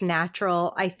think it's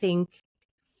natural.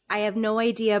 I have no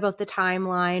idea about the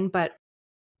timeline, but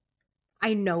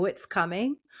I know it's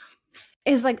coming.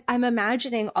 Is like, I'm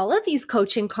imagining all of these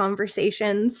coaching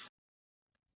conversations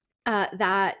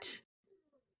that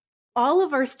all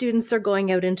of our students are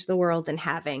going out into the world and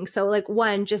having. So like,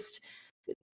 one, just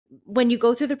when you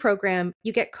go through the program,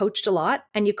 you get coached a lot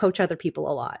and you coach other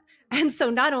people a lot. And so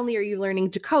not only are you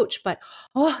learning to coach, but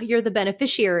you're the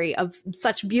beneficiary of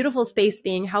such beautiful space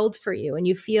being held for you, and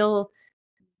you feel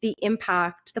the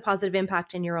positive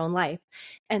impact in your own life.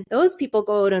 And those people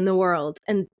go out in the world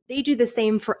and they do the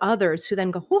same for others, who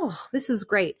then go, oh, this is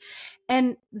great.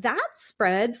 And that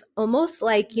spreads almost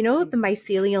like, the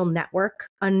mycelial network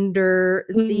under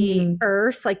the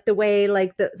earth, like the way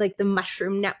the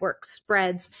mushroom network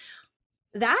spreads.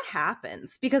 That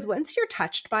happens because once you're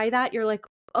touched by that, you're like,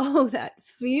 oh, that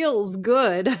feels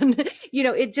good. And,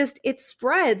 it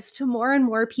spreads to more and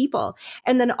more people.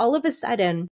 And then all of a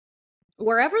sudden,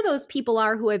 wherever those people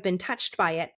are who have been touched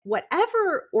by it,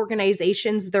 whatever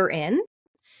organizations they're in,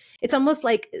 it's almost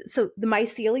like, so the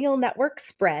mycelial network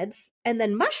spreads and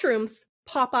then mushrooms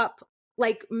pop up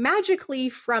like magically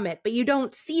from it, but you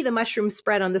don't see the mushrooms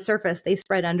spread on the surface. They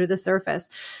spread under the surface.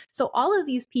 So all of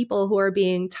these people who are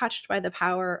being touched by the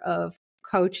power of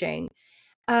coaching,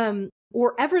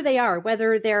 wherever they are,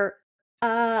 whether they're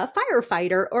a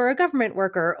firefighter or a government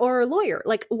worker or a lawyer,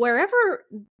 like whatever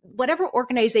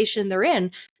organization they're in,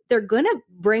 they're going to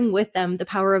bring with them the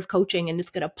power of coaching, and it's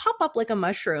going to pop up like a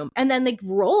mushroom. And then the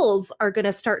roles are going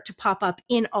to start to pop up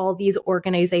in all these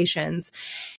organizations.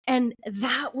 And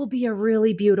that will be a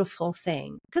really beautiful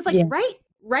thing. Because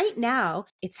right now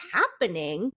it's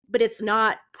happening, but it's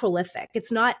not prolific.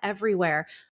 It's not everywhere.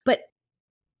 But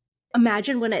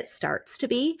imagine when it starts to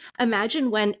be.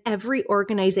 Imagine when every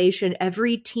organization,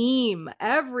 every team,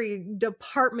 every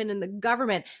department in the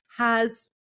government has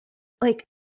like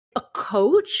a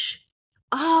coach.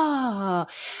 And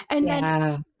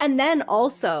then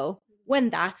also when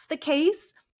that's the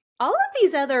case, all of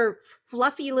these other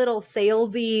fluffy little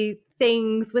salesy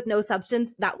things with no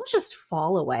substance, that will just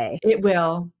fall away. It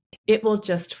will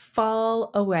just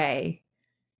fall away.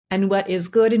 And what is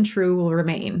good and true will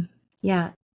remain.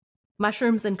 Yeah.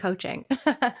 Mushrooms and coaching.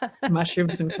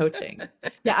 Mushrooms and coaching.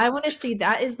 Yeah, I want to see,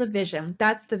 that is the vision.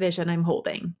 That's the vision I'm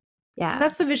holding. Yeah.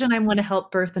 That's the vision I want to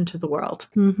help birth into the world.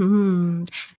 Mm-hmm.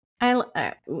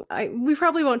 We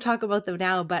probably won't talk about them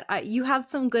now, but you have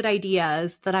some good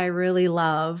ideas that I really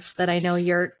love that I know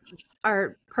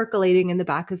are percolating in the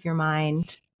back of your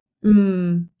mind. Are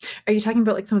you talking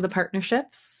about like some of the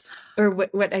partnerships, or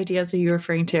what ideas are you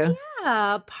referring to?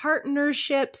 Yeah,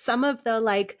 partnerships, some of the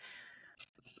like,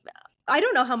 I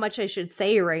don't know how much I should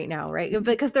say right now, right?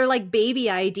 Because they're like baby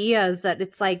ideas that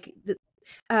it's like,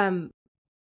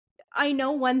 I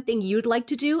know one thing you'd like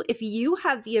to do, if you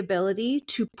have the ability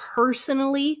to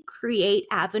personally create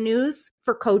avenues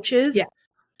for coaches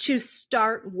to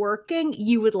start working,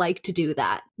 you would like to do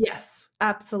that. Yes,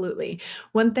 absolutely.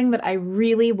 One thing that I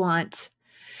really want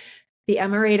the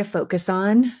MRA to focus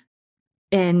on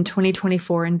in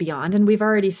 2024 and beyond, and we've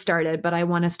already started, but I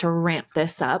want us to ramp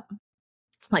this up,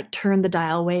 like turn the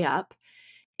dial way up,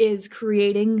 is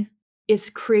creating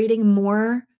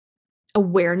more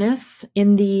awareness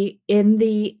in the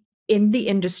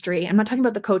industry. I'm not talking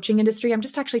about the coaching industry. I'm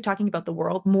just actually talking about the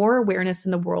world, more awareness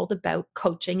in the world about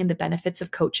coaching and the benefits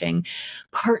of coaching,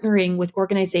 partnering with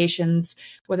organizations,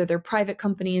 whether they're private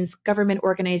companies, government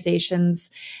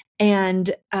organizations,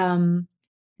 and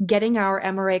getting our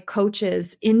MRA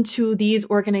coaches into these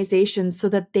organizations so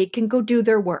that they can go do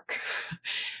their work.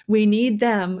 We need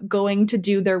them going to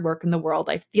do their work in the world.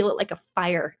 I feel it like a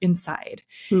fire inside.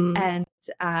 And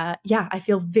I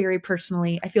feel a very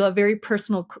personally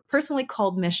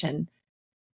called mission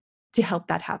to help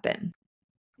that happen.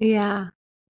 Yeah.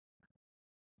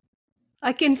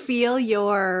 I can feel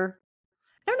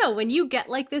don't know, when you get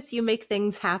like this, you make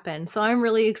things happen. So I'm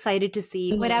really excited to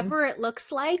see whatever it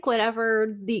looks like,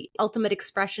 whatever the ultimate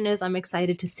expression is, I'm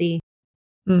excited to see.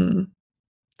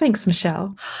 Thanks,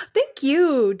 Michelle. Thank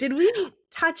you. Did we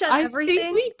touch on everything? I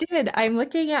think we did. I'm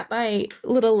looking at my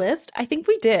little list. I think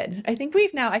we did. I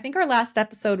think our last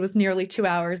episode was nearly 2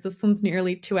 hours. This one's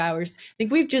nearly 2 hours. I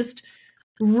think we've just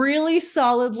really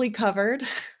solidly covered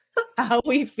how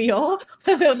we feel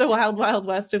about the wild, wild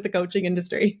west of the coaching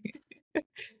industry.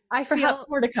 Perhaps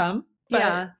more to come.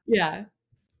 Yeah.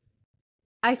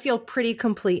 I feel pretty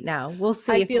complete now. We'll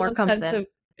see if more comes in.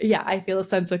 I feel a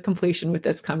sense of completion with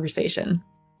this conversation.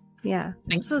 Yeah.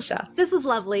 Thanks, Michelle. This was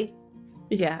lovely.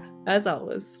 Yeah, as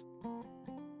always.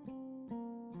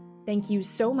 Thank you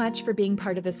so much for being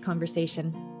part of this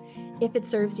conversation. If it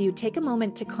serves you, take a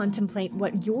moment to contemplate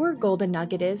what your golden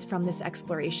nugget is from this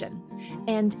exploration.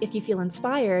 And if you feel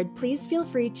inspired, please feel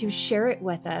free to share it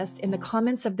with us in the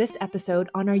comments of this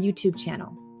episode on our YouTube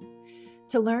channel.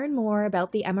 To learn more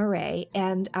about the MRA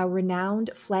and our renowned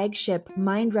flagship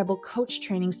Mind Rebel Coach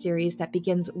Training Series that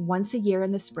begins once a year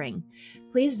in the spring,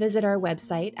 please visit our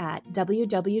website at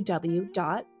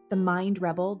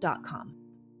www.themindrebel.com.